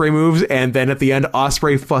Ospreay moves, and then at the end,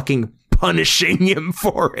 Ospreay fucking punishing him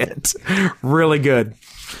for it. Really good.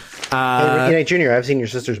 Hey, Ricky Knight Jr., I've seen your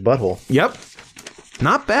sister's butthole. Yep.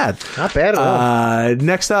 Not bad. Not bad at all.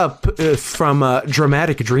 Next up, from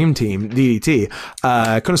Dramatic Dream Team, DDT,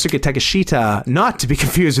 Konosuke Takeshita, not to be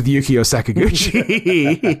confused with Yukio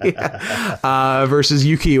Sakaguchi, versus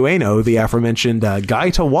Yuki Ueno, the aforementioned guy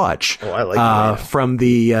to watch. Oh, I like Ueno. From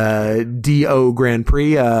the DO Grand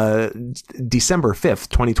Prix, December 5th,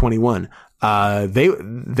 2021.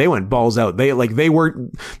 They went balls out. This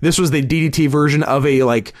was the DDT version of a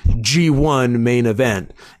like G1 main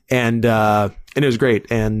event. And it was great.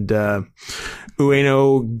 And,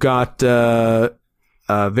 Ueno got,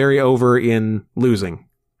 very over in losing.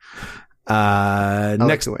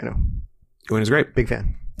 Next, Ueno. Ueno's great. Big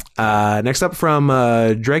fan. Next up from,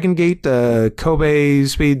 Dragon Gate, Kobe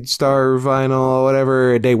Speed Star Vinyl,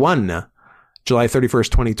 whatever, day 1, July 31st,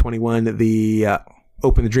 2021, the,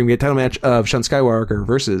 Open the Dream Gate title match of Shun Skywalker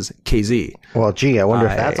versus KZ. Well, gee, I wonder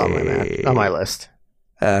if that's on my list.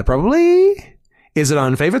 Probably. Is it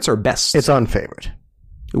on favorites or best? It's on favorite.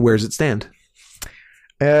 Where's it stand?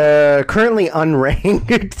 Currently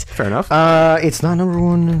unranked. Fair enough. It's not number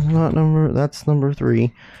 1. That's number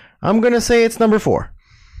 3. I'm gonna say it's number 4.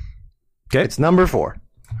 Okay. It's number 4.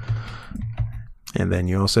 And then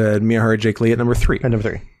you also had Miyahara Jake Lee at number 3. And number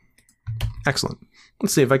 3. Excellent.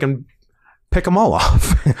 Let's see if I can pick them all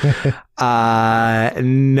off.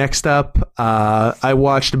 Next up, I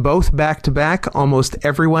watched both back to back. Almost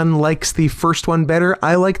everyone likes the first one better.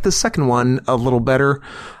 I like the second one a little better,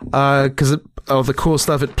 because of the cool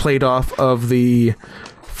stuff it played off of the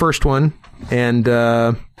first one. And,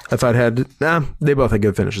 if I'd had, they both had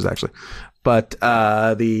good finishes actually. But,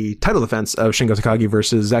 the title defense of Shingo Takagi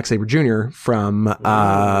versus Zack Sabre Jr. from,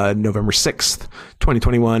 November 6th,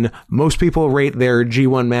 2021. Most people rate their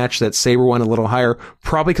G1 match that Sabre won a little higher,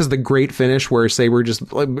 probably because of the great finish where Sabre just,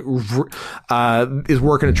 is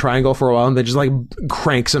working a triangle for a while and then just like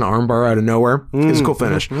cranks an armbar out of nowhere. It's a cool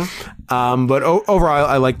finish. But overall,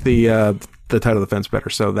 I like the title defense better.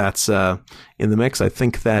 So that's, in the mix. I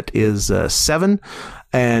think that is, 7.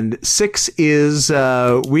 And 6 is,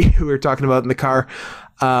 we were talking about in the car.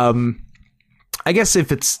 I guess if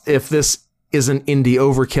this isn't indie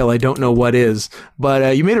overkill, I don't know what is,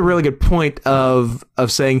 but, you made a really good point of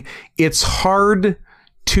saying it's hard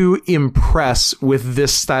to impress with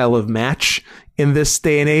this style of match in this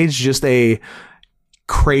day and age, just a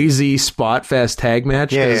crazy spot fest tag match.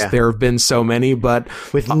 Because there have been so many, but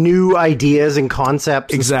with new ideas and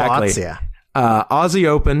concepts. Exactly. And spots, yeah. Aussie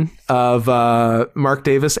Open of Mark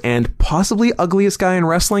Davis and possibly ugliest guy in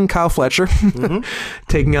wrestling, Kyle Fletcher,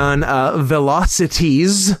 taking on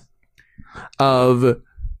Velocities of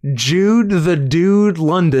Jude the Dude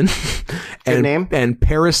London and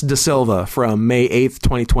Paris Da Silva from May 8th,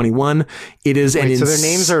 2021. It is so their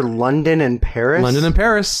names are London and Paris? London and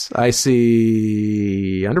Paris. I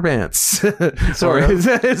see underpants. Sorry.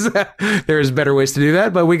 There's better ways to do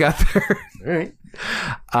that, but we got there.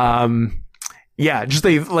 All right. Yeah, just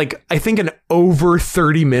I think an over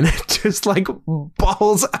 30 minute, just like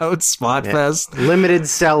balls out spot fest. Limited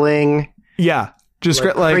selling. Yeah. Just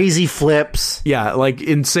like crazy flips. Yeah, like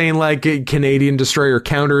insane, like Canadian Destroyer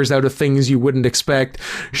counters out of things you wouldn't expect.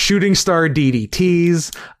 Shooting star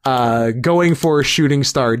DDTs, going for shooting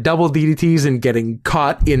star double DDTs and getting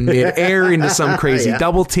caught in midair into some crazy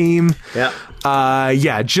double team.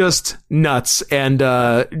 Yeah, just nuts and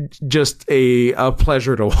just a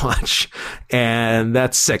pleasure to watch. And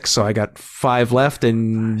that's 6, so I got 5 left,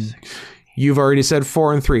 and you've already said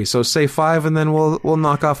 4 and 3, so say 5, and then we'll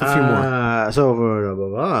knock off a few more. So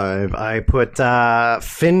I put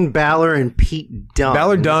Finn Balor and Pete Dunne.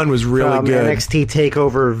 Balor Dunne was really from good. NXT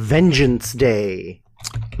Takeover Vengeance Day.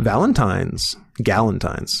 Galentine's.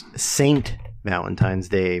 Saint Valentine's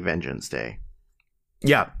Day, Vengeance Day.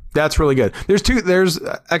 Yeah. That's really good. There's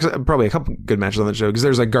actually probably a couple good matches on the show because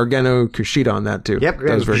there's like Gargano Kushida on that too. Yep,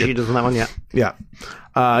 that was very good. Kushida's on that one, yeah. Yeah.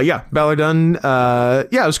 Balor Dunn.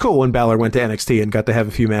 It was cool when Balor went to NXT and got to have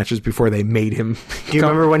a few matches before they made him. Do you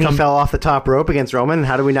remember when he fell off the top rope against Roman?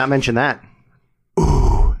 How do we not mention that?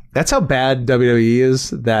 Ooh, that's how bad WWE is,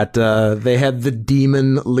 that they had the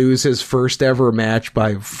Demon lose his first ever match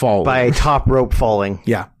by falling. By top rope falling.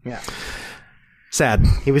 Yeah. Sad.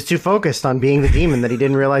 He was too focused on being the Demon that he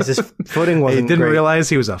didn't realize his footing wasn't He didn't great. realize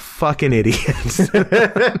he was a fucking idiot.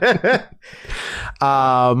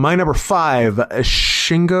 My number 5,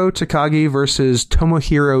 Shingo Takagi versus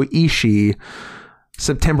Tomohiro Ishii.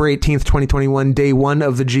 September 18th, 2021, day 1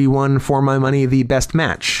 of the G1. For my money, the best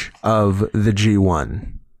match of the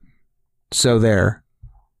G1. So there.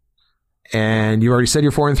 And you already said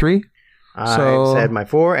your 4 and 3? I said my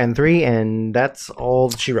 4 and 3, and that's all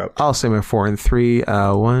she wrote. I'll say my 4 and 3.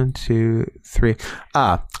 1, 2, 3.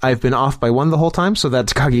 I've been off by 1 the whole time, so that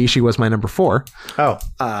Takagi Ishii was my number 4. Oh.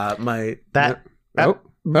 That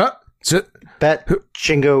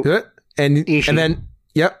Shingo and Ishii. And then,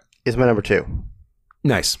 yep. Is my number 2.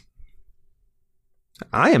 Nice.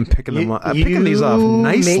 I am picking them up. I'm picking these off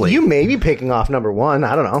nicely. You may be picking off number 1.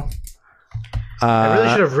 I don't know. I really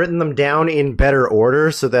should have written them down in better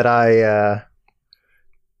order so that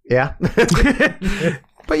yeah.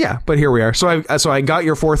 But here we are. So I got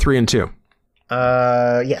your 4, 3, and 2.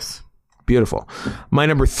 Yes. Beautiful. My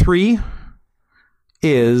number 3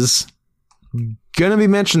 is gonna be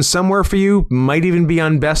mentioned somewhere for you. Might even be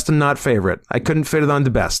on best and not favorite. I couldn't fit it on to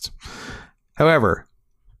best. However,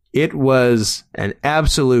 it was an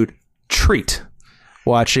absolute treat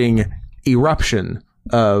watching Eruption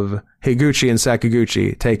of Higuchi and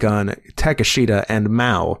Sakaguchi take on Takeshita and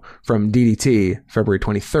Mao from DDT February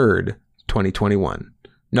 23rd, 2021.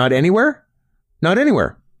 Not anywhere? Not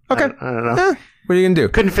anywhere. Okay. I don't know. What are you going to do?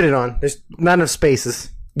 Couldn't fit it on. There's not enough spaces.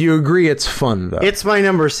 You agree it's fun, though. It's my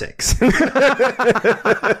number 6.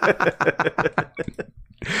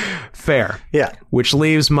 Fair. Yeah. Which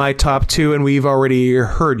leaves my top 2, and we've already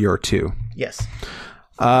heard your 2. Yes.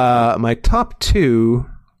 My top 2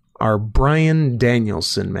 are Bryan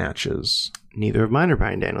Danielson matches. Neither of mine are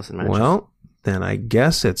Bryan Danielson matches. Well, then I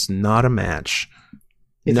guess it's not a match.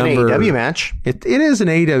 It's an AEW match. It is an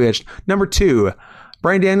AEW match. Number 2,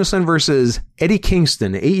 Bryan Danielson versus Eddie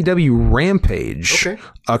Kingston, AEW Rampage, Okay.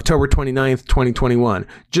 October 29th, 2021.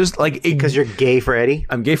 Just like... Because you're gay for Eddie?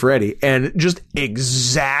 I'm gay for Eddie. And just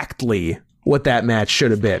exactly what that match should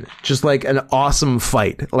have been. Just like an awesome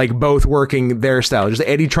fight. Like both working their style. Just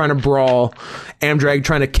Eddie trying to brawl, Amdrag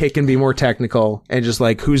trying to kick and be more technical, and just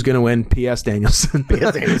like who's going to win? P.S. Danielson.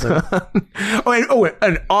 P.S. Danielson.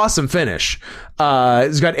 An awesome finish.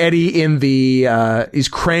 He's got Eddie in the, he's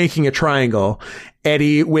cranking a triangle.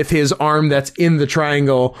 Eddie, with his arm that's in the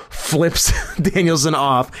triangle, flips Danielson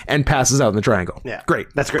off and passes out in the triangle. Yeah. Great.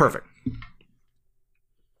 That's great. Perfect.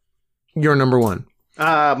 Your number 1.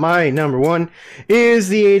 My number 1 is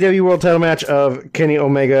the AEW World Title match of Kenny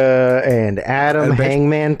Omega and Adam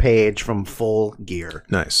Hangman Page from Full Gear.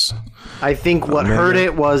 Nice. I think what hurt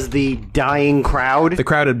it was the dying crowd. The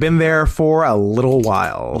crowd had been there for a little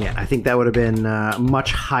while. Yeah, I think that would have been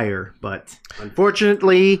much higher, but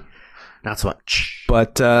unfortunately, not so much.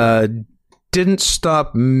 But didn't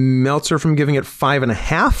stop Meltzer from giving it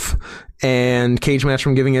 5.5 and Cage Match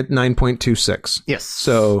from giving it 9.26. Yes.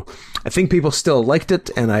 So I think people still liked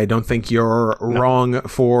it, and I don't think you're wrong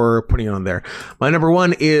for putting it on there. My number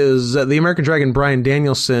 1 is the American Dragon Bryan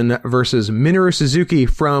Danielson versus Minoru Suzuki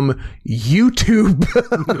from YouTube.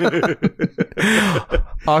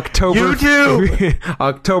 October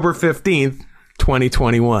 15th,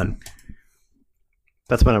 2021.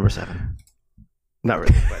 That's my number 7. Not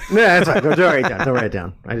really, but that's fine. Don't write it down. Don't write it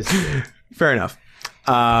down. I just Fair enough.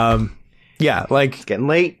 Yeah, like it's getting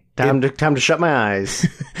late. Time to shut my eyes.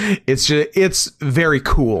 it's very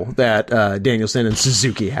cool that Danielson and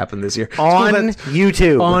Suzuki happened this year. On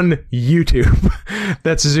YouTube. On YouTube.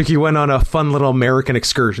 That Suzuki went on a fun little American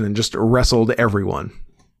excursion and just wrestled everyone.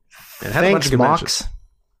 And had a bunch of good matches.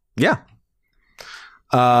 Yeah.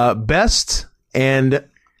 Best, and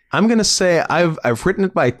I'm going to say I've written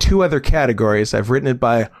it by 2 other categories. I've written it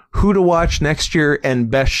by who to watch next year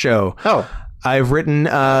and best show. Oh. I've written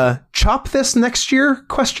chop this next year, ?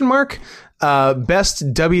 Best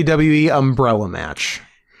WWE umbrella match.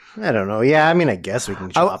 I don't know. Yeah, I mean, I guess we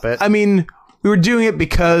can chop it. I mean, we were doing it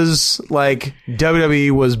because like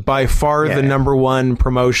WWE was by far the number 1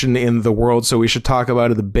 promotion in the world, so we should talk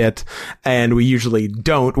about it a bit, and we usually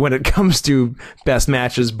don't when it comes to best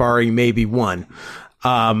matches, barring maybe one.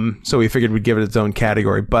 So we figured we'd give it its own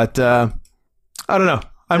category, but I don't know.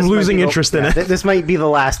 I'm losing interest in it. This might be the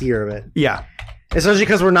last year of it. Yeah. Especially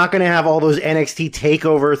because we're not going to have all those NXT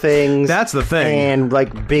takeover things. That's the thing. And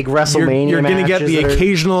like big WrestleMania You're going to get the matches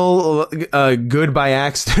occasional good by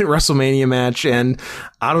accident WrestleMania match, and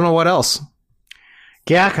I don't know what else.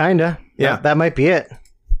 Yeah, kind of. Yeah. That might be it.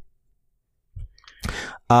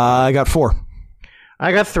 I got 4.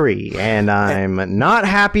 I got 3, and I'm not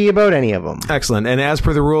happy about any of them. Excellent. And as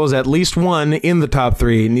per the rules, at least one in the top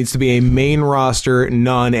 3 needs to be a main roster,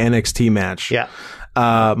 non-NXT match. Yeah.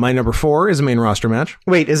 My number 4 is a main roster match.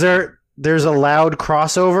 Wait, there's allowed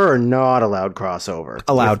crossover or not allowed crossover?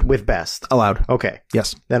 Allowed. With best. Allowed. Okay.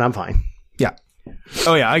 Yes. Then I'm fine. Yeah.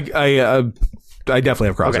 Oh yeah. I definitely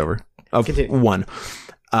have crossover of Continue. 1.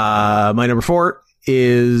 My number 4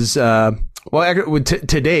 is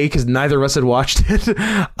today, because neither of us had watched it.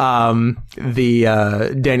 The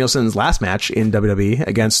Danielson's last match in WWE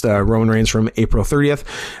against Roman Reigns from April 30th.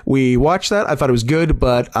 We watched that. I thought it was good,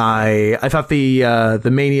 but I thought the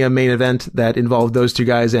Mania main event that involved those two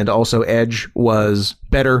guys and also Edge was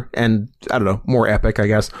better and, I don't know, more epic, I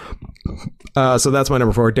guess. So that's my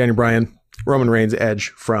number 4. Daniel Bryan, Roman Reigns, Edge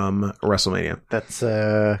from WrestleMania. That's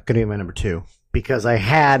going to be my number 2 because I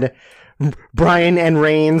had Bryan and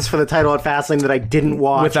Reigns for the title at Fastlane that I didn't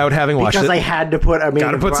watch without having watched because it. I had to put a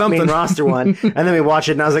main roster one, and then we watched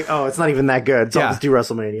it, and I was like, "Oh, it's not even that good." So I'll just do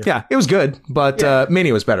WrestleMania. Yeah, it was good, but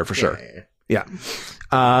Mania was better for sure. Yeah.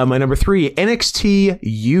 My number 3,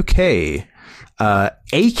 NXT UK.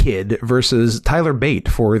 A-Kid versus Tyler Bate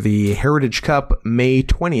for the Heritage Cup, May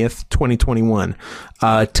 20th, 2021.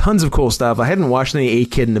 Tons of cool stuff. I hadn't watched any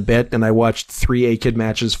A-Kid in a bit, and I watched 3 A-Kid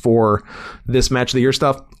matches for this Match of the Year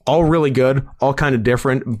stuff. All really good, all kind of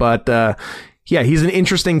different, but yeah, he's an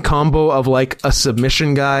interesting combo of like a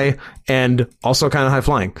submission guy and also kind of high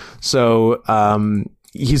flying. So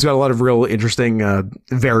he's got a lot of real interesting,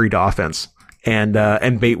 varied offense. And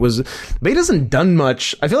Bate hasn't done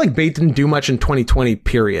much. I feel like Bate didn't do much in 2020,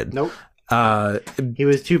 period. Nope. He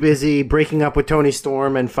was too busy breaking up with Tony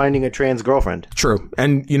Storm and finding a trans girlfriend. True.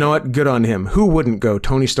 And you know what? Good on him. Who wouldn't go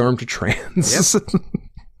Tony Storm to trans? Yep.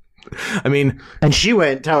 I mean... And she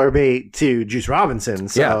went Tyler Bate to Juice Robinson,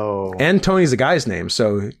 so... Yeah. And Tony's a guy's name,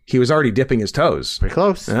 so he was already dipping his toes. Pretty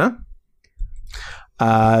close. Yeah.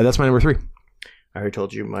 That's my number 3. I already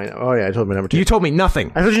told you my... Oh, yeah, I told my number 2. You told me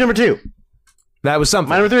nothing. I told you number 2. That was something.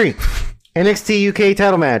 My number 3. NXT UK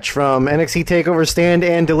title match from NXT TakeOver Stand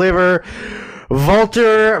and Deliver.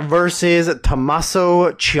 Walter versus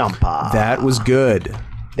Tommaso Ciampa. That was good.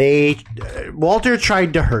 Walter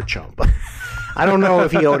tried to hurt Ciampa. I don't know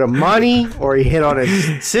if he owed him money or he hit on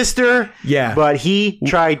his sister. Yeah. But he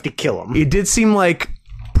tried to kill him. It did seem like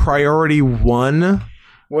priority 1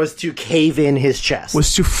 was to cave in his chest.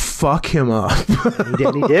 Was to fuck him up.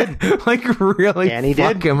 He did. Like really and he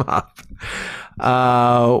fuck did. him up.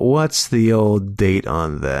 What's the old date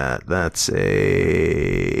on that?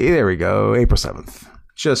 There we go, April 7th.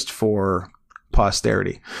 Just for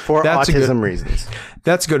posterity. For autism reasons.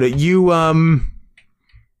 That's good. You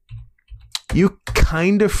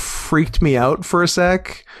kind of freaked me out for a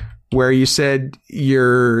sec where you said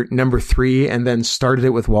you're number 3 and then started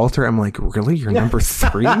it with Walter. I'm like, really? You're number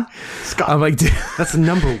 3? Scott, I'm like, that's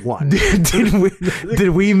number 1.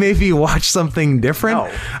 Did we maybe watch something different? No.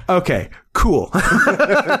 Okay, cool.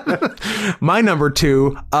 My number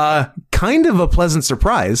 2, kind of a pleasant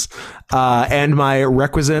surprise, and my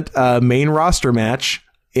requisite main roster match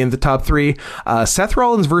in the top 3, Seth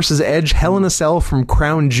Rollins versus Edge, Hell in a Cell from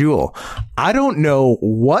Crown Jewel. I don't know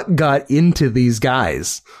what got into these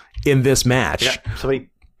guys in this match. Yeah, somebody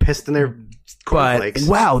pissed in their cornflakes. But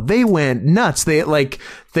wow, they went nuts. They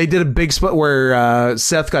did a big spot where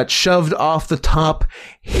Seth got shoved off the top,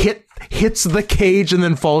 hits the cage, and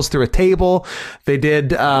then falls through a table. They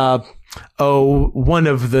did one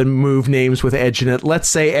of the move names with Edge in it. Let's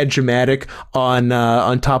say Edge-O-Matic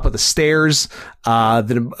on top of the stairs.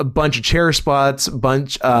 Then a bunch of chair spots,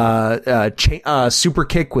 super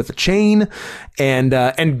kick with a chain,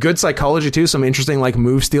 and good psychology too. Some interesting like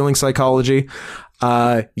move stealing psychology.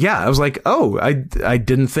 I was like, I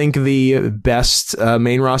didn't think the best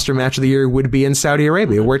main roster match of the year would be in Saudi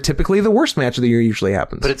Arabia, where typically the worst match of the year usually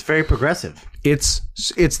happens. But it's very progressive. It's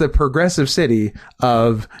the progressive city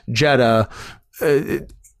of Jeddah,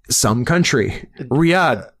 some country,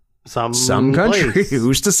 Riyadh, some country. Place.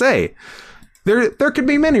 Who's to say? There could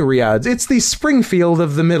be many Riyadhs. It's the Springfield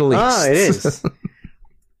of the Middle East. Ah, it is.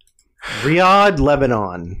 Riyadh,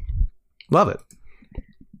 Lebanon. Love it.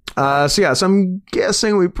 So I'm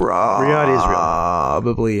guessing we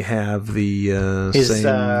probably have the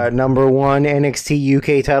same. Number 1 NXT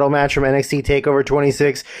UK title match from NXT TakeOver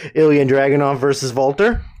 26, Ilya Dragunov versus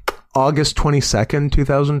Walter. August 22nd,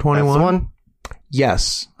 2021. That's the one?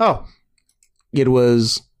 Yes. Oh. It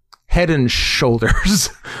was head and shoulders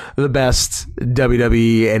the best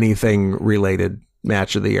WWE anything related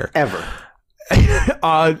match of the year. Ever.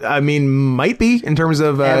 I mean, might be in terms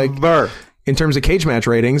of Ever. in terms of cage match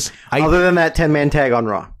ratings. Other than that 10-man tag on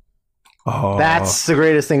Raw. Oh, That's the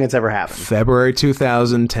greatest thing that's ever happened. February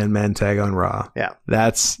 2000, 10-man tag on Raw. Yeah.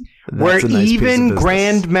 That's Where a nice even piece of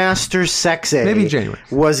business. Grandmaster Sexay Maybe January.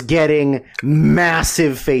 was getting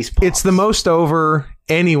massive face pops. It's the most over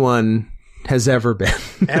anyone has ever been.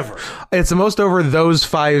 Ever. It's the most over those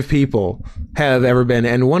 5 people have ever been,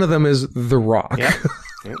 and one of them is The Rock. Yep.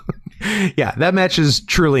 Yep. Yeah, that match is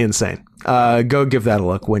truly insane. Go give that a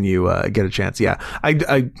look when you get a chance. Yeah,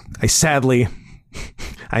 I sadly,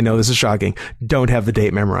 I know this is shocking, don't have the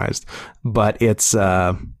date memorized, but it's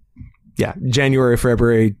January,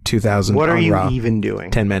 February 2000. What are on you Raw, even doing?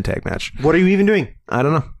 10-man tag match. What are you even doing? I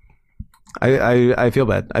don't know. I feel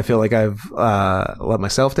bad. I feel like I've let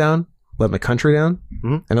myself down, let my country down,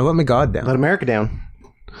 and I let my God down. Let America down.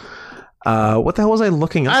 What the hell was I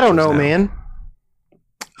looking up? I don't just know, now? man.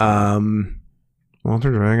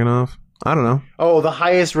 Walter Dragunov. I don't know. Oh, the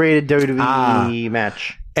highest rated WWE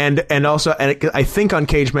match. And also, I think on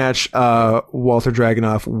Cage Match, Walter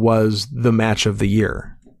Dragunov was the match of the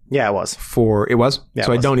year. Yeah, it was. It was? Yeah,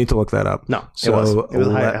 so it I was. don't need to look that up. No, so it was. It was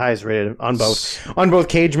the highest rated on both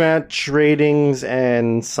cage match ratings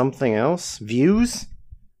and something else. Views.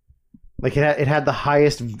 Like it had the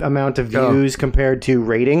highest amount of views compared to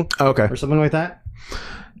rating. Okay. Or something like that.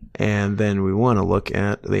 And then we want to look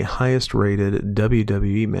at the highest rated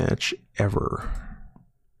WWE match ever.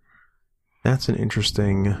 That's an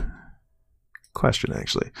interesting question,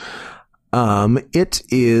 actually. It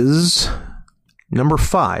is number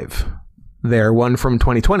 5. Their one from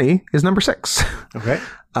 2020 is number 6. Okay.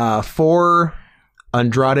 4,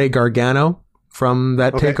 Andrade Gargano from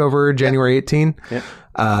that takeover January 18.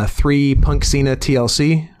 Yeah. 3, Punk Cena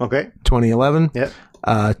TLC. Okay. 2011. Yep.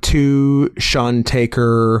 2, Shawn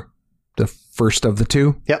Taker, the first of the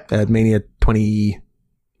 2. Yep. At Mania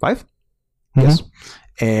 25. Yes.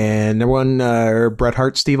 And number 1, Bret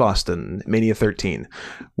Hart, Steve Austin, Mania 13,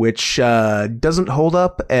 which doesn't hold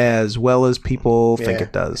up as well as people think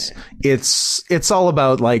it does. It's all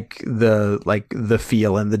about like the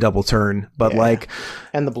feel and the double turn, but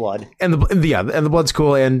and the blood and the blood's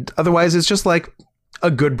cool, and otherwise it's just like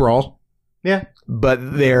a good brawl. Yeah, but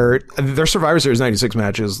their Survivor Series 96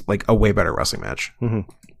 match is like a way better wrestling match,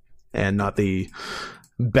 and not the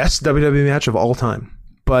best WWE match of all time,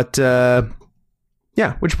 but.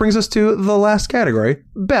 Yeah, which brings us to the last category,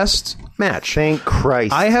 best match. Thank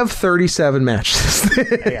Christ. I have 37 matches.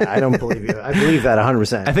 Yeah, I don't believe you. I believe that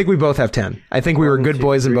 100%. I think we both have 10. I think we were good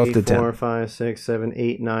boys and both did 10. 4, 5, 6, 7,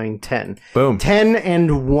 8, 9, 10. Boom. 10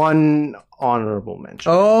 and 1 honorable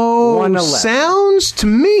mention. Oh, 111. Sounds to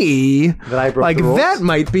me That I broke like the rules? that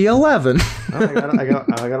might be 11. I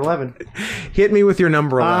got 11. Hit me with your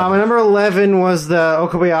number 11. My number 11 was the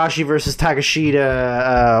Okabayashi versus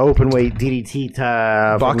Takashita open weight DDT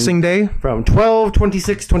Boxing Day? from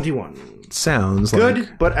 12/26/21. Sounds Good,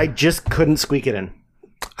 like... but I just couldn't squeak it in.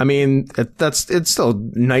 I mean, it's still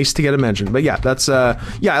nice to get a mention. But yeah, that's... I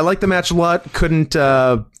like the match a lot. Couldn't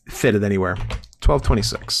fit it anywhere.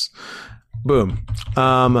 12/26. Boom.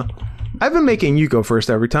 I've been making you go first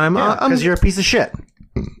every time. Because you're a piece of shit.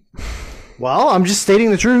 Well, I'm just stating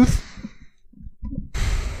the truth.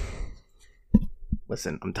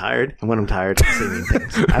 Listen, I'm tired, and when I'm tired, I say mean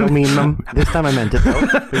things. I don't mean them. This time I meant it, though.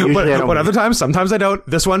 But usually I don't But mean other times, sometimes I don't.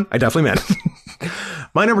 This one, I definitely meant.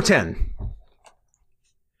 My number 10.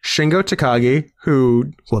 Shingo Takagi,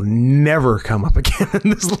 who will never come up again in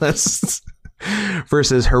this list,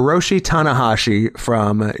 versus Hiroshi Tanahashi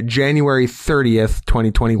from January 30th,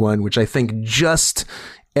 2021, which I think just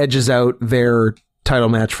edges out their title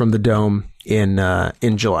match from the Dome in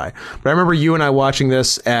July. But I remember you and I watching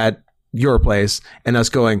this at your place and us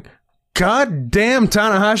going, God damn,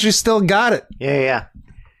 Tanahashi still got it. Yeah.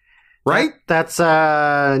 Right? That's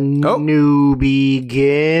a new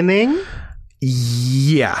beginning.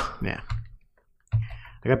 Yeah. Yeah.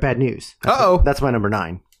 I got bad news. Uh-oh. That's my number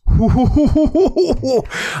 9.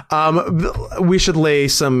 We should lay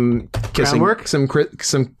some kissing, Groundwork?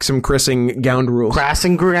 some kissing gown rules.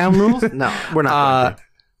 Grassing ground rules? No, we're not.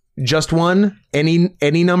 Just one? Any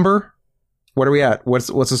number? What are we at? What's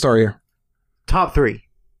the story here? Top 3.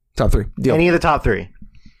 Top 3. Deal. Any of the top 3.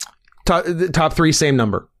 Top 3, same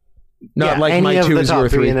number. Not like any my of 2 the is top your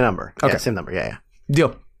 3 3. in the number. Okay. Yeah, same number. Yeah.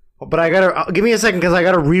 Deal. But I gotta give me a second because I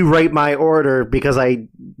gotta rewrite my order because I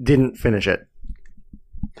didn't finish it.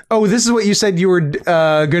 Oh, this is what you said you were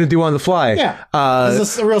going to do on the fly. Yeah.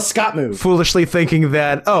 This is a real Scott move. Foolishly thinking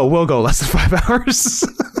that, we'll go less than 5 hours.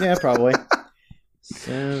 Yeah, probably.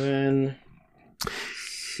 7,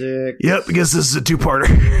 6. Yep, I guess this is a two-parter.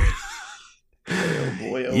 Oh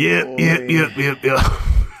boy, oh Yep.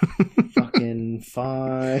 Fucking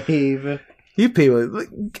 5. You people,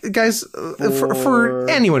 guys, for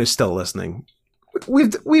anyone who's still listening,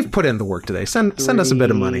 we've put in the work today. Send us a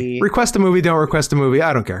bit of money. Request a movie, don't request a movie,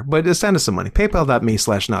 I don't care. But just send us some money.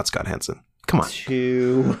 PayPal.me/notscotthenson. Come on.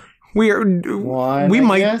 2. We are. 1. We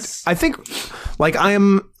might. Guess? I think. Like I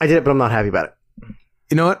am. I did it, but I'm not happy about it.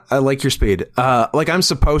 You know what? I like your speed. Like I'm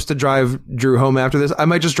supposed to drive Drew home after this. I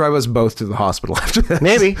might just drive us both to the hospital after this.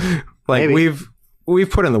 Maybe. Like Maybe. we've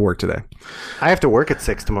put in the work today. I have to work at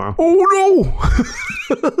 6 tomorrow. Oh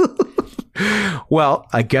no. Well,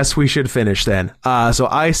 I guess we should finish then. So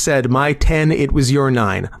I said my 10. It was your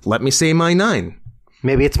 9. Let me say my 9.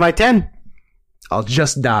 Maybe it's my 10. I'll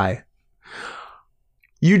just die.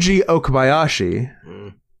 Yuji Okabayashi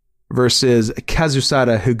versus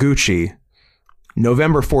Kazusada Higuchi,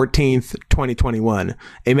 November 14th, 2021.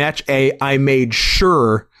 A match I made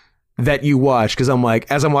sure that you watch because I'm like,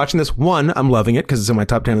 as I'm watching this, 1, I'm loving it because it's in my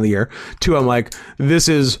top 10 of the year. 2, I'm like, this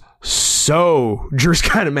is so Drew's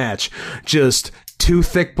kind of match. Just 2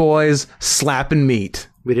 thick boys slapping meat.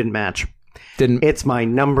 We didn't match. Didn't. It's my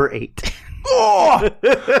number 8. Oh!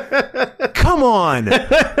 Come on.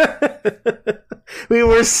 We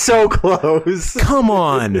were so close. Come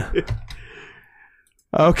on.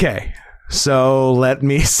 Okay. So let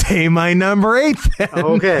me say my number 8 then.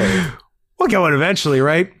 Okay. We'll get one eventually,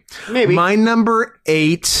 right? Maybe. My number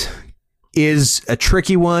 8 is a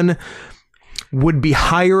tricky one. Would be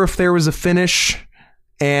higher if there was a finish.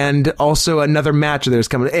 And also another match there's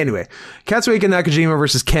coming. Anyway, Katsuhiko Nakajima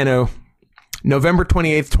versus Keno. November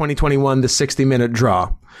 28th, 2021, the 60-minute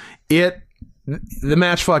draw. The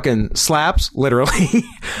match fucking slaps, literally.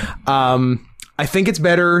 I think it's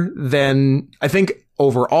better than, I think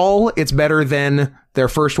overall it's better than their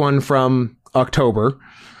first one from October.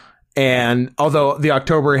 And although the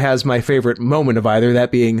October has my favorite moment of either,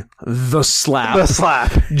 that being the slap. The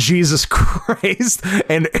slap. Jesus Christ.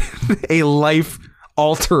 And a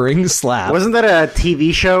life-altering slap. Wasn't that a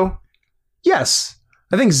TV show? Yes.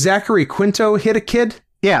 I think Zachary Quinto hit a kid.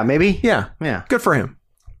 Yeah, maybe. Yeah. Yeah. Good for him.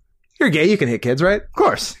 You're gay. You can hit kids, right? Of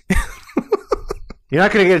course. You're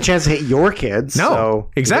not going to get a chance to hit your kids. No,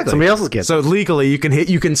 so exactly. Somebody else's kids. So legally, you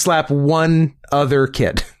can slap one other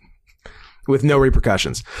kid with no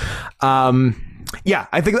repercussions. Yeah,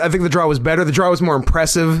 I think the draw was better. The draw was more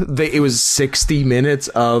impressive. It was 60 minutes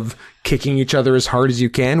of kicking each other as hard as you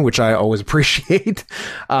can, which I always appreciate.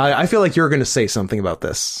 I feel like you're going to say something about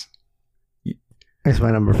this. It's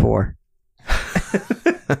my number 4.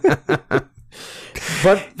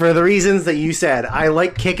 But for the reasons that you said, I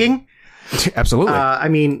like kicking. Absolutely. I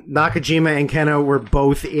mean, Nakajima and Keno were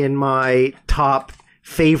both in my top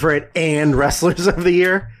favorite and wrestlers of the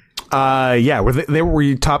year. Yeah, were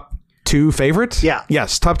you top 2 favorite? Yeah.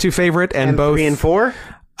 Yes, top 2 favorite and both 3 and 4.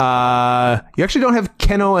 You actually don't have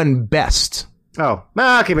Keno and best. Oh,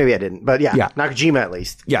 okay, maybe I didn't, but yeah, Nakajima at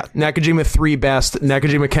least. Yeah, Nakajima 3 best,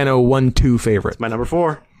 Nakajima Keno 1-2 favorite. My number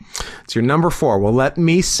 4. It's your number 4. Well, let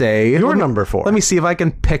me say your number 4. Let me see if I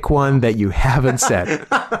can pick one that you haven't said.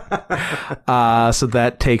 So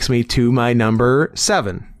that takes me to my number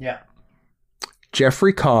 7. Yeah.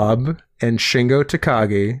 Jeffrey Cobb and Shingo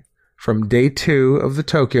Takagi from Day 2 of the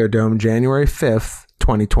Tokyo Dome, January 5th,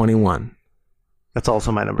 2021. That's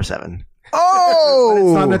also my number 7. Oh!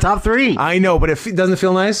 It's not in the top 3. I know, but doesn't it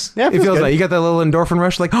feel nice? Yeah, it feels good. like you got that little endorphin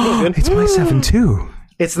rush, like, oh, it's my 7 too.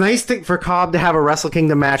 It's nice for Cobb to have a Wrestle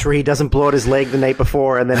Kingdom match where he doesn't blow out his leg the night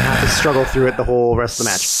before and then have to struggle through it the whole rest of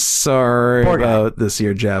the match. Sorry about this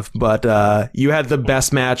year, Jeff, but you had the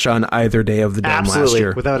best match on either day of the Dome last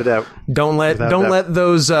year. Without a doubt. Don't let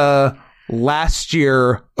those last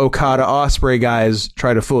year Okada Ospreay guys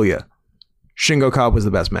try to fool you. Shingo Cobb was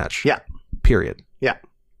the best match. Yeah. Period. Yeah.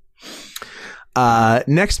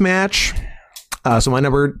 Next match. So my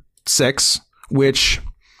number 6, which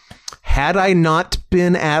had I not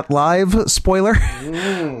been at live, spoiler,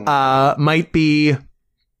 might be,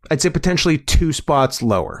 I'd say potentially 2 spots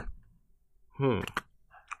lower.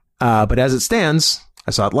 But as it stands,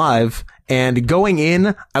 I saw it live, and going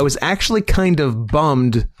in, I was actually kind of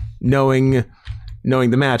bummed knowing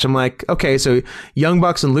the match. I'm like, okay, so Young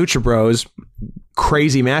Bucks and Lucha Bros,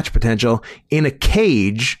 crazy match potential in a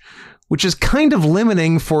cage, which is kind of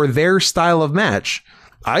limiting for their style of match.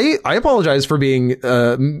 I apologize for being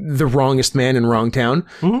the wrongest man in wrong town.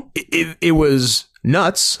 Mm-hmm. It was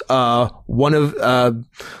nuts. I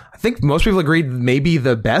think most people agreed maybe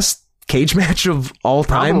the best cage match of all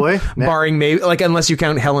time. Probably. Yeah. Barring maybe, like, unless you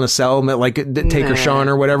count Hell in a Cell, like Taker Shawn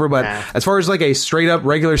or whatever. But as far as like a straight up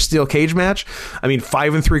regular steel cage match, I mean,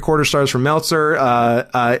 5 3/4 stars from Meltzer.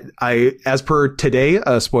 I, as per today,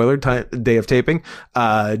 spoiler day of taping,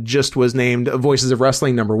 just was named Voices of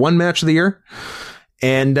Wrestling #1 match of the year.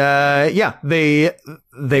 And, yeah,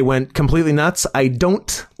 they went completely nuts. I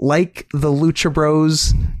don't like the Lucha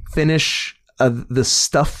Bros finish of the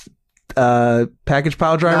stuff package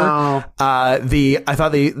pile driver. No. I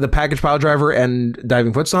thought the package pile driver and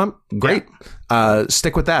diving foot stomp, great.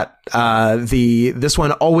 Stick with that. This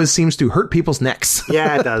one always seems to hurt people's necks.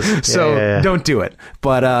 Yeah, it does. So don't do it.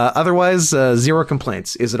 But otherwise, 0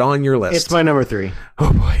 complaints. Is it on your list? It's my number 3.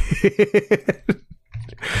 Oh boy.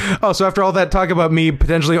 Oh, so after all that talk about me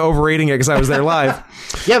potentially overrating it because I was there live.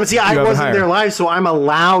 Yeah, but see, I haven't wasn't hired. there live, so I'm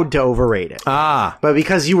allowed to overrate it. But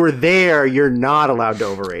because you were there, you're not allowed to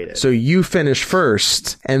overrate it. So you finish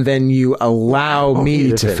first, and then you allow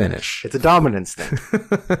me to finish. It's a dominance thing.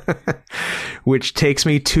 Which takes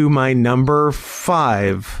me to my number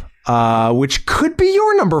 5, which could be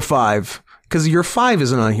your number 5, because your 5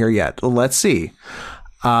 isn't on here yet. Let's see.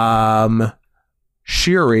 Shiri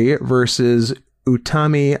versus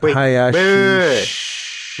Utami Hayashi. Wait.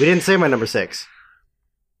 We didn't say my number 6.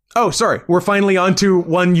 Oh, sorry. We're finally on to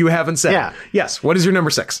one you haven't said. Yeah. Yes. What is your number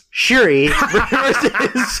 6? Shiri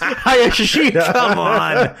versus Hayashishita. Come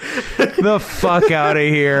on. The fuck out of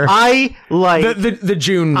here. I like the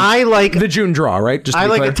June. I like the June draw, right? Just to I be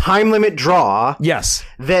like clear. a time limit draw. Yes.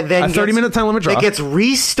 That then A 30-minute time limit draw. That gets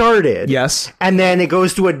restarted. Yes. And then it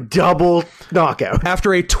goes to a double knockout.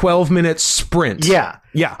 After a 12-minute sprint. Yeah.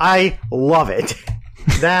 Yeah. I love it.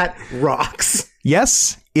 That rocks.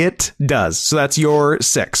 Yes, it does. So that's your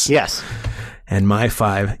 6. Yes. And my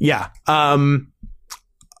 5. Yeah.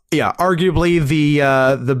 Yeah, arguably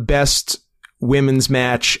the best women's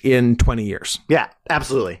match in 20 years. Yeah,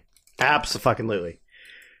 absolutely. Abso-fucking-lutely.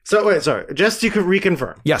 So wait, sorry. Just to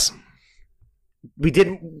reconfirm. Yes. We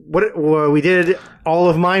did all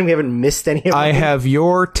of mine. We haven't missed any of them. I have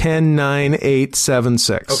your 10, 9, 8, 7,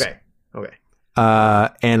 6. Okay.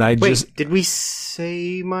 And I just did we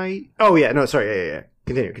say my? Oh yeah, no, sorry, yeah.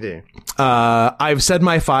 Continue. I've said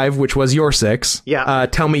my 5, which was your 6. Yeah.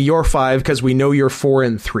 Tell me your 5 because we know you're 4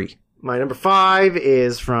 and 3. My number 5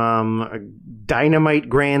 is from Dynamite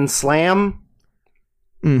Grand Slam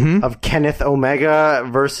of Kenneth Omega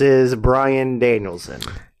versus Bryan Danielson.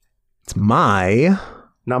 It's my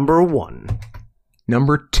number 1.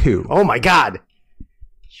 Number 2. Oh my god,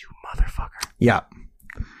 you motherfucker! Yeah.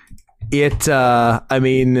 It, I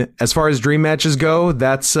mean, as far as dream matches go,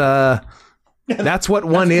 that's what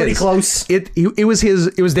one is. Pretty close. It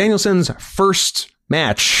was Danielson's first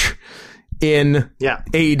match in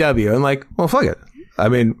AEW, and like, well, fuck it. I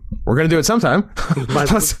mean, we're gonna do it sometime.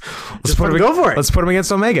 let's put him, go for it. Let's put him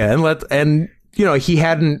against Omega, and you know, he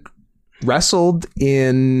hadn't wrestled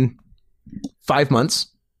in 5 months.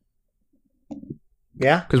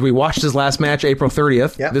 Yeah. Because we watched his last match April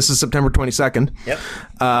 30th. Yep. This is September 22nd. Yep.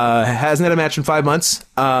 Hasn't had a match in 5 months.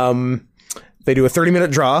 They do a 30-minute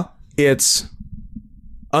draw. It's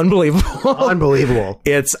unbelievable. Unbelievable.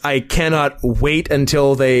 I cannot wait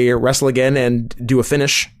until they wrestle again and do a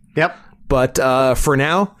finish. Yep. But for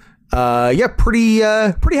now, pretty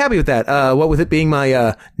happy with that. What with it being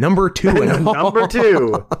my number 2 and Number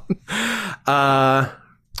 2.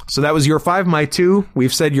 So that was your 5, my 2.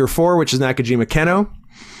 We've said your 4, which is Nakajima Keno.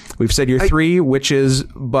 We've said your 3, which is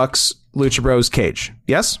Bucks Lucha Bros Cage.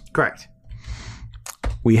 Yes? Correct.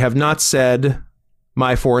 We have not said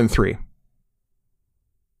my 4 and 3.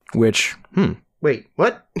 Which, Wait,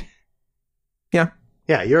 what? Yeah.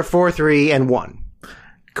 Yeah, you're 4, 3, and 1.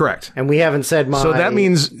 Correct. And we haven't said my So that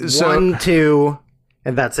means 1, 2,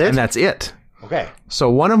 and that's it? And that's it. Okay. So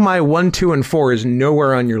one of my 1, 2, and 4 is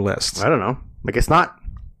nowhere on your list. I don't know. I guess not.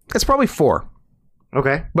 It's probably 4.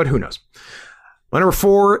 Okay. But who knows? My number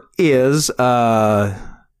 4 is this guy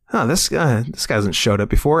hasn't showed up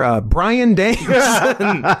before. Bryan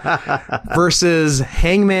Danielson versus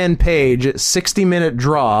Hangman Page, 60-minute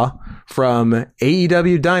draw from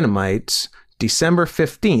AEW Dynamite, December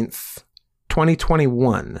 15th,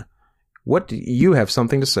 2021. What do you have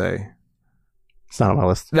something to say? It's not on my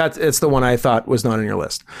list. It's the one I thought was not on your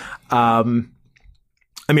list. I mean,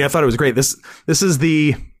 I thought it was great. This is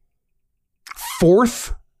the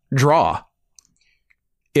 4th draw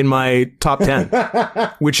in my top 10,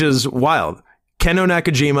 which is wild. Keno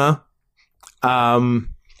Nakajima,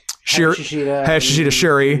 Hayashishita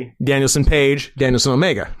Shuri, Danielson Page, Danielson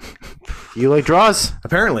Omega. You like draws?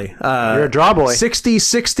 Apparently. You're a draw boy. 60,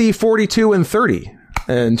 40, 42, and 30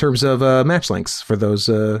 in terms of match links for those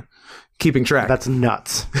keeping track. That's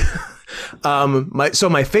nuts.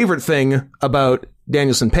 My favorite thing about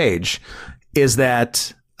Danielson Page is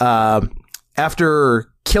that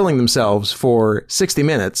after killing themselves for 60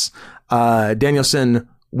 minutes, Danielson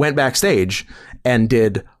went backstage and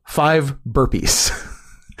did 5 burpees.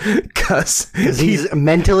 Because he's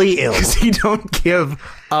mentally ill. Because he don't give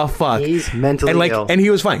a fuck. He's mentally ill. And he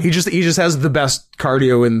was fine. He just has the best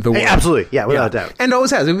cardio in the world. Absolutely. Yeah, without a doubt. And always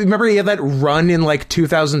has. Remember he had that run in like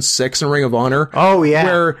 2006 in Ring of Honor? Oh, yeah.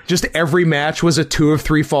 Where just every match was a 2 of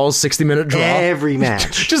 3 falls, 60-minute draw. Every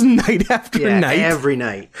match. Just night after night. Every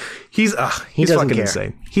night. He's fucking care.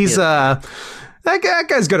 Insane. He's that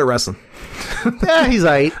guy's good at wrestling. Yeah, he's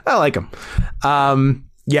right. I like him.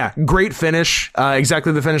 Yeah, great finish.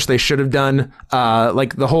 Exactly the finish they should have done.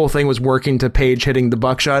 Like the whole thing was working to Page hitting the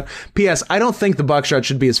buckshot. P.S. I don't think the buckshot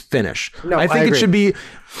should be his finish. No, I think it should be.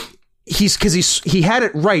 He had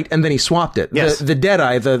it right and then he swapped it. Yes. The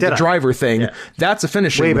Deadeye, the driver thing. Yeah. That's a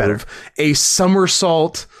finishing Way move. Better. A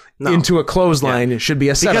somersault into a clothesline should be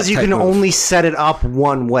a setup because you can move. only set it up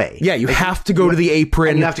one way. Yeah, you have to go to the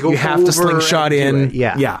apron. You have to go. You have to slingshot in.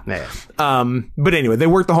 Yeah. But anyway, they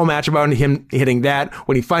worked the whole match about him hitting that.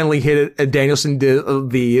 When he finally hit it, Danielson did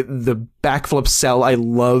the backflip sell. I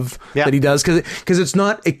love that he does because it's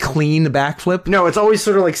not a clean backflip. No, it's always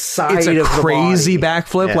sort of like side. It's a crazy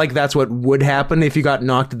backflip. Yeah. Like that's what would happen if you got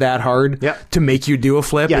knocked that hard to make you do a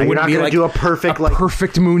flip. Yeah, it wouldn't be like do a perfect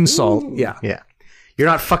moonsault. Yeah. You're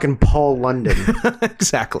not fucking Paul London.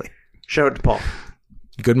 Exactly. Show it to Paul.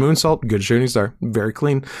 Good moonsault, good shooting star, very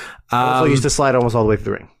clean. Also used to slide almost all the way through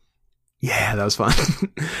the ring. Yeah, that was fun.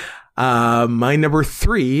 My number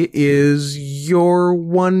 3 is your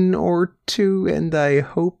 1 or 2, and I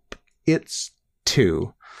hope it's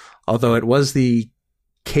 2. Although it was the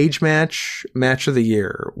cage match of the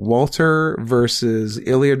year. Walter versus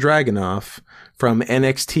Ilya Dragunov from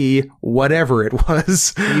NXT, whatever it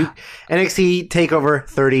was. NXT TakeOver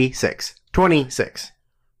 36. 26.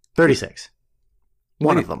 36.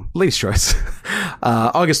 One of them. Ladies' choice.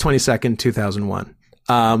 August 22nd, 2001.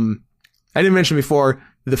 I didn't mention before,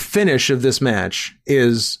 the finish of this match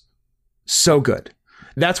is so good.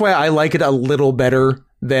 That's why I like it a little better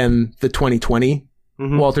than the 2020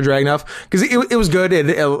 Walter Dragunov. Because it was good.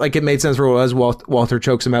 It made sense for what it was. Walter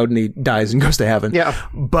chokes him out and he dies and goes to heaven. Yeah.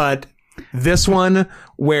 But this one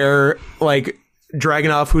where like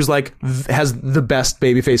Dragunov, who's like has the best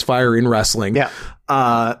babyface fire in wrestling,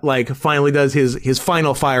 like finally does his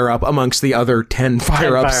final fire up amongst the other 10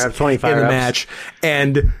 fire ups in the match,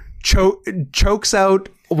 and chokes out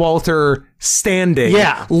Walter standing,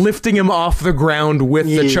 lifting him off the ground with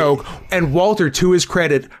the choke, and Walter, to his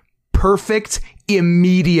credit, perfect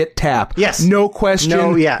immediate tap. Yes, no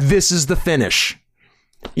question. This is the finish.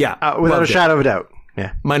 Yeah, without a shadow of a doubt.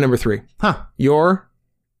 Yeah, my number 3. Your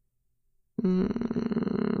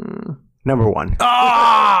number 1.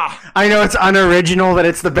 Ah! I know it's unoriginal that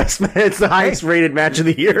it's the best. It's the highest rated match of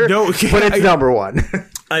the year. No, but it's number 1.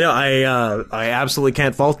 I know. I absolutely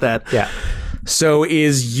can't fault that. Yeah. So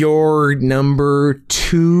is your number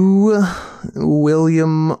 2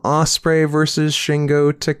 William Ospreay versus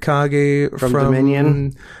Shingo Takagi from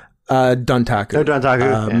Dominion? Dontaku. No,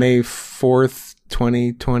 Dontaku. May 4th,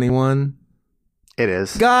 2021. It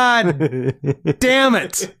is. God damn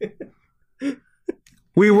it.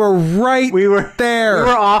 We were right there. We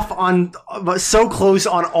were off on, so close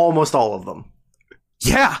on almost all of them.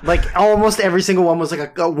 Yeah. Like almost every single one was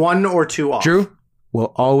like a 1 or 2 off. Drew,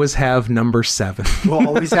 we'll always have number 7. We'll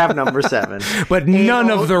always have number 7. But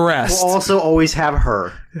none of the rest. We'll also always have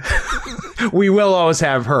her. We will always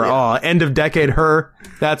have her. Yeah. Oh, end of decade her.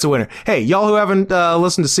 That's a winner. Hey, y'all who haven't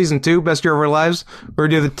listened to season 2, Best Year of Our Lives, we're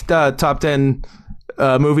going to do the top 10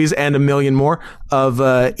 movies and a million more of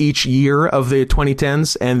each year of the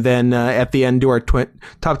 2010s, and then at the end do our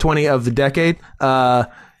top 20 of the decade.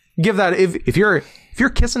 Give that, if you're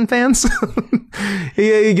Kissing fans,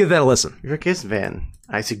 you give that a listen. If you're a Kissing fan,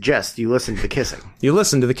 I suggest you listen to the Kissing. You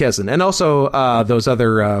listen to the Kissing, and also those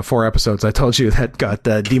other 4 episodes I told you that got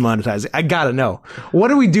demonetized. I gotta know, what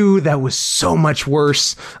did we do that was so much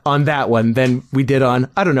worse on that one than we did on,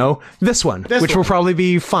 I don't know, this one, which will probably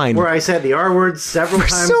be fine. Where I said the R word several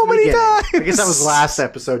times. So many times. I guess that was last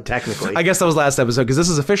episode, technically. I guess that was last episode, because this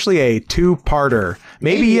is officially a 2-parter,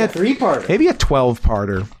 maybe a 3-parter, maybe a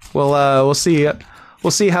 12-parter. We'll see. We'll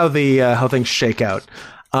see how the how things shake out.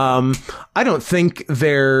 I don't think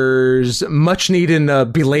there's much need in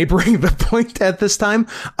belaboring the point at this time.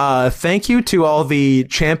 Thank you to all the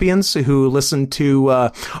champions who listened to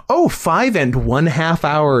 5.5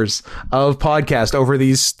 hours of podcast over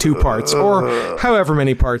these 2 parts, or however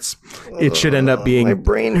many parts it should end up being. My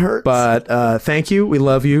brain hurts. But thank you. We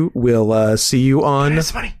love you. We'll see you on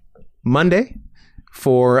Monday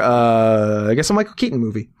for I guess a Michael Keaton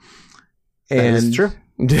movie. And that is true.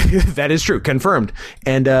 That is true. Confirmed.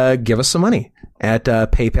 And give us some money at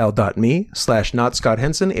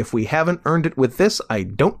paypal.me/NotScottHenson. If we haven't earned it with this, I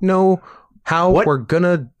don't know how we're going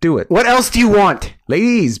to do it. What else do you want?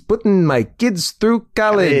 Ladies, putting my kids through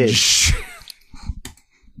college.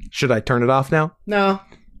 Should I turn it off now? No.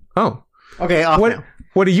 Oh. Okay, off now.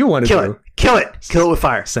 What do you want to do? Kill it. Kill it with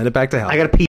fire. Send it back to hell. I gotta pee.